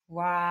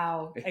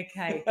 Wow.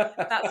 Okay.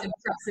 That's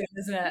impressive,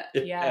 isn't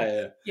it?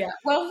 Yeah.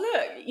 Well,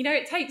 look, you know,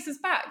 it takes us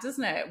back,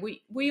 doesn't it?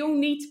 We all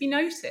need to be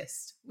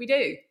noticed. We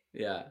do.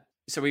 Yeah.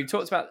 So we've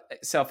talked about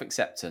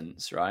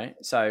self-acceptance, right?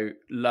 So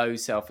low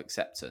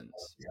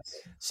self-acceptance.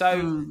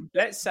 So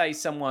let's say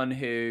someone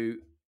who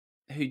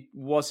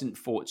wasn't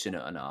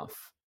fortunate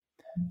enough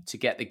to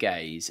get the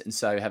gaze, and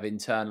so have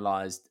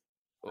internalized,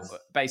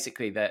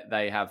 basically, that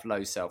they have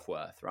low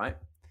self-worth, right?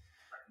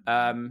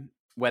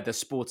 Whether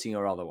sporting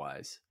or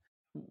otherwise.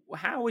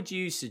 How would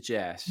you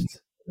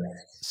suggest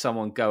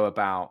someone go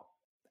about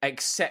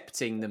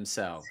accepting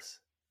themselves?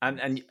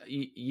 And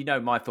you know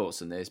my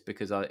thoughts on this,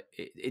 because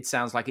it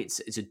sounds like it's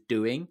a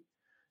doing,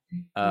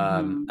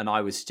 and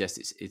I would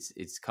suggest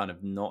it's kind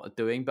of not a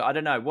doing. But I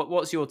don't know.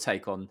 What's your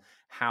take on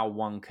how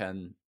one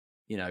can,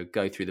 you know,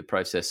 go through the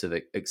process of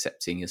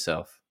accepting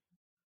yourself?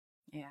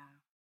 Yeah,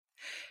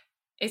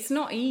 it's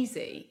not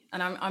easy,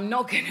 and I'm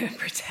not going to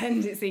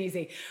pretend it's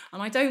easy.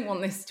 And I don't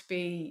want this to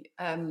be,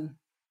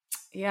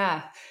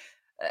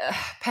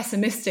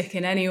 pessimistic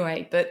in any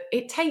way. But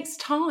it takes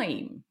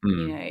time,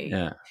 you know.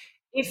 Yeah.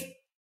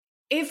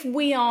 If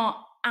we are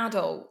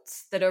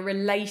adults that are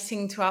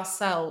relating to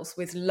ourselves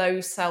with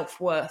low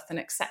self-worth and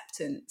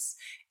acceptance,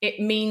 it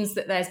means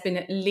that there's been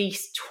at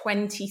least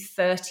 20,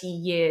 30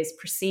 years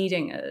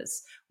preceding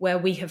us where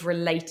we have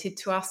related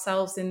to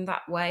ourselves in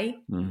that way.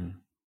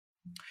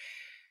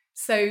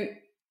 So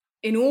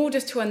in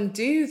order to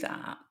undo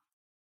that,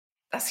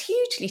 that's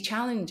hugely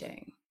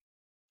challenging.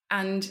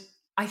 And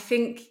I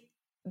think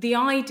the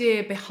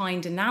idea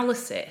behind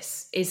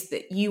analysis is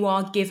that you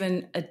are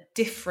given a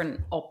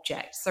different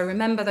object. So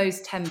remember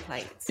those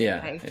templates.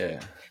 Okay?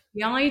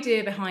 The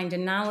idea behind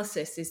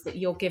analysis is that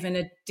you're given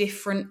a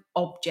different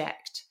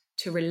object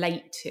to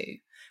relate to,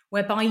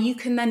 whereby you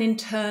can then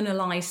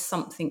internalize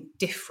something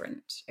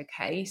different.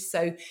 Okay.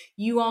 So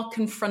you are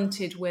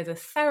confronted with a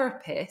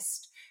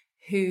therapist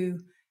who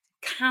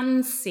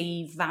can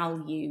see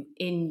value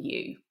in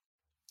you,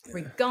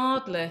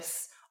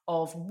 regardless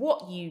of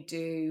what you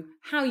do,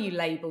 how you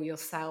label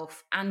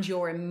yourself, and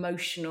your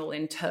emotional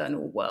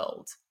internal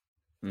world.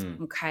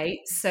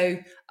 Okay, so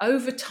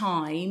over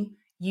time,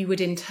 you would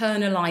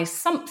internalize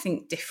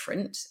something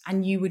different,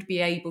 and you would be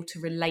able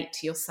to relate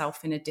to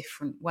yourself in a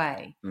different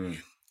way.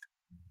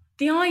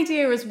 The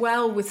idea as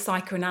well with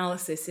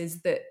psychoanalysis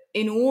is that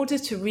in order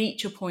to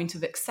reach a point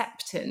of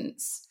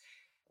acceptance,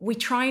 we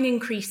try and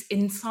increase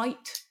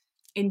insight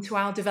into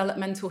our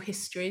developmental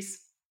histories.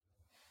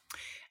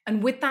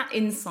 And with that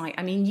insight,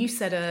 I mean, you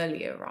said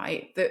earlier,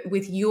 right, that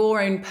with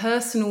your own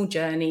personal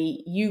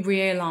journey, you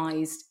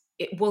realized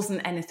it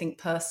wasn't anything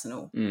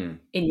personal in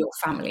your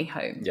family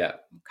home. Yeah.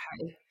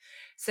 Okay.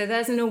 So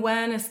there's an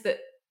awareness that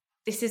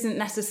this isn't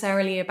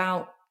necessarily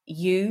about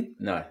you.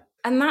 No.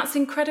 And that's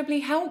incredibly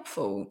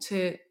helpful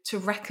to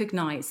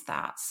recognize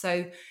that.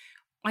 So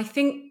I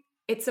think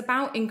it's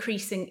about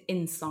increasing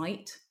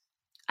insight,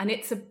 and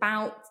it's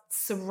about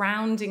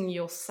surrounding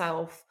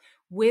yourself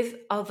with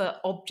other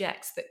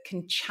objects that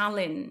can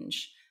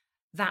challenge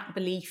that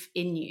belief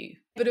in you.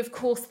 But of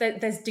course,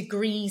 there's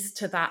degrees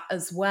to that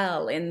as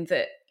well, in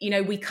that, you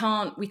know, we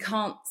can't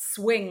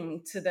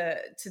swing to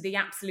the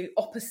absolute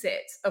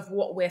opposite of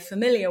what we're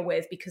familiar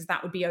with, because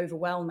that would be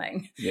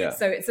overwhelming. Yeah.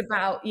 So it's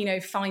about, you know,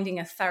 finding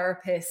a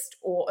therapist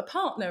or a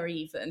partner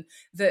even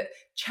that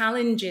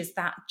challenges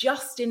that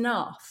just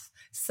enough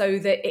so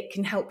that it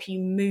can help you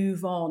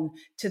move on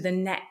to the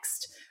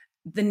next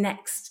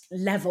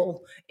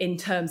level in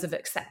terms of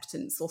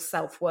acceptance or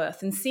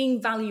self-worth, and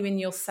seeing value in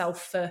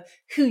yourself for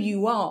who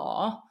you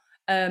are,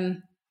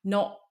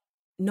 not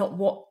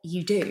what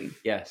you do.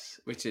 Yes,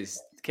 which is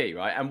key,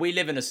 right? And we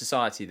live in a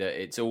society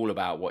that it's all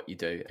about what you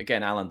do.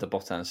 Again, Alain de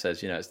Botton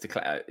says, it's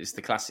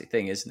the classic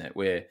thing, isn't it?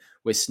 We're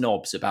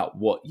snobs about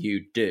what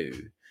you do.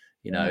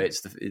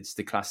 It's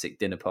the classic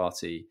dinner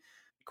party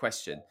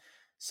question.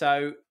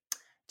 So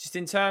just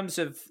in terms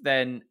of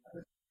then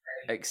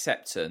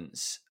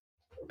acceptance,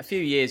 a few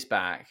years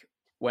back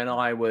when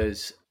I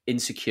was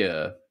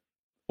insecure,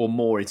 or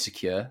more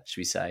insecure, should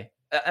we say?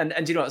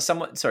 And you know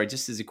what?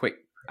 Just as a quick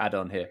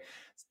add-on here,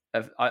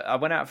 I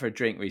went out for a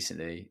drink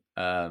recently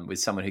with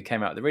someone who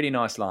came out with a really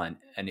nice line,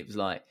 and it was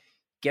like,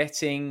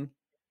 getting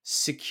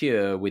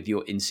secure with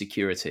your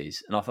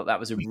insecurities. And I thought that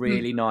was a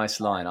really nice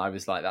line. I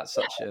was like, that's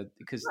a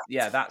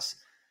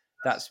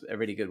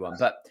really good one.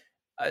 But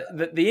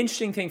the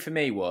interesting thing for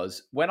me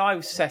was when I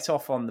set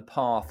off on the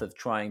path of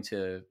trying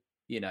to,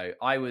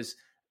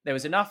 there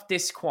was enough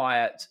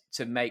disquiet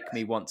to make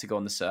me want to go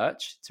on the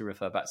search, to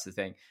refer back to the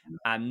thing,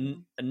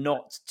 and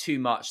not too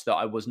much that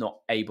I was not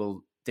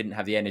didn't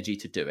have the energy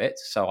to do it.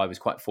 So I was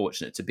quite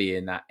fortunate to be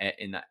in that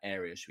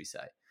area, should we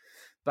say.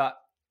 But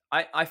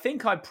I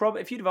think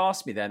if you'd have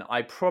asked me then,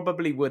 I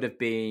probably would have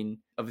been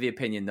of the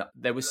opinion that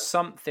there was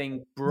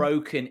something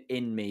broken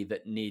in me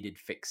that needed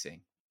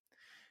fixing.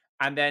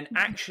 And then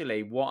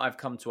actually what I've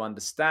come to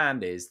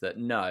understand is that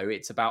no,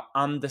 it's about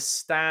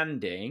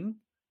understanding,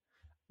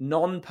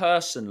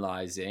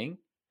 non-personalizing,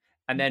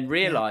 and then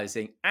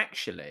realizing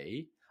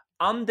actually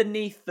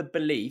underneath the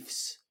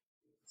beliefs,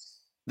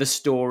 the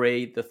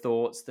story, the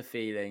thoughts, the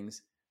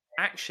feelings,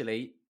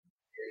 actually,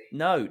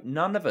 no,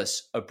 none of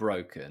us are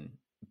broken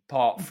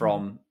apart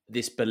from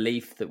this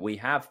belief that we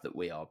have that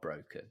we are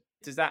broken.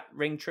 Does that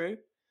ring true?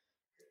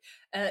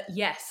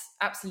 Yes,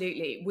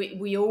 absolutely.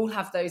 We all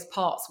have those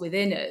parts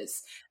within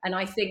us. And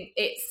I think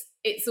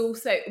it's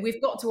also,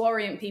 we've got to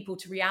orient people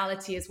to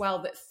reality as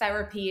well, that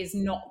therapy is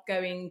not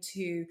going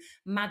to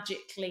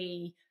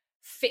magically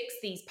fix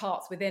these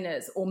parts within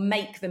us or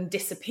make them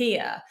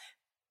disappear,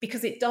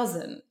 because it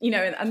doesn't,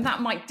 and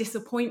that might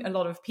disappoint a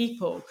lot of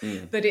people.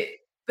 But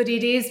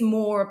it is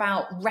more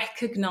about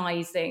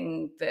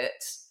recognizing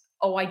that,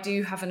 oh, I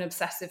do have an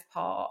obsessive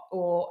part,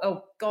 or,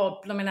 oh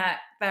God, blooming out,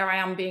 there I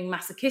am being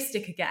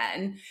masochistic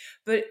again.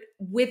 But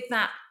with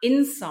that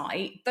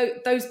insight,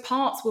 those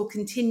parts will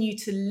continue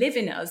to live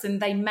in us, and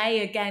they may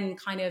again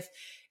kind of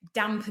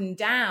dampen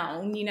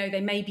down,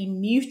 they may be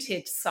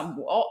muted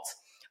somewhat.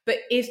 But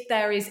if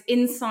there is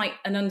insight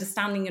and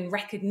understanding and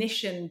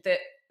recognition that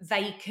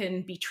they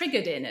can be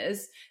triggered in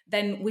us,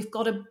 then we've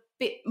got a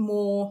bit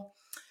more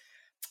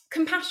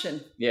compassion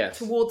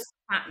towards the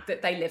fact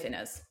that they live in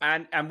us.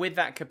 And with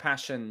that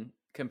compassion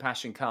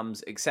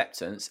comes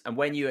acceptance. And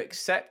when you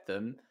accept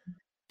them,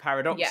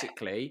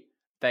 paradoxically,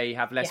 they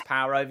have less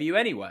power over you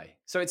anyway.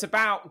 So it's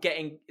about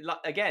getting,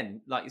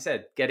 again, like you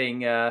said,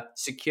 getting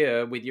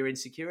secure with your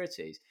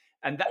insecurities.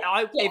 And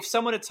if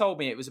someone had told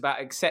me it was about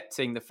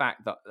accepting the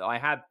fact that I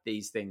had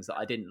these things that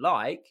I didn't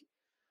like,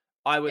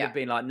 I would have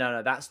been like,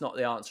 no, that's not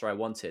the answer I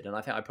wanted. And I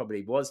think I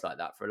probably was like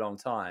that for a long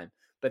time.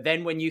 But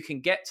then when you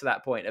can get to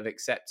that point of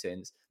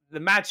acceptance,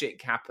 the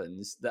magic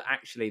happens that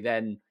actually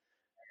then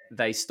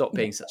they stop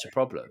being such a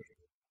problem.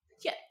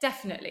 Yeah,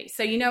 definitely.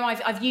 So,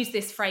 I've used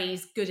this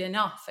phrase, good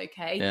enough,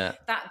 okay? Yeah.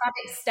 That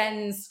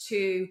extends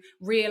to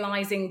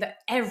realizing that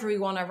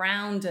everyone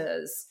around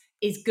us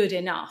is good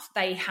enough.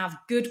 They have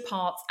good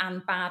parts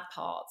and bad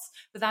parts.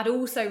 But that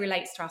also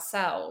relates to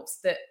ourselves,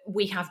 that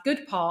we have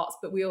good parts,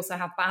 but we also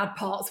have bad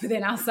parts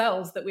within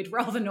ourselves that we'd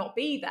rather not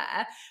be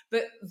there.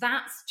 But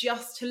that's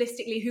just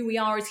holistically who we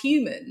are as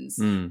humans.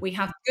 We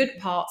have good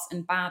parts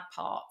and bad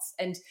parts.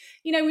 And,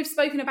 we've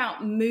spoken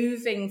about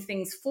moving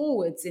things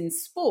forwards in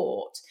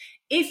sport.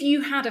 If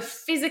you had a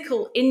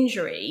physical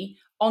injury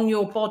on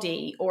your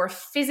body or a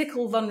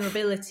physical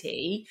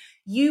vulnerability,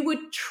 you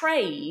would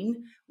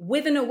train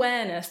with an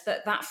awareness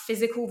that that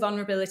physical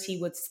vulnerability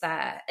was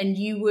there, and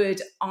you would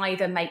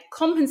either make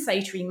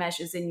compensatory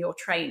measures in your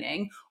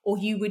training, or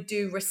you would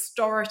do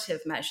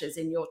restorative measures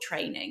in your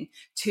training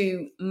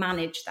to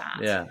manage that.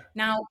 Yeah.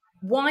 Now,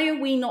 why are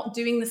we not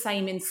doing the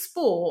same in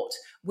sport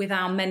with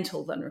our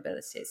mental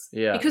vulnerabilities?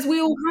 Yeah. Because we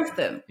all have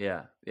them.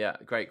 Yeah.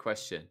 Great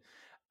question.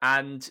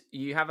 And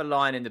you have a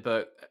line in the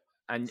book,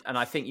 and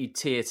I think you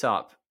tee it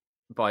up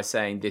by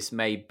saying this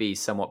may be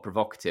somewhat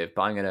provocative,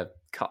 but I'm going to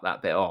cut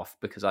that bit off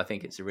because I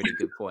think it's a really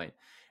good point.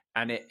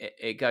 And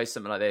it goes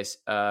something like this.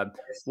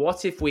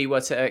 What if we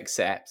were to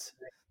accept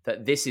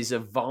that this is a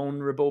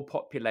vulnerable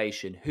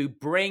population who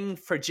bring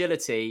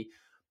fragility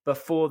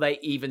before they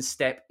even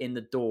step in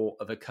the door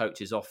of a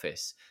coach's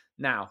office?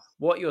 Now,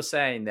 what you're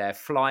saying there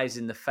flies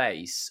in the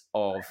face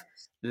of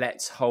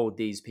let's hold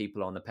these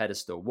people on a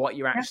pedestal. What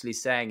you're actually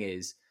saying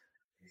is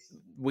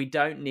we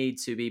don't need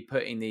to be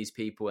putting these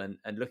people and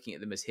looking at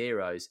them as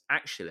heroes.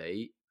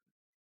 Actually,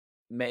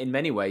 in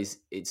many ways,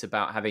 it's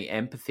about having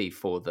empathy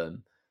for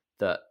them,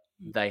 that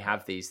they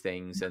have these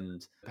things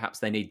and perhaps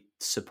they need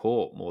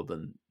support more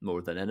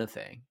than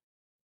anything.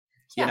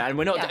 Yeah, and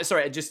we're not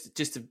sorry, just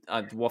to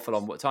waffle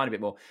on a tiny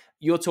bit more.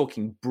 You're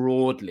talking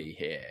broadly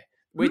here.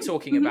 We're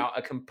talking about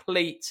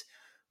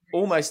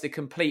almost a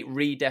complete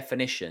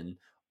redefinition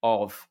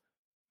of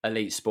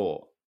elite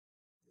sport.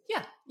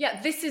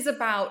 Yeah. This is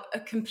about a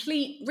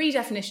complete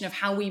redefinition of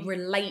how we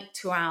relate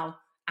to our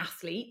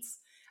athletes.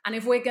 And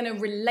if we're going to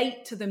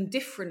relate to them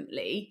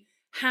differently,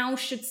 how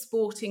should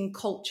sporting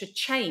culture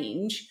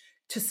change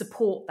to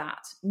support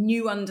that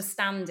new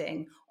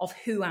understanding of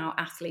who our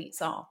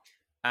athletes are?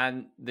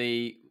 And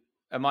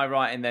am I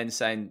right in then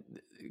saying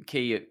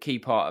key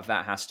part of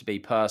that has to be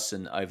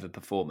person over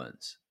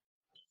performance?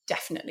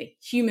 Definitely.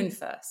 Human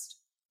first.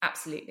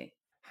 Absolutely.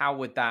 How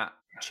would that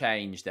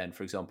change then,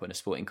 for example, in a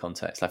sporting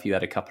context? Like if you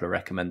had a couple of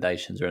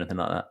recommendations or anything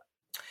like that?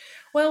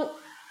 Well,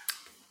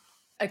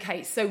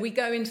 okay, so we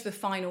go into the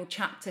final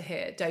chapter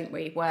here, don't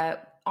we,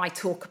 where I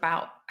talk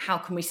about how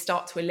can we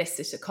start to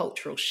elicit a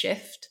cultural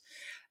shift.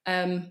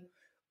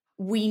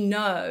 We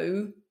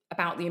know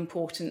about the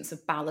importance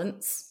of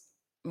balance,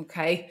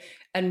 okay,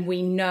 and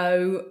we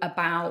know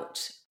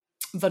about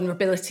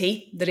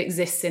vulnerability that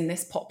exists in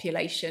this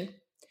population.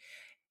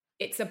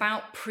 It's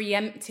about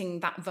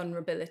preempting that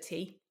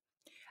vulnerability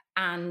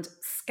and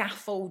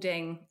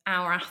scaffolding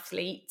our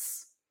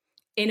athletes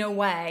in a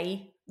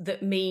way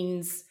that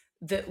means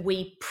that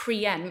we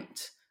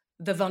preempt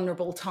the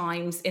vulnerable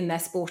times in their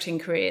sporting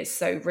careers.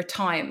 So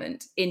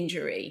retirement,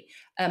 injury,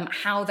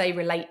 how they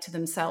relate to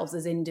themselves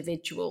as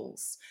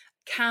individuals.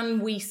 Can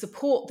we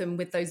support them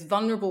with those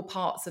vulnerable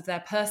parts of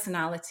their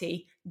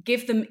personality,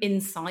 give them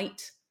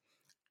insight,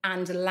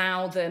 and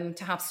allow them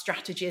to have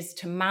strategies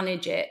to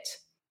manage it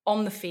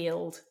on the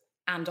field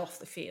and off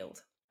the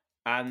field?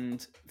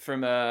 And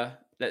from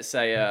let's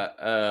say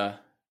a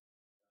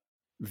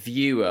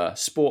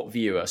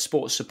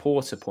sports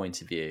supporter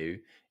point of view,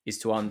 is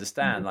to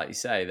understand, like you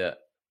say, that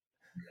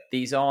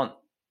these aren't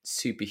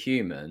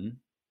superhuman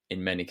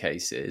in many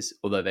cases,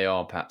 although they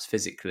are perhaps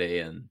physically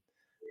and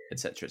et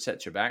cetera,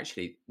 but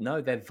actually, no,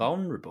 they're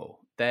vulnerable.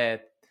 They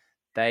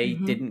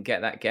didn't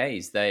get that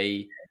gaze.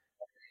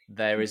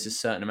 There is a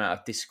certain amount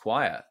of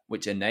disquiet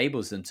which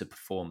enables them to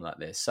perform like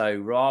this. So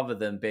rather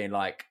than being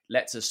like,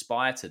 let's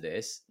aspire to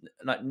this,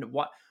 like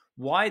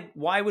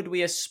why would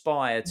we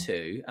aspire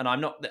to? And I'm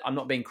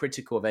not being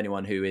critical of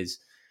anyone who is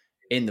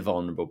in the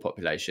vulnerable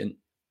population.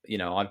 You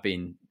know, I've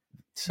been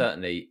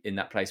certainly in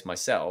that place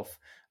myself,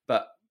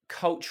 but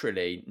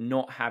culturally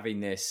not having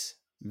this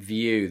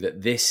view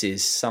that this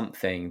is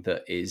something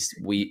that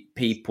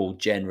people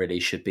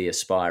generally should be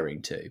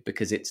aspiring to,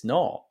 because it's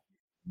not.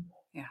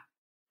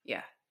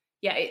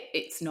 Yeah,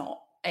 it's not.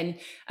 And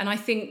I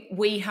think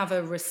we have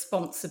a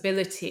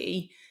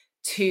responsibility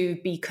to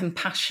be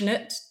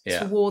compassionate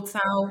towards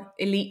our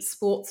elite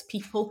sports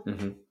people,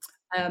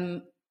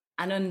 and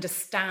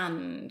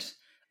understand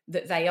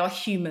that they are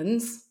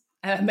humans.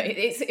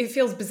 It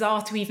feels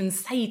bizarre to even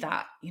say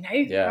that, you know?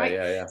 Right?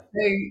 Yeah.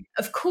 So,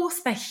 of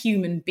course, they're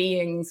human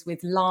beings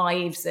with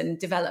lives and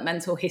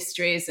developmental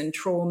histories and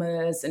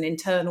traumas and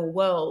internal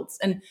worlds.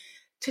 And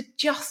to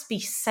just be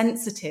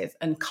sensitive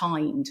and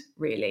kind,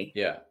 really.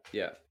 Yeah.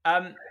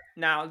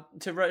 Now,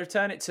 to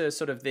return it to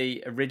sort of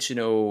the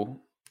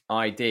original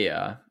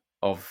idea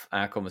of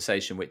our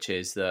conversation, which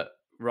is that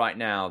right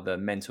now the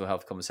mental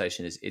health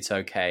conversation is it's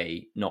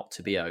okay not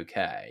to be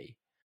okay,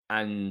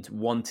 and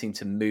wanting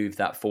to move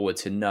that forward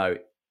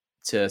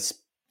to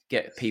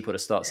get people to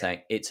start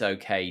saying it's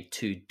okay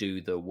to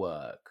do the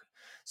work.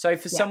 So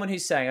for someone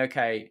who's saying,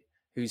 okay,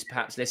 who's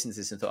perhaps listened to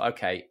this and thought,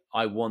 okay,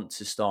 I want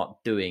to start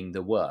doing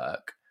the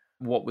work,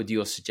 what would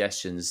your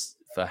suggestions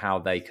for how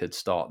they could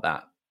start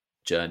that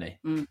journey?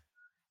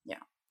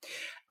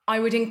 I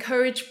would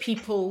encourage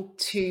people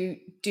to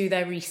do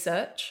their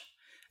research.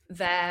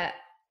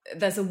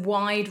 There's a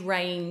wide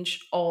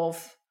range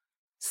of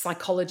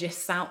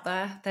psychologists out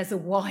there. There's a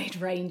wide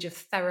range of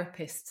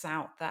therapists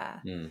out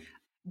there.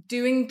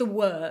 Doing the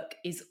work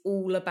is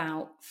all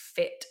about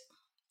fit.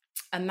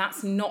 And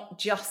that's not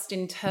just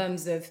in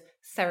terms of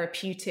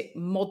therapeutic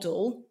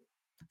model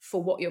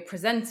for what you're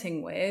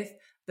presenting with,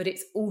 but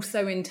it's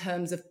also in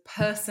terms of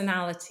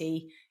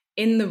personality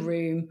in the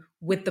room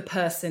with the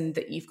person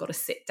that you've got to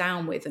sit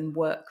down with and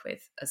work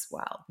with as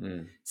well.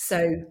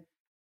 So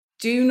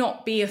do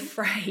not be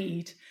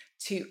afraid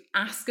to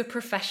ask a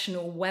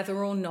professional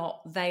whether or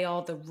not they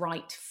are the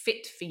right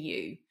fit for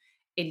you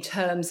in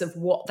terms of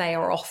what they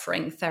are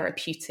offering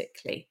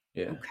therapeutically.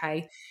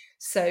 Okay.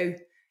 So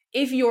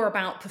if you're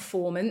about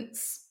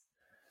performance,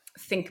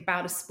 think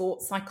about a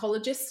sports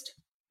psychologist.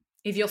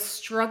 If you're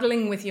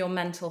struggling with your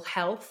mental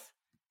health,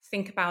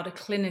 think about a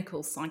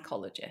clinical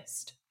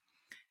psychologist.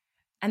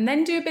 And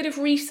then do a bit of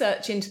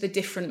research into the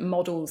different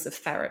models of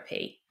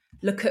therapy.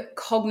 Look at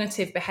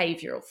cognitive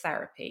behavioral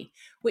therapy,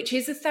 which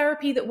is a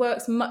therapy that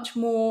works much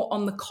more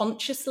on the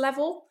conscious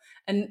level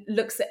and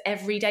looks at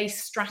everyday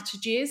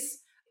strategies.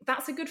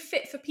 That's a good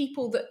fit for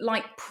people that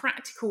like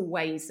practical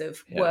ways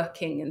of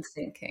working and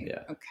thinking.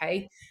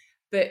 Okay.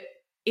 But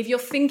if you're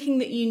thinking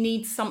that you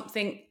need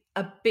something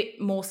a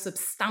bit more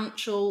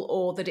substantial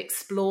or that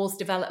explores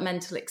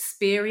developmental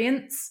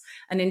experience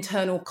and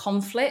internal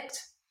conflict,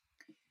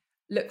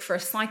 look for a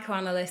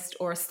psychoanalyst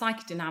or a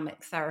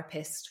psychodynamic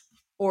therapist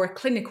or a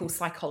clinical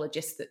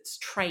psychologist that's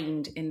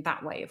trained in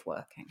that way of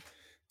working.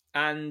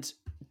 And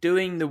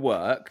doing the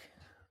work,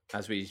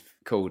 as we've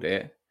called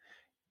it,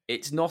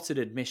 it's not an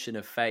admission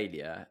of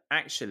failure.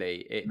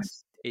 Actually,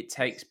 it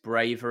takes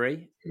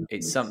bravery.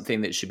 It's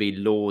something that should be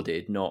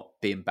lauded, not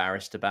be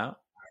embarrassed about.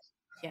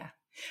 Yeah.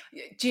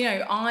 Do you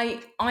know, I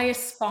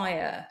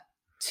aspire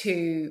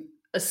to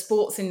a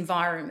sports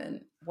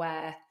environment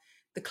where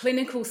the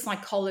clinical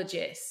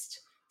psychologist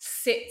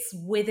sits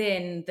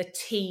within the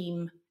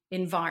team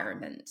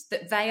environment,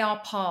 that they are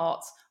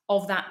part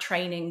of that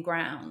training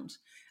ground,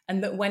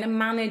 and that when a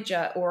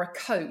manager or a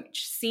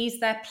coach sees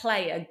their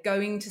player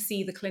going to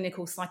see the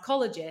clinical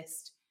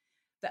psychologist,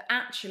 that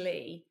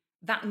actually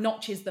that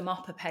notches them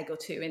up a peg or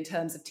two in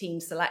terms of team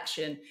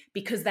selection,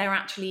 because they're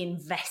actually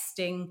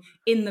investing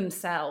in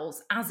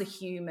themselves as a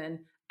human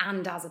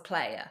and as a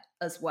player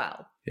as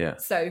well. Yeah.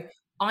 So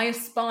I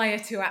aspire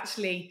to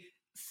actually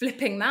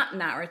flipping that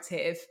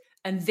narrative,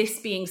 and this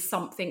being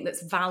something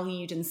that's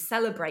valued and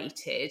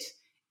celebrated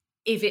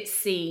if it's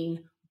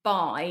seen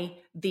by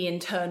the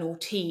internal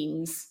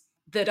teams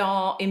that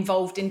are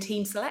involved in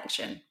team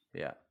selection.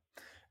 Yeah.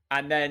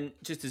 And then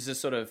just as a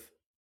sort of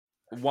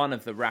one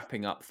of the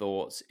wrapping up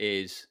thoughts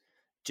is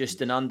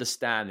just an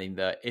understanding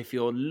that if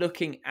you're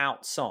looking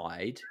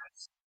outside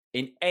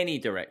in any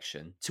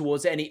direction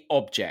towards any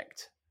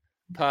object,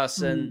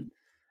 person,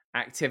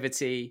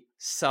 activity,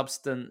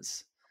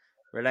 substance,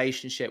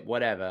 relationship,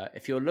 whatever,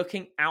 if you're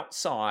looking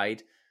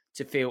outside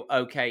to feel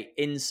okay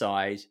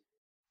inside,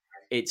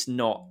 it's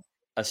not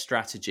a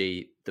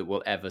strategy that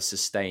will ever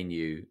sustain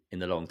you in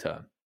the long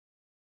term.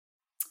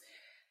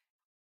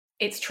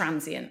 It's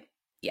transient.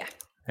 Yeah.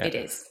 It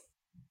is.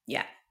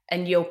 Yeah.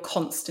 And you'll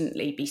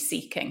constantly be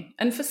seeking.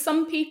 And for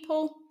some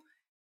people,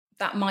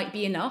 that might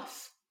be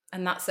enough,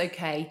 and that's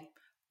okay.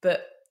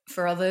 But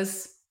for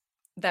others,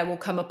 there will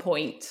come a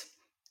point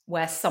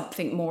where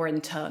something more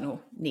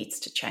internal needs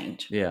to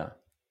change. Yeah.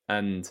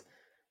 And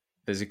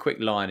there's a quick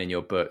line in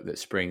your book that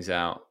springs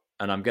out,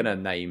 and I'm going to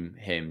name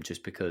him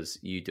just because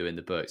you do in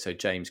the book. So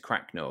James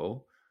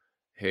Cracknell,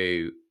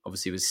 who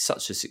obviously was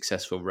such a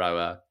successful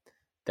rower,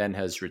 then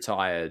has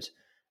retired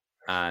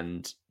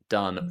and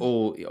done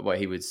all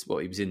he was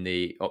in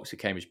the Oxford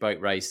Cambridge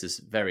boat race. Is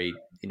very,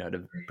 at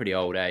a pretty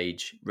old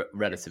age,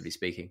 relatively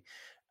speaking.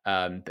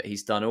 But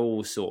he's done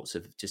all sorts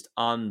of just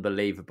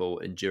unbelievable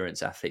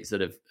endurance athletes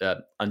that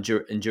have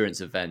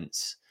endurance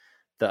events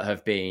that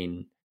have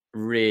been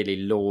really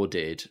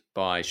lauded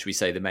by, should we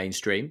say, the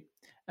mainstream.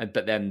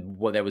 But then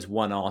there was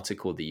one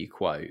article that you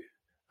quote,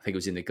 I think it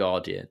was in The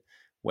Guardian,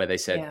 where they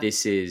said,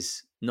 this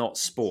is not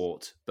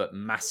sport, but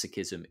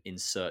masochism in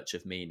search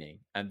of meaning.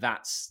 And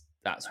that's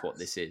what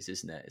this is,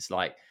 isn't it? It's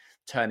like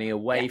turning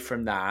away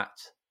from that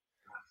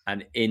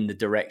and in the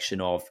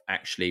direction of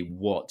actually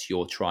what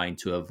you're trying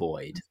to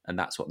avoid. And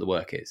that's what the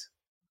work is.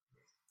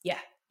 Yeah.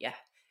 Yeah.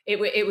 It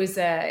was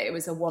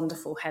a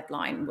wonderful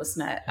headline,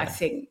 wasn't it? Yeah. I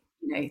think,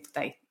 they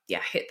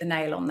hit the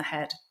nail on the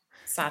head,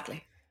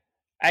 sadly.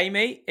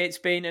 Amy, it's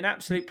been an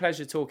absolute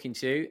pleasure talking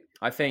to you.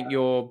 I think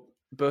your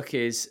book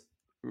is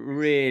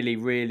really,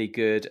 really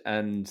good,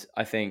 and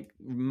I think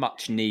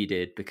much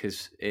needed,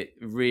 because it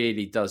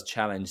really does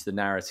challenge the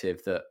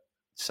narrative that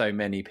so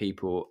many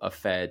people are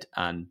fed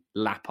and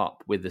lap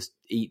up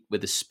eat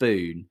with a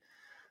spoon,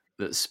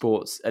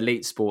 that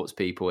elite sports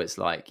people, it's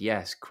like,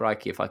 yes,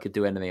 crikey, if I could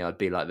do anything, I'd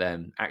be like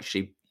them.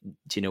 Actually,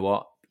 do you know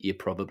what? You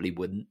probably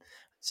wouldn't.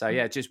 So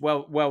yeah, just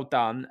well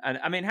done. And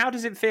I mean, how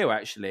does it feel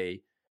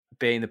actually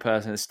being the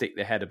person to stick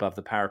their head above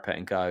the parapet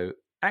and go,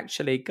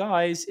 actually,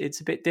 guys,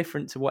 it's a bit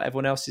different to what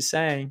everyone else is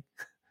saying?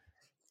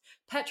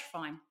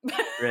 Petrifying.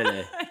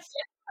 Really?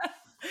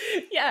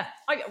 Yeah.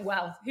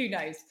 Well, who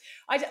knows?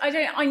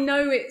 I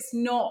know it's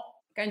not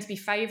going to be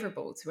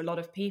favourable to a lot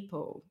of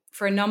people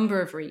for a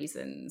number of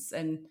reasons,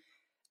 and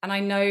I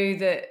know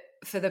that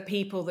for the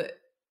people that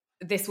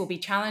this will be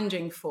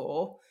challenging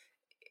for,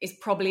 is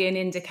probably an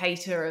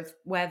indicator of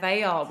where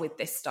they are with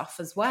this stuff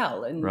as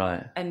well. And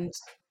right. And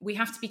we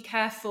have to be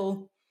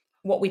careful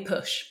what we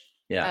push.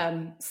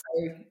 Yeah.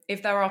 So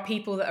if there are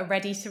people that are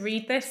ready to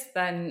read this,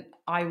 then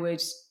I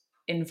would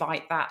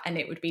invite that, and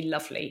it would be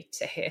lovely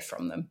to hear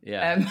from them.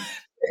 Yeah.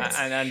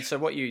 And so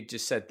what you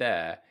just said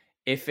there,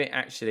 if it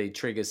actually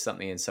triggers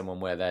something in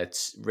someone where they're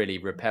really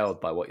repelled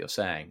by what you're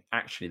saying,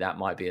 actually that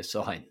might be a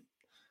sign.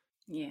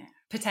 Yeah.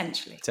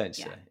 Potentially.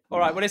 Yeah. All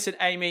right. Well, listen,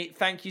 Amy,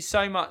 thank you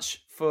so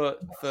much for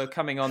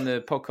coming on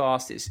the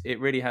podcast.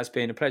 It really has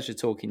been a pleasure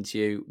talking to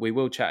you. We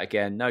will chat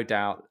again, no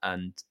doubt,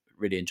 and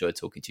really enjoyed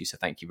talking to you. So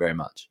thank you very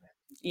much.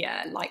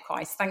 Yeah,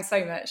 likewise. Thanks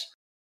so much.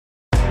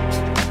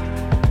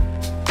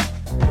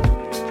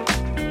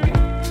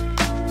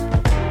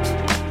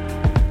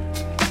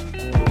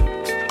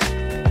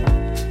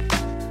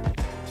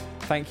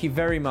 Thank you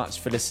very much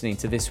for listening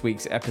to this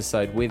week's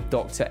episode with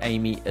Dr.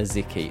 Amy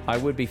Ozicki. I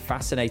would be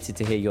fascinated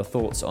to hear your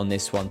thoughts on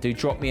this one. Do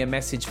drop me a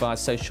message via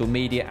social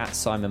media at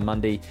Simon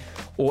Mundy,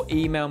 or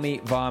email me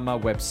via my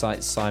website,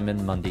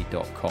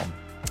 simonmundy.com.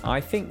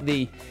 I think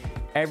the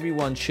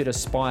everyone should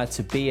aspire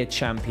to be a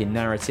champion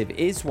narrative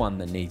is one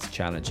that needs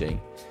challenging.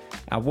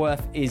 Our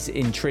worth is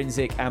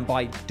intrinsic, and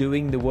by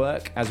doing the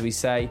work, as we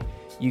say,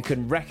 you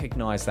can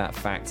recognize that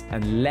fact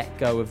and let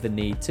go of the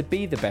need to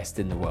be the best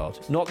in the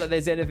world. Not that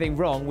there's anything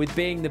wrong with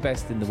being the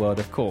best in the world,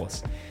 of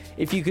course.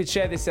 If you could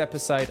share this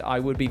episode, I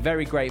would be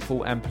very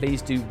grateful, and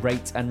please do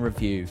rate and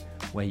review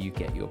where you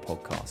get your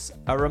podcasts.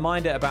 A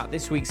reminder about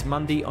this week's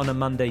Monday on a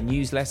Monday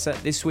newsletter.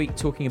 This week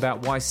talking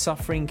about why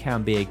suffering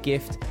can be a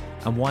gift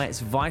and why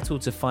it's vital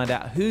to find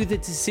out who the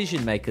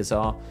decision makers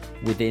are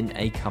within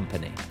a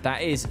company.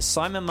 That is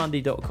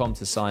simonmundy.com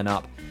to sign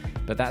up.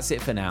 But that's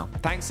it for now.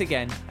 Thanks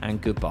again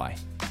and goodbye.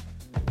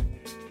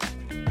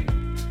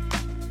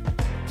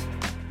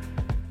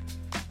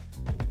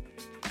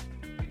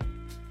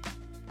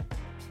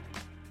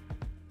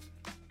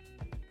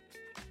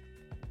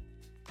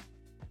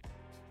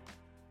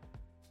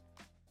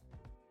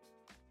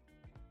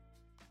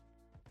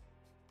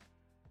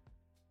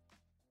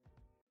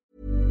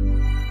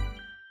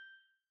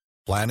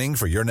 Planning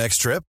for your next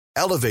trip?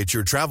 Elevate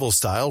your travel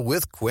style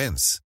with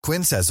Quince.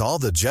 Quince has all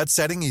the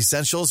jet-setting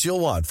essentials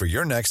you'll want for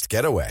your next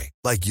getaway,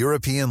 like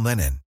European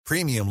linen,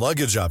 premium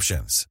luggage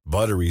options,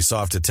 buttery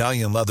soft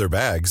Italian leather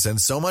bags,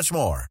 and so much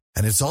more.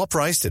 And it's all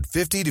priced at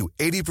 50 to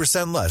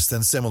 80% less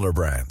than similar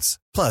brands.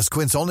 Plus,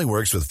 Quince only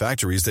works with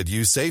factories that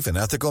use safe and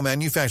ethical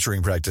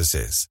manufacturing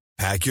practices.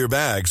 Pack your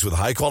bags with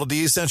high-quality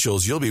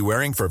essentials you'll be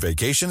wearing for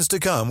vacations to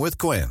come with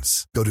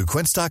Quince. Go to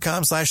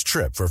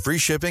quince.com/trip for free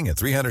shipping and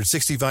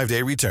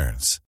 365-day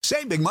returns.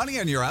 Save big money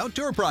on your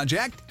outdoor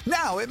project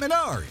now at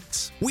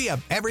Menards. We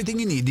have everything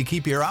you need to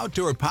keep your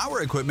outdoor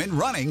power equipment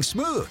running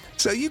smooth,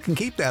 so you can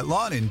keep that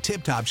lawn in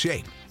tip-top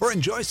shape or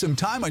enjoy some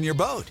time on your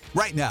boat.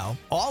 Right now,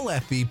 all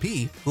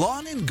FVP,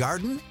 lawn and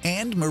garden,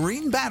 and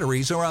marine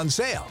batteries are on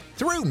sale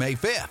through May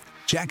 5th.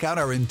 Check out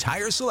our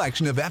entire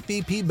selection of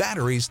FVP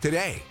batteries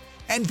today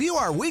and view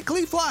our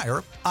weekly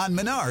flyer on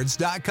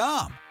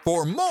Menards.com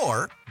for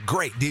more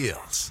great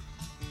deals.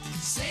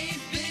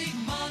 Save big